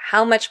is,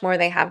 how much more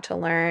they have to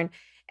learn,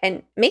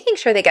 and making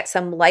sure they get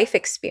some life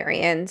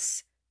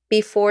experience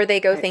before they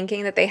go Right.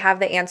 thinking that they have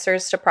the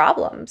answers to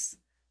problems.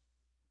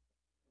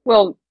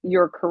 Well,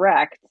 you're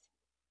correct,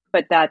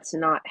 but that's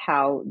not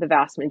how the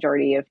vast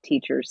majority of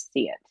teachers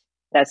see it.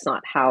 That's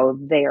not how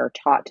they are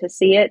taught to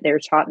see it. They're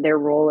taught their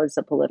role as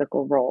a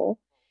political role.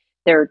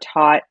 They're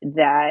taught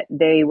that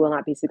they will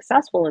not be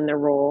successful in their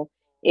role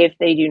if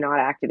they do not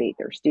activate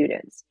their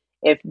students,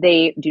 if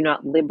they do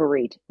not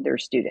liberate their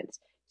students.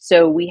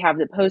 So we have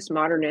the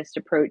postmodernist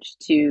approach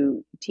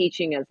to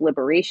teaching as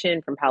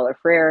liberation from Paulo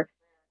Freire,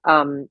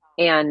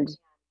 and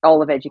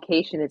all of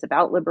education is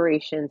about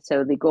liberation.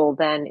 So the goal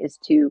then is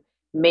to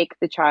make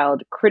the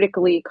child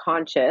critically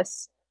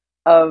conscious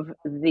of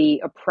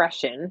the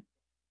oppression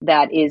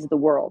that is the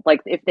world.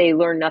 Like if they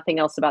learn nothing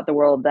else about the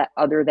world that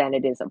other than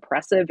it is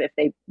oppressive, if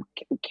they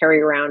carry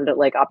around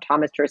like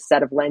optometrist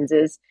set of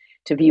lenses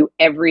to view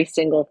every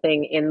single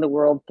thing in the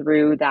world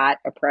through that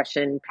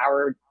oppression,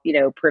 power,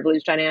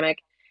 privilege dynamic,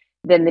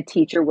 then the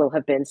teacher will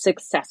have been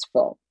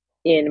successful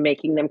in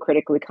making them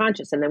critically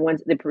conscious. And then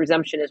once the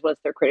presumption is once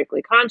they're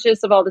critically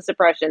conscious of all this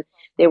oppression,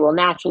 they will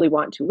naturally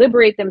want to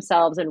liberate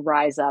themselves and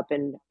rise up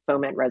and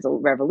foment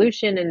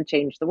revolution and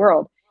change the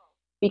world.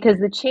 Because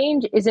the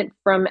change isn't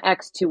from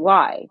X to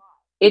Y,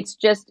 it's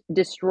just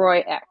destroy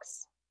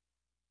X.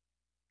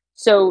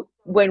 So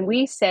when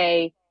we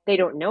say they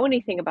don't know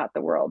anything about the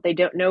world, they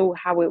don't know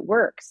how it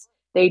works,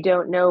 they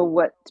don't know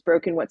what's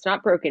broken, what's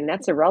not broken,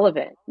 that's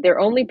irrelevant. Their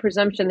only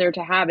presumption they're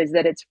to have is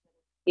that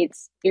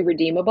it's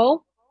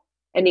irredeemable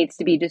and needs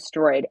to be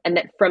destroyed, and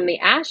that from the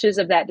ashes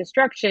of that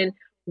destruction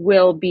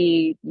will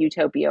be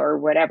utopia or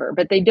whatever.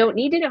 But they don't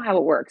need to know how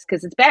it works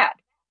because it's bad.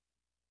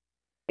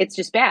 It's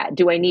just bad.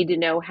 Do I need to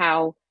know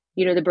how,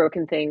 the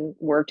broken thing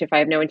worked if I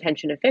have no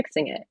intention of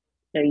fixing it?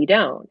 No, you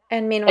don't.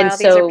 And And meanwhile,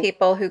 these are so,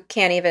 people who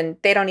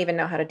they don't even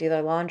know how to do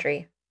their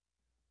laundry.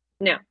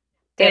 no.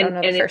 They don't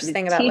know the first The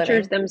thing about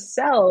teachers living.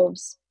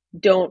 themselves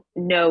don't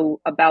know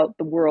about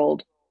the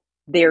world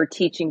they're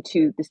teaching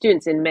to the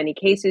students. In many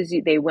cases,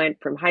 they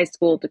went from high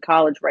school to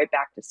college, right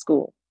back to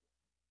school.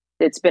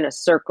 It's been a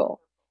circle.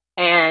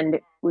 And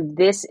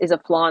this is a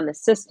flaw in the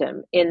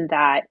system in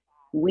that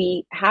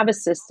we have a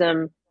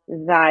system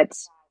that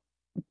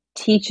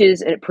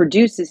teaches and it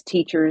produces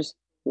teachers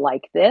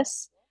like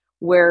this,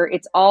 where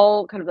it's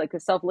all kind of like a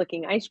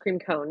self-licking ice cream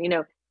cone.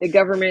 The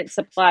government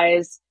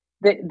supplies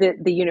the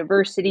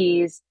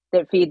universities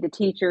that feed the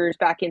teachers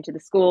back into the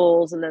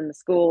schools, and then the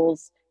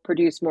schools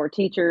produce more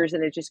teachers,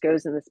 and it just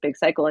goes in this big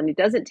cycle. And it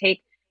doesn't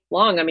take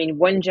long. I mean,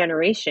 one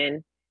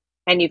generation,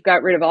 and you've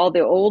got rid of all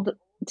the old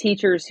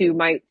teachers who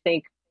might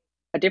think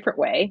a different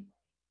way,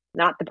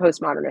 not the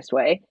postmodernist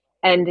way.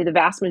 And the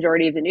vast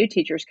majority of the new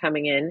teachers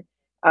coming in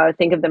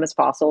think of them as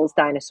fossils,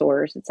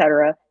 dinosaurs,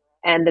 etc.,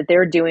 and that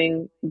they're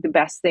doing the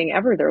best thing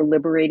ever. They're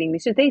liberating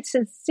these. They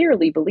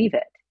sincerely believe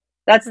it.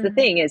 That's the Mm-hmm.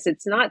 thing. Is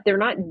it's not. They're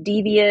not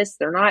devious.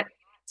 They're not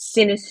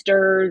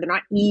sinister. They're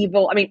not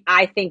evil. I mean,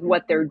 I think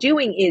what Mm-hmm. they're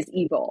doing is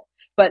evil.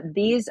 But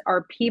these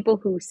are people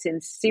who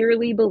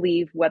sincerely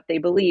believe what they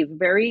believe,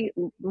 very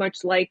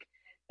much like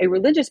a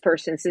religious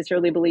person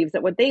sincerely believes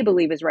that what they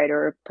believe is right,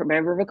 or a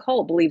member of a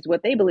cult believes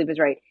what they believe is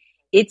right.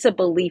 It's a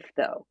belief,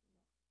 though.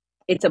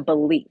 It's a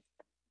belief.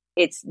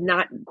 It's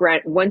not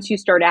once you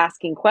start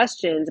asking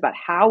questions about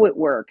how it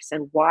works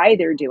and why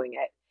they're doing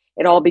it,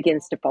 it all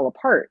begins to fall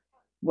apart.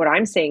 What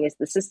I'm saying is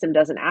the system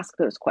doesn't ask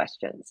those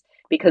questions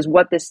because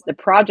the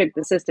project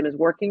the system is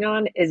working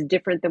on is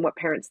different than what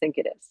parents think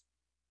it is.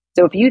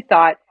 So if you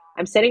thought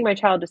I'm sending my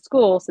child to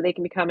school so they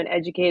can become an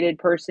educated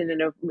person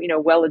and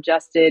a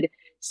well-adjusted,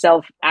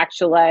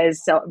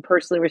 self-actualized,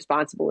 personally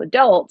responsible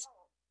adult,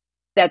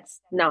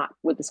 that's not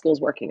what the school's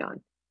working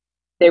on.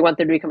 They want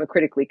them to become a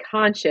critically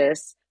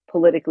conscious,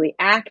 politically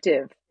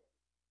active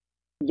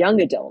young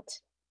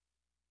adult,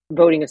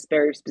 voting a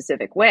very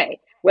specific way.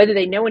 Whether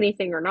they know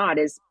anything or not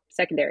is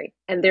secondary,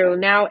 and they're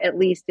now at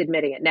least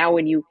admitting it. Now,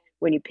 when you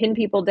pin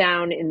people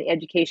down in the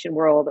education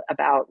world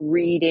about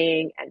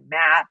reading and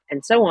math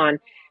and so on,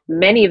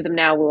 many of them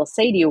now will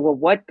say to you, well,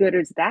 what good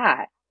is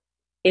that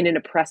in an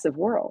oppressive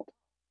world?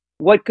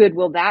 What good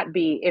will that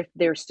be if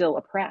they're still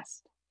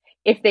oppressed?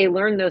 If they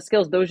learn those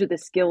skills, those are the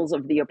skills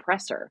of the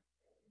oppressor.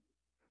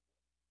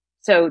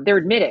 So they're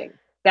admitting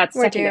that's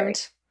We're secondary.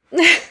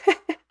 doomed.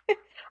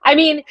 I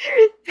mean,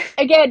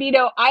 again,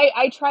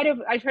 I try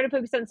to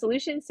focus on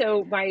solutions.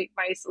 So my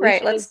Right,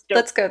 solution is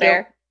let's go don't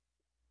there.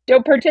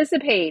 don't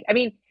participate. I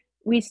mean,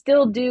 we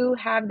still do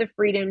have the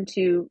freedom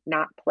to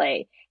not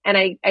play. And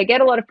I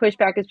get a lot of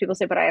pushback as people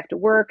say, but I have to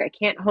work, I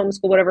can't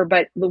homeschool, whatever.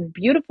 But the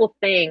beautiful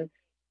thing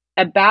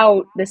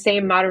about the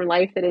same modern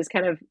life that is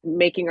kind of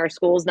making our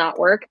schools not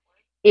work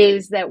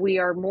is that we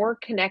are more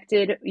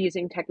connected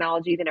using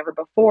technology than ever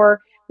before.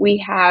 We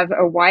have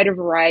a wider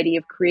variety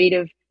of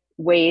creative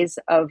ways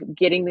of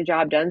getting the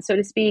job done, so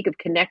to speak, of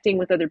connecting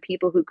with other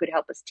people who could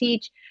help us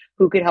teach,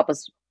 who could help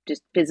us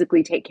just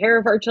physically take care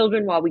of our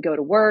children while we go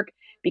to work.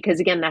 Because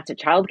again, that's a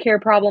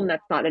childcare problem.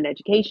 That's not an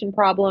education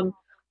problem.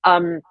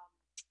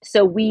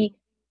 So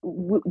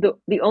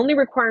the only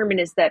requirement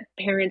is that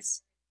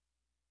parents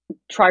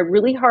try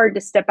really hard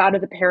to step out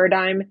of the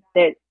paradigm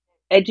that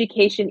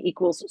education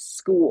equals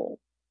school,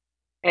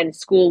 and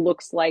school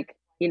looks like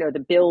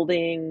the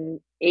building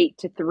 8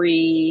 to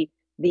 3,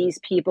 these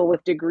people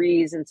with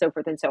degrees and so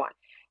forth and so on.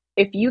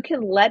 If you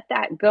can let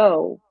that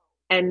go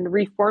and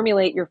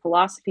reformulate your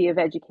philosophy of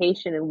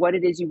education and what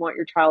it is you want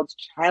your child's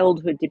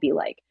childhood to be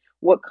like,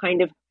 what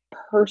kind of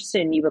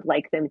person you would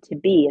like them to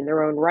be in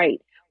their own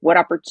right, what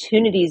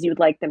opportunities you would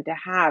like them to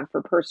have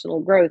for personal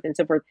growth and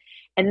so forth,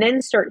 and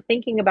then start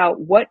thinking about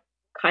what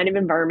kind of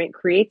environment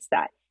creates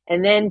that.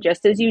 And then,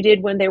 just as you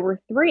did when they were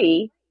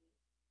 3,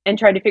 and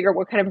try to figure out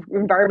what kind of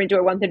environment do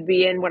I want them to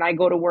be in when I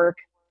go to work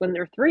when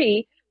they're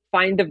 3,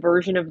 find the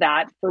version of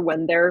that for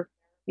when they're,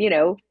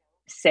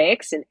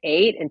 6 and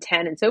 8 and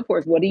 10 and so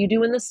forth. What do you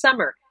do in the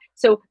summer?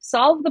 So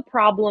solve the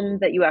problem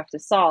that you have to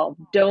solve.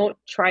 Don't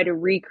try to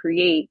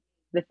recreate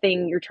the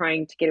thing you're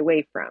trying to get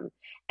away from.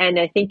 And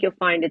I think you'll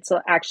find it's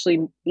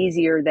actually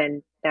easier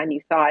than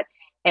you thought.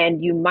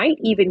 And you might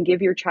even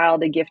give your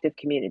child a gift of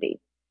community,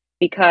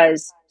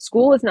 because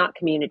school is not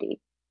community.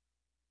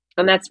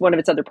 And that's one of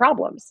its other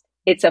problems.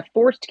 It's a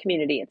forced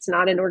community. It's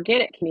not an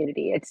organic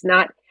community. It's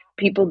not,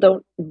 people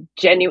don't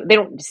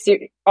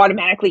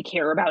automatically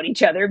care about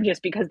each other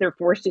just because they're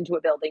forced into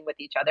a building with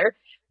each other.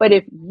 But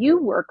if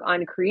you work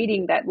on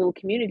creating that little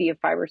community of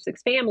 5 or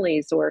 6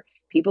 families, or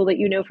people that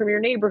you know from your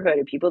neighborhood,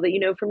 or people that you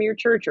know from your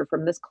church, or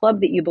from this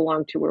club that you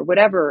belong to, or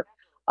whatever,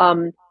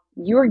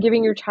 you're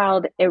giving your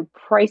child a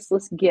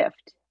priceless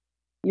gift.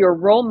 You're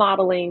role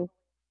modeling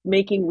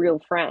making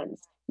real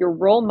friends. You're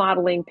role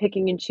modeling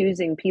picking and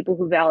choosing people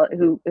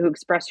who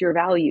express your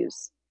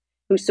values,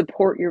 who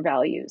support your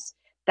values.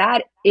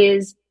 That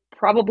is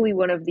probably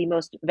one of the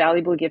most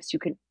valuable gifts you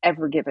can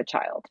ever give a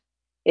child,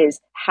 is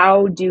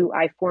how do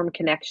I form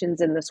connections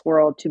in this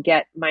world to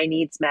get my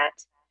needs met,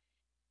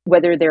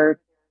 whether they're,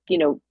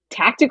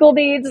 tactical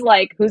needs,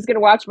 like who's going to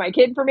watch my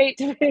kid from 8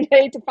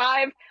 to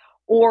 5,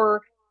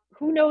 or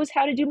who knows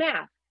how to do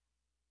math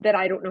that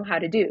I don't know how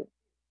to do.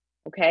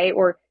 Okay.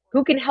 Or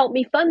who can help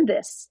me fund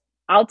this?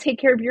 I'll take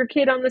care of your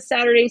kid on the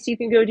Saturday so you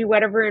can go do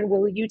whatever. And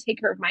will you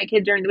take care of my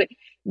kid during the week?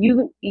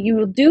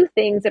 You do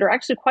things that are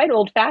actually quite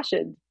old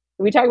fashioned.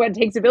 We talk about it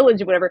takes a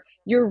village or whatever.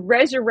 You're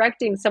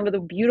resurrecting some of the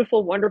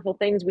beautiful, wonderful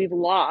things we've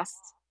lost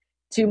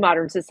to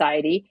modern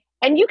society.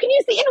 And you can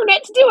use the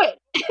internet to do it.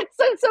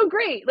 It's so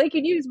great. Like,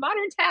 you can use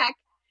modern tech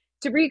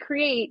to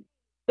recreate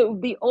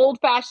the old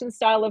fashioned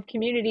style of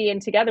community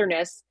and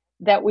togetherness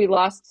that we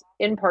lost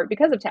in part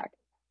because of tech.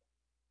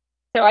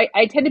 So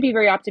I tend to be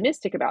very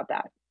optimistic about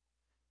that.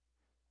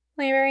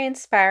 Well, you're very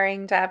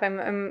inspiring, Deb.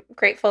 I'm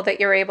grateful that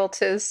you're able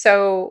to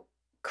so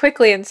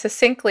quickly and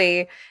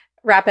succinctly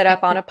wrap it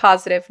up on a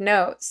positive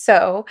note.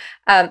 So,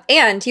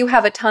 and you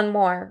have a ton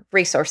more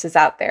resources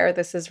out there.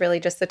 This is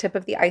really just the tip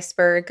of the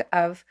iceberg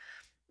of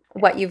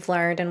what you've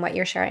learned and what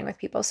you're sharing with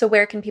people. So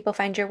where can people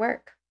find your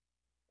work?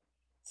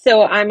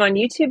 So I'm on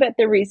YouTube at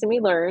The Reason We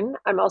Learn.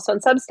 I'm also on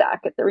Substack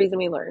at The Reason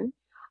We Learn.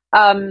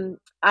 I'm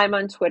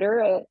on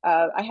Twitter.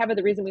 I have a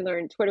The Reason We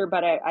Learn Twitter,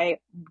 but I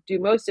do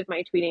most of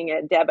my tweeting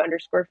at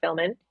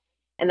Deb_Fillman,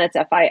 and that's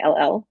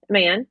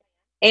FILLMAN.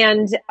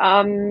 And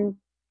I'm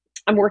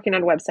working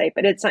on a website,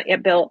 but it's not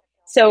yet built.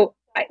 So,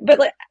 I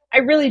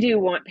really do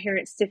want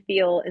parents to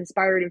feel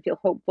inspired and feel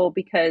hopeful,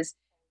 because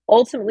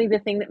ultimately the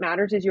thing that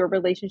matters is your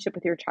relationship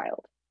with your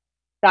child.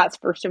 That's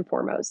first and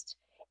foremost.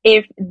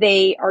 If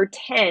they are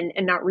 10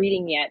 and not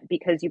reading yet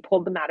because you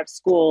pulled them out of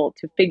school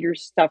to figure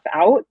stuff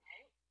out,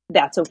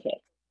 that's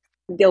okay.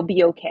 They'll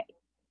be okay.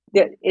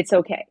 It's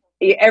okay.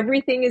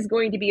 Everything is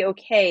going to be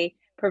okay,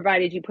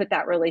 provided you put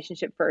that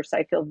relationship first.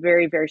 I feel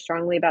very, very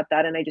strongly about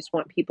that. And I just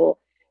want people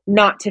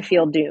not to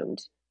feel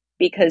doomed,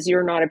 because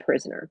you're not a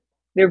prisoner.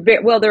 There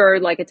are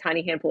like a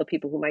tiny handful of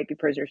people who might be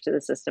prisoners to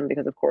the system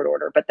because of court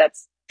order, but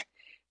that's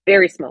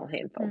very small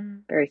handful,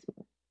 very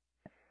small.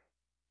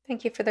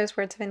 Thank you for those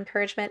words of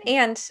encouragement.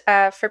 And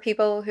for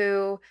people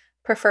who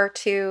prefer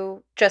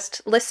to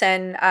just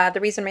listen, The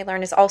Reason We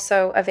Learn is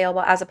also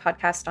available as a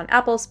podcast on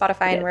Apple,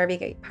 Spotify, and wherever you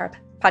get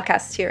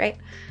podcasts too, right?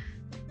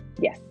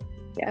 Yes.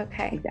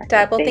 Okay. Exactly.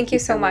 Deb, well, thank you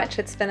so much.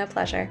 It's been a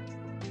pleasure.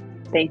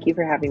 Thank you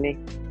for having me.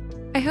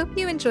 I hope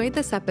you enjoyed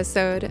this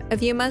episode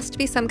of You Must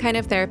Be Some Kind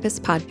of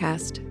Therapist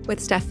podcast with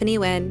Stephanie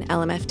Wynn,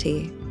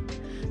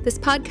 LMFT. This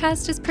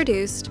podcast is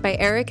produced by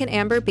Eric and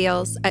Amber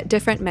Beals at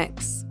Different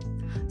Mix.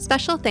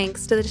 Special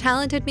thanks to the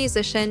talented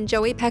musician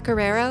Joey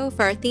Pecoraro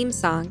for our theme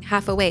song,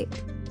 Half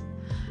Awake.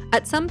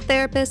 At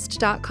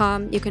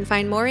sometherapist.com, you can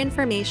find more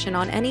information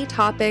on any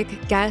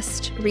topic,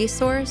 guest,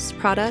 resource,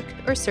 product,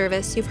 or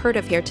service you've heard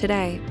of here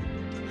today.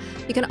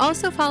 You can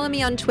also follow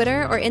me on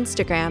Twitter or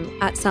Instagram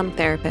at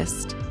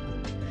sometherapist.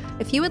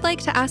 If you would like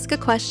to ask a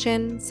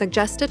question,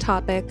 suggest a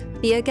topic,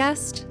 be a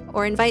guest,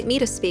 or invite me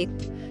to speak,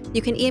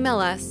 you can email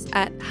us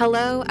at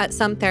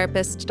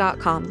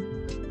hello@sometherapist.com.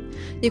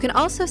 You can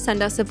also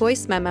send us a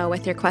voice memo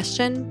with your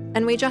question,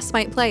 and we just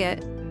might play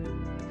it.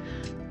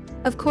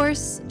 Of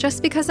course,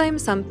 just because I'm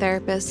some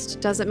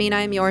therapist doesn't mean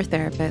I'm your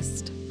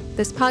therapist.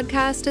 This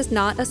podcast is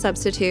not a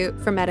substitute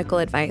for medical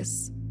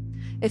advice.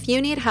 If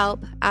you need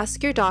help,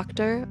 ask your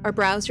doctor or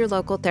browse your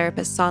local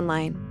therapists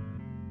online.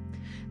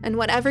 And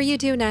whatever you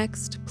do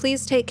next,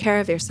 please take care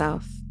of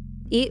yourself.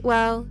 Eat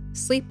well,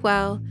 sleep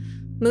well,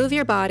 move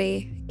your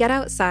body, get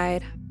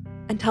outside,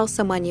 and tell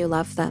someone you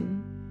love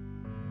them.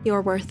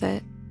 You're worth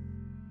it.